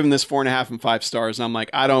people giving this 4.5 and 5 stars. And I'm like,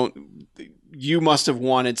 you must have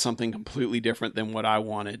wanted something completely different than what I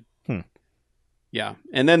wanted. Yeah.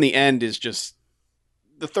 And then the end is just,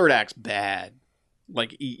 the third act's bad.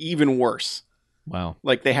 Like, even worse. Wow.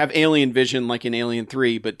 Like, they have alien vision like in Alien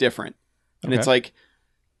 3, but different. And it's like,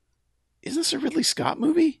 is this a Ridley Scott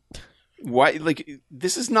movie? Why? Like,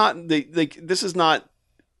 this is not the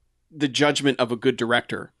judgment of a good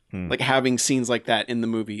director. Like, having scenes like that in the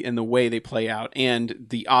movie and the way they play out and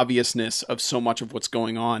the obviousness of so much of what's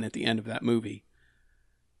going on at the end of that movie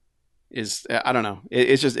is, I don't know.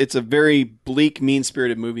 It's a very bleak,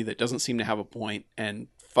 mean-spirited movie that doesn't seem to have a point and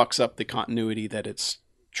fucks up the continuity that it's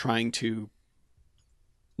trying to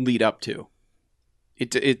lead up to.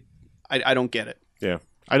 I don't get it. Yeah.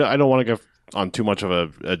 I don't want to go on too much of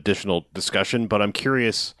a additional discussion, but I'm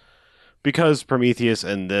curious because Prometheus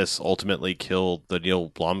and this ultimately killed the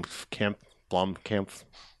Neil Blomkamp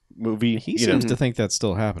movie. He seems to think that's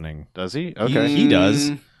still happening. Does he? Okay. He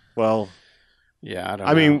does. Well, yeah, I don't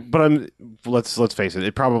I know. mean, but let's face it.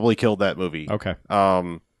 It probably killed that movie. Okay.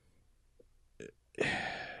 I'm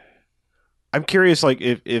curious, like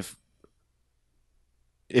if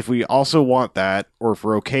we also want that, or if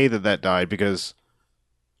we're okay that died, because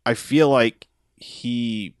I feel like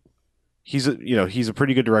he's a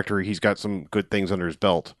pretty good director. He's got some good things under his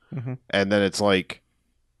belt, and then it's like,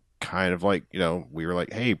 kind of like, we were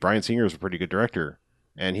like, hey, Bryan Singer is a pretty good director,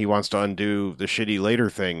 and he wants to undo the shitty later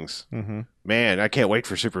things. Man, I can't wait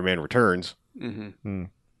for Superman Returns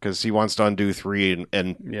because he wants to undo 3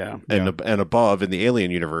 and above in the Alien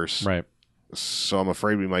universe. Right. So I'm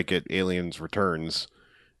afraid we might get Aliens Returns,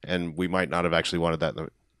 and we might not have actually wanted that to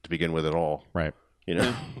begin with at all. Right.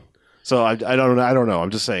 So I don't know. I'm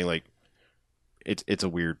just saying, like, it's a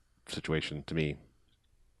weird situation to me.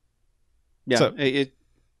 Yeah, so,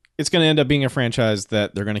 it's going to end up being a franchise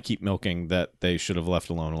that they're going to keep milking that they should have left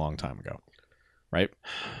alone a long time ago, right?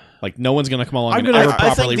 Like, no one's going to come along and ever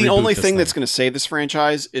properly I think the reboot only this thing that's going to save this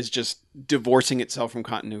franchise is just divorcing itself from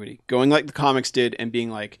continuity, going like the comics did and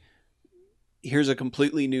being like, here's a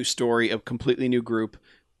completely new story, a completely new group.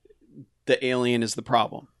 The alien is the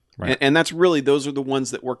problem. Right. And that's really, those are the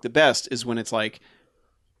ones that work the best, is when it's like,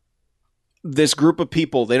 this group of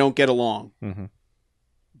people, they don't get along,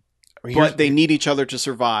 but they need each other to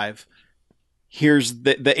survive. Here's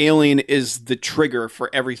the alien is the trigger for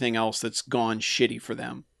everything else that's gone shitty for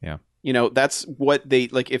them. Yeah. That's what they,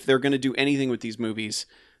 like, if they're going to do anything with these movies,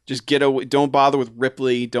 just get away. Don't bother with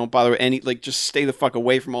Ripley. Don't bother with any, like, just stay the fuck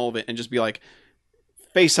away from all of it and just be like,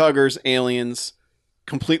 face huggers, aliens,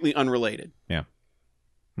 completely unrelated. Yeah.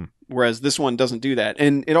 Whereas this one doesn't do that.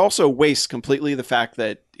 And it also wastes completely the fact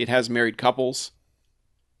that it has married couples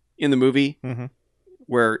in the movie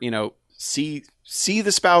where, see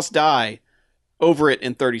the spouse die over it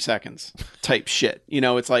in 30 seconds type shit.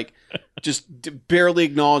 It's like, just barely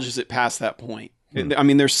acknowledges it past that point. I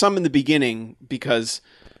mean, there's some in the beginning because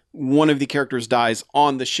one of the characters dies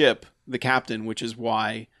on the ship, the captain, which is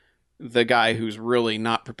why the guy who's really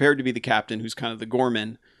not prepared to be the captain, who's kind of the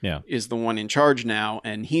Gorman, is the one in charge now.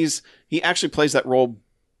 And he actually plays that role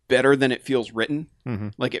better than it feels written.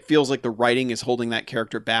 Like, it feels like the writing is holding that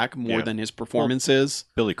character back more than his performance is.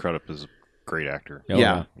 Billy Crudup is a great actor.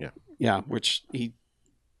 Yeah, which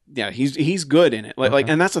he's good in it. Like,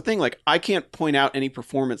 and that's the thing. Like, I can't point out any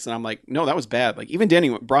performance that I'm like, no, that was bad. Like, even Danny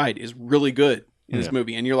McBride is really good in this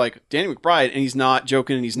movie, and you're like, Danny McBride, and he's not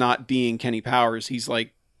joking, and he's not being Kenny Powers. He's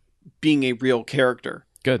like being a real character.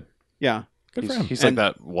 Good. Yeah. Good for him. He's like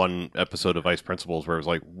that one episode of Vice Principals where it was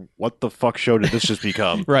like, what the fuck show did this just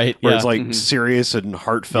become? Right. Where it's like serious and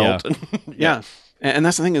heartfelt. Yeah. And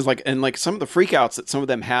that's the thing is, like, and like some of the freakouts that some of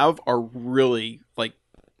them have are really like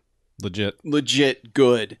legit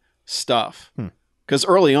good stuff. Because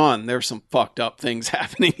early on, there's some fucked up things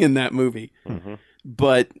happening in that movie.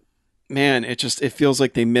 But man, it feels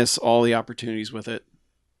like they miss all the opportunities with it.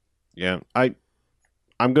 Yeah. I'm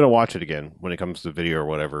going to watch it again when it comes to video or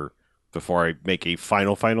whatever before I make a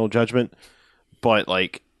final judgment. But,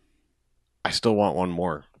 like, I still want one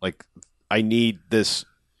more. Like, I need the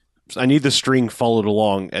string followed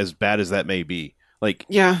along, as bad as that may be. Like,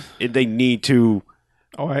 they need to.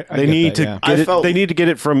 They need to get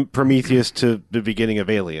it from Prometheus to the beginning of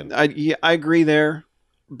Alien. I agree there,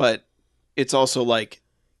 but it's also like,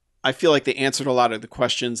 I feel like they answered a lot of the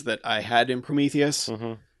questions that I had in Prometheus,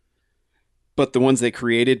 Mm-hmm. but the ones they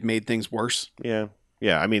created made things worse. Yeah.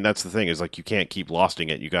 Yeah, I mean, that's the thing, is like you can't keep losting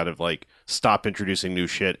it. You got to like stop introducing new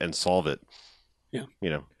shit and solve it. Yeah. You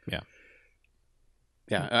know.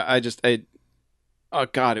 Yeah, oh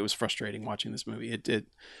God, it was frustrating watching this movie.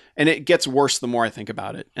 And it gets worse the more I think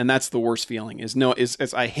about it. And that's the worst feeling is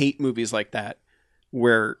I hate movies like that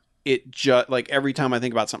where it just like every time I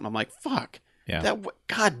think about something, I'm like, fuck. Yeah.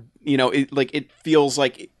 God, it feels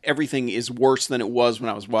like everything is worse than it was when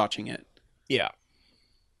I was watching it. Yeah.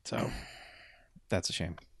 So, That's a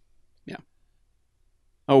shame.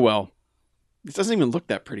 oh well. It doesn't even look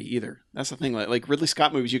that pretty either. That's the thing. Like Ridley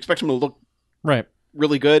Scott movies, you expect them to look Right.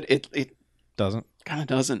 really good. It Doesn't. kind of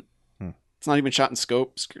doesn't. It's not even shot in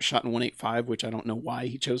scope. It's shot in 1.85, which I don't know why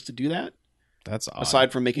he chose to do that. That's odd.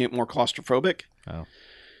 Aside from making it more claustrophobic. Oh.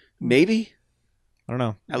 Maybe. I don't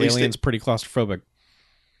know. At least Alien's pretty claustrophobic.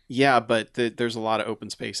 Yeah, but there's a lot of open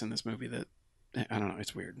space in this movie that I don't know.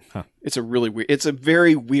 It's weird. Huh. It's a really weird. It's a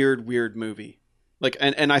very weird movie. Like,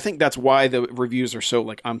 and I think that's why the reviews are so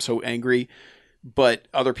like I'm so angry, but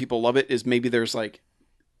other people love it. Is maybe there's like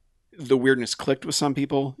the weirdness clicked with some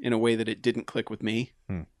people in a way that it didn't click with me.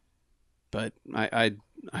 But I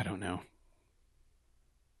don't know.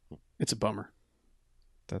 It's a bummer.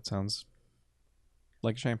 That sounds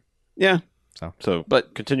like a shame. Yeah. So,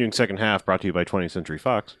 But continuing second half brought to you by 20th Century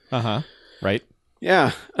Fox. Uh-huh. Right?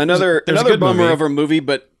 yeah, another there's a another good bummer movie. of a movie,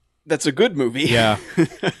 but that's a good movie. Yeah.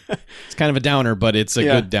 It's kind of a downer, but it's a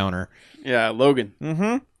Yeah. good downer. Yeah, Logan.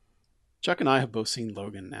 Mm-hmm. Chuck and I have both seen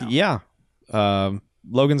Logan now. Yeah.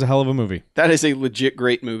 Logan's a hell of a movie. That is a legit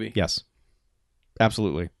great movie. Yes.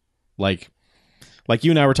 Absolutely. Like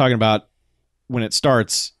you and I were talking about when it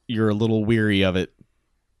starts, you're a little weary of it.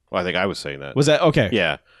 Well, I think I was saying that. Was that okay?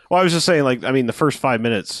 Yeah. Well, I was just saying, like, I mean, the first 5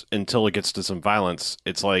 minutes until it gets to some violence,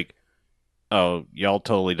 it's like, oh, y'all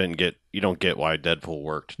totally you don't get why Deadpool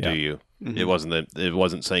worked, Yeah. do you? Mhm. It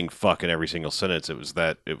wasn't saying fuck in every single sentence. It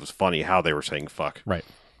was funny how they were saying fuck. Right.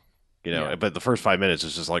 You know, Yeah. but the first 5 minutes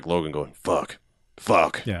is just like Logan going, fuck,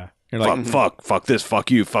 Yeah. You're like, fuck this,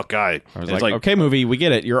 fuck you, fuck guy. I was And like, okay, movie, we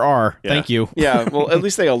get it. You're R. Yeah. Thank you. Yeah, well, at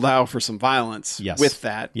least they allow for some violence Yes. with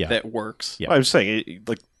that. Yeah. That works. Yeah. I was saying,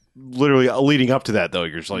 like, literally leading up to that, though,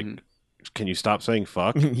 you're just like, Mhm. can you stop saying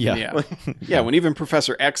fuck? Yeah. Yeah. Yeah, when even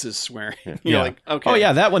Professor X is swearing, you're Yeah. like, okay. Oh,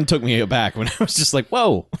 yeah, that one took me aback when I was just like,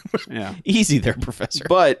 whoa, Yeah. easy there, Professor.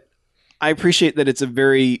 But I appreciate that it's a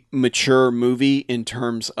very mature movie in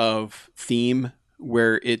terms of theme,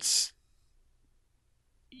 where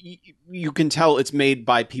you can tell it's made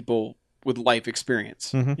by people with life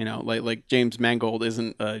experience. Mhm. You know, like James Mangold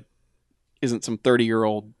isn't some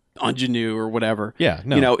 30-year-old ingenue or whatever. Yeah,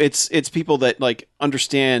 no. You know, it's people that like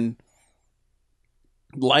understand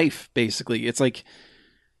life. Basically, it's like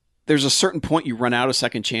there's a certain point you run out of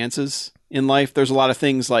second chances in life. There's a lot of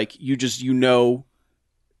things like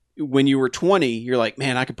when you were 20, you're like,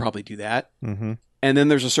 man, I could probably do that. Mm-hmm. And then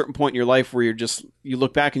there's a certain point in your life where you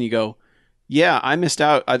look back and you go, yeah, I missed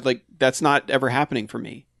out. That's not ever happening for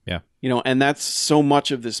me. Yeah. You know, and that's so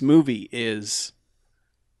much of this movie is,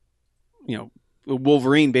 you know,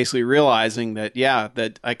 Wolverine basically realizing that, yeah,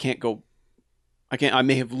 that I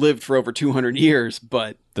may have lived for over 200 years,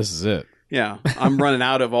 but This is it. yeah, I'm running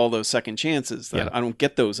out of all those second chances that Yeah. I don't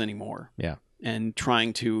get those anymore. Yeah. And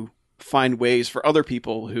trying to find ways for other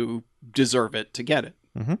people who deserve it to get it.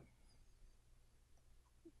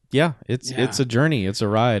 Yeah, Yeah. it's a journey. It's a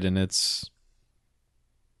ride, and it's...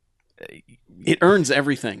 It earns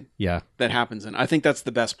everything Yeah. that happens. And I think that's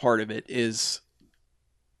the best part of it is,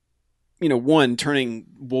 you know, one, turning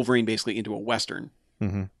Wolverine basically into a Western,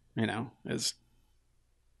 Mm-hmm. you know, as,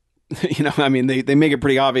 you know, I mean, they make it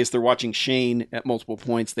pretty obvious they're watching Shane at multiple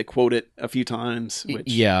points. They quote it a few times, which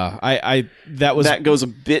Yeah, that goes a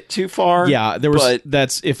bit too far. Yeah, there was. but-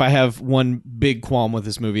 That's if I have one big qualm with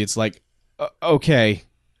this movie, it's like, okay,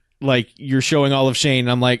 like you're showing all of Shane.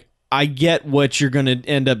 I'm like, I get what you're going to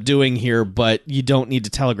end up doing here, but you don't need to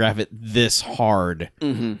telegraph it this hard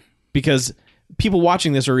Mhm. because people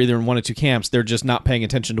watching this are either in one of two camps. They're just not paying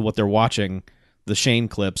attention to what they're watching, the Shane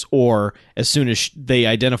clips, or as soon as they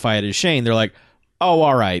identify it as Shane, they're like, oh,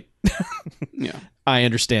 all right, Yeah. I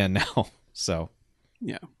understand now. So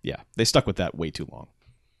Yeah. they stuck with that way too long.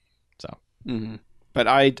 So Mm-hmm. But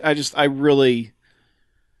I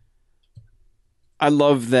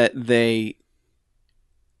love that they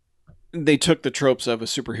took the tropes of a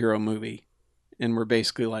superhero movie and were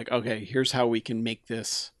basically like, okay, here's how we can make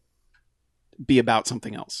this be about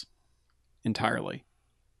something else entirely.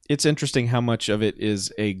 it's interesting how much of it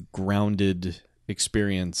is a grounded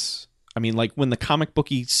experience I mean, like when the comic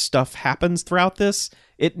booky stuff happens throughout this,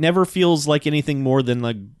 it never feels like anything more than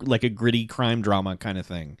like a gritty crime drama kind of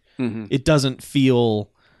thing. Mm-hmm. It doesn't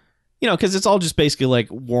feel, because it's all just basically like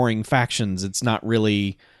warring factions. It's not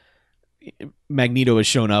really Magneto has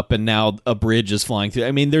shown up and now a bridge is flying through.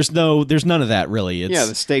 I mean, there's none of that really. It's,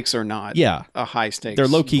 the stakes are not a high stakes. They're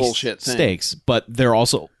low key bullshit thing. stakes, but they're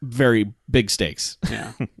also very big stakes.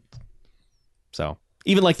 Yeah. So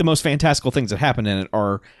even like the most fantastical things that happen in it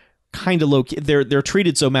are kind of low key. They're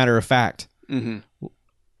treated so matter of fact. Mm-hmm.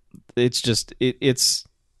 It's just it's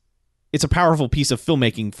a powerful piece of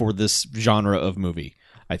filmmaking for this genre of movie,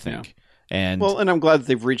 I think. Yeah. And I'm glad that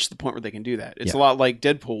they've reached the point where they can do that. It's a lot like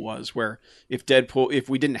Deadpool was, where if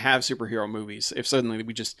we didn't have superhero movies, if suddenly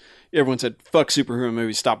everyone said, fuck superhero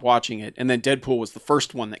movies, stop watching it, and then Deadpool was the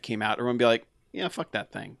first one that came out, everyone would be like, yeah, fuck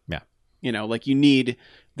that thing. Yeah. Like you need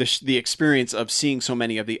the experience of seeing so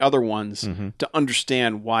many of the other ones to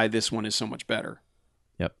understand why this one is so much better.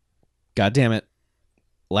 Yep. God damn it.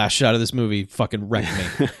 Last shot of this movie fucking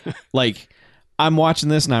wrecked me. Like, I'm watching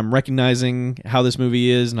this and I'm recognizing how this movie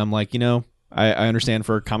is, and I'm like, I understand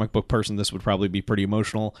for a comic book person this would probably be pretty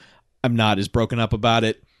emotional. I'm not as broken up about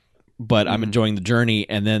it, but I'm enjoying the journey.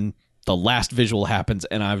 And then the last visual happens,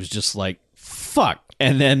 and I was just like, fuck.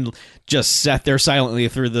 And then just sat there silently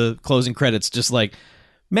through the closing credits, just like,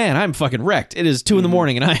 man, I'm fucking wrecked. It is 2 a.m.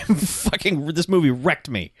 and I am fucking, this movie wrecked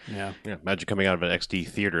me. Yeah. Imagine coming out of an XD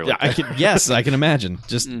theater. Like I can, yes, I can imagine.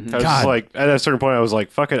 Just, I was just like, at a certain point, I was like,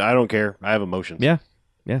 fuck it, I don't care. I have emotions. Yeah.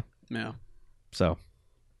 So,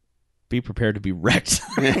 be prepared to be wrecked.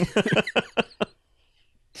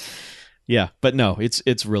 Yeah, but no,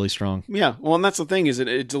 it's really strong. Yeah, well, and that's the thing is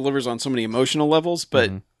it delivers on so many emotional levels, but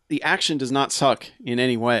the action does not suck in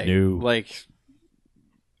any way. No. Like,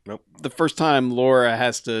 the first time Laura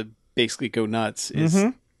has to basically go nuts is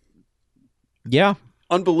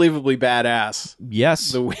unbelievably badass.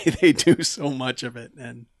 Yes. The way they do so much of it.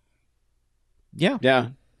 And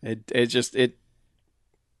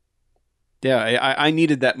I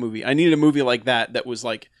needed that movie. I needed a movie like that was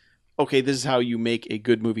like, okay, this is how you make a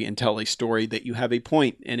good movie and tell a story that you have a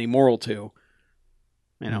point and a moral to.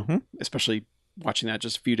 Especially watching that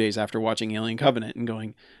just a few days after watching Alien Covenant and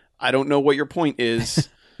going, I don't know what your point is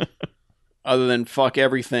other than fuck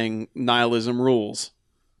everything, nihilism rules.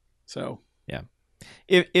 So, yeah.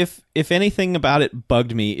 If anything about it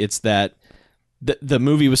bugged me, it's that the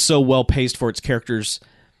movie was so well paced for its characters,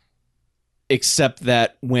 except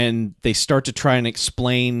that when they start to try and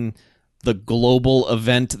explain the global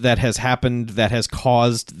event that has happened that has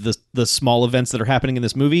caused the small events that are happening in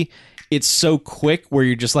this movie, it's so quick where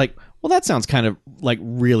you're just like, well, that sounds kind of like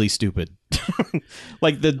really stupid.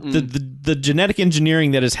 Like the genetic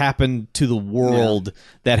engineering that has happened to the world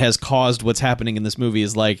that has caused what's happening in this movie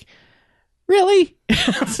is like, really?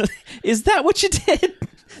 Is that what you did?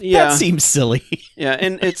 Yeah. That seems silly. Yeah,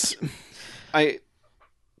 and it's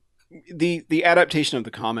the adaptation of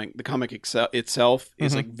the comic itself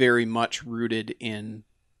is like very much rooted in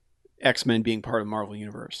X-Men being part of the Marvel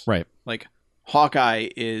Universe. Right. Like Hawkeye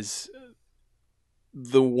is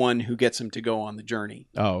the one who gets him to go on the journey.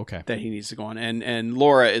 Oh, okay. That he needs to go on. And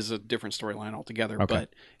Laura is a different storyline altogether,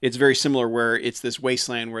 but it's very similar where it's this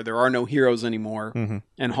wasteland where there are no heroes anymore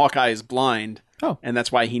and Hawkeye is blind. Oh. And that's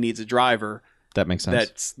why he needs a driver. That makes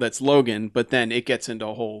sense. That's Logan, but then it gets into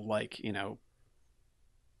a whole like,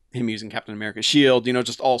 him using Captain America's shield,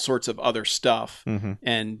 just all sorts of other stuff.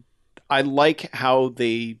 And I like how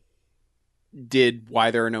they did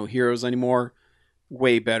Why There Are No Heroes Anymore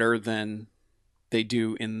way better than they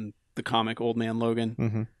do in the comic Old Man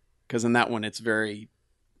Logan. Because in that one, it's very...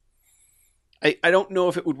 I don't know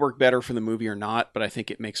if it would work better for the movie or not, but I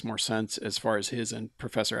think it makes more sense as far as his and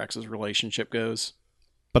Professor X's relationship goes.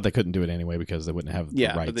 But they couldn't do it anyway because they wouldn't have the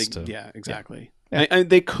rights to... Yeah, exactly. Yeah.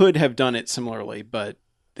 They could have done it similarly, but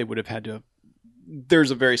they would have had to...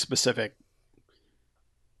 There's a very specific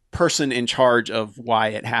person in charge of why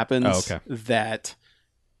it happens that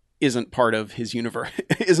isn't part of his universe,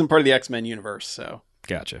 isn't part of the X-Men universe. So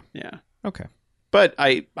gotcha. Yeah. Okay. But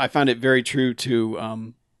I found it very true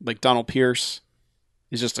to like Donald Pierce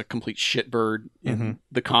is just a complete shitbird in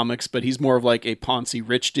the comics, but he's more of like a Ponzi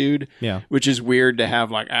rich dude. Yeah. Which is weird to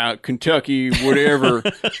have like Kentucky, whatever,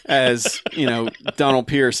 as, Donald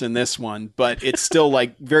Pierce in this one, but it's still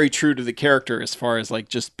like very true to the character as far as like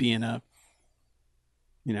just being a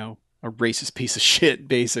racist piece of shit,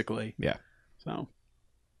 basically. Yeah. So.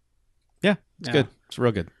 Yeah. It's good. It's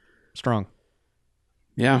real good. Strong.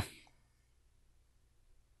 Yeah.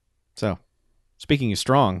 So, speaking of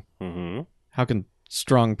strong, how can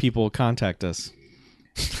strong people contact us?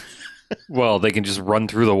 Well, they can just run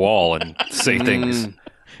through the wall and say things.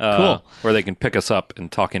 Cool. Where they can pick us up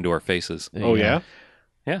and talk into our faces. Oh yeah.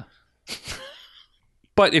 Yeah.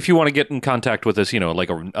 But if you want to get in contact with us, like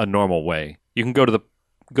a normal way, you can go to the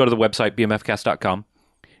website bmfcast.com.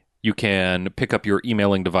 You can pick up your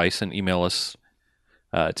emailing device and email us.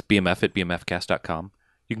 It's bmf@bmfcast.com.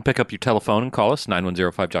 You can pick up your telephone and call us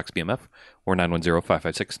 910-5JOCKS-BMF or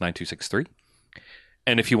 910-556-9263.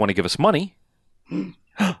 And if you want to give us money, you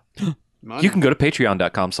can go to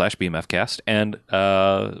patreon.com/bmfcast and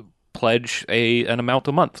pledge an amount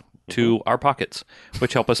a month to our pockets,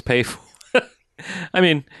 which help us pay for.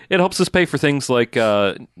 It helps us pay for things like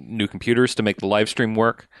new computers to make the live stream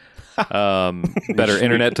work, better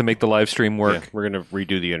internet to make the live stream work. Yeah, we're going to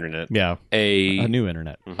redo the internet. Yeah. A new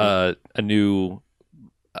internet. A new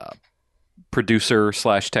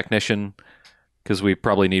producer/technician, because we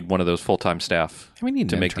probably need one of those full-time staff We need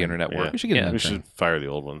to an make the intern. internet work. Yeah. We should get an We intern. should fire the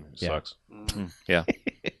old one. It Yeah. sucks. Yeah.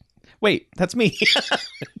 Wait, that's me.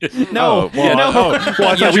 No. Yeah, no. Well, I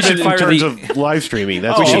thought Yeah, we you should meant fire in terms the- of live streaming.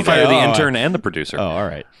 That's we all. should okay. fire the Oh, intern and the producer. Oh, all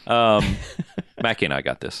right. Mackie and I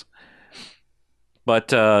got this. But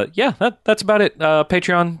that's about it.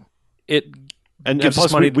 Patreon, it And gives plus,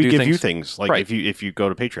 us money we to do give you things. things like Right. if you go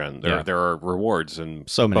to Patreon, there are rewards and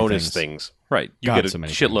So many bonus things. things. Right. You God, get a so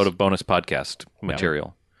many shitload things. of bonus podcast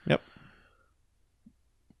material. Yep.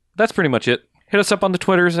 That's pretty much it. Hit us up on the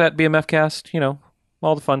Twitters at BMFcast,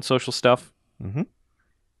 all the fun social stuff. Mm-hmm.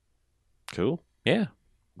 Cool. Yeah.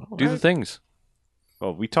 All Do the right. things.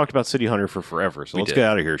 Well, we talked about City Hunter for forever, so We let's did. get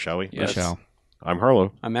out of here, shall we? Yes. Shall. I'm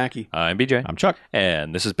Harlow. I'm Mackie. I'm BJ. I'm Chuck.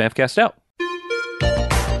 And this is BMFcast out.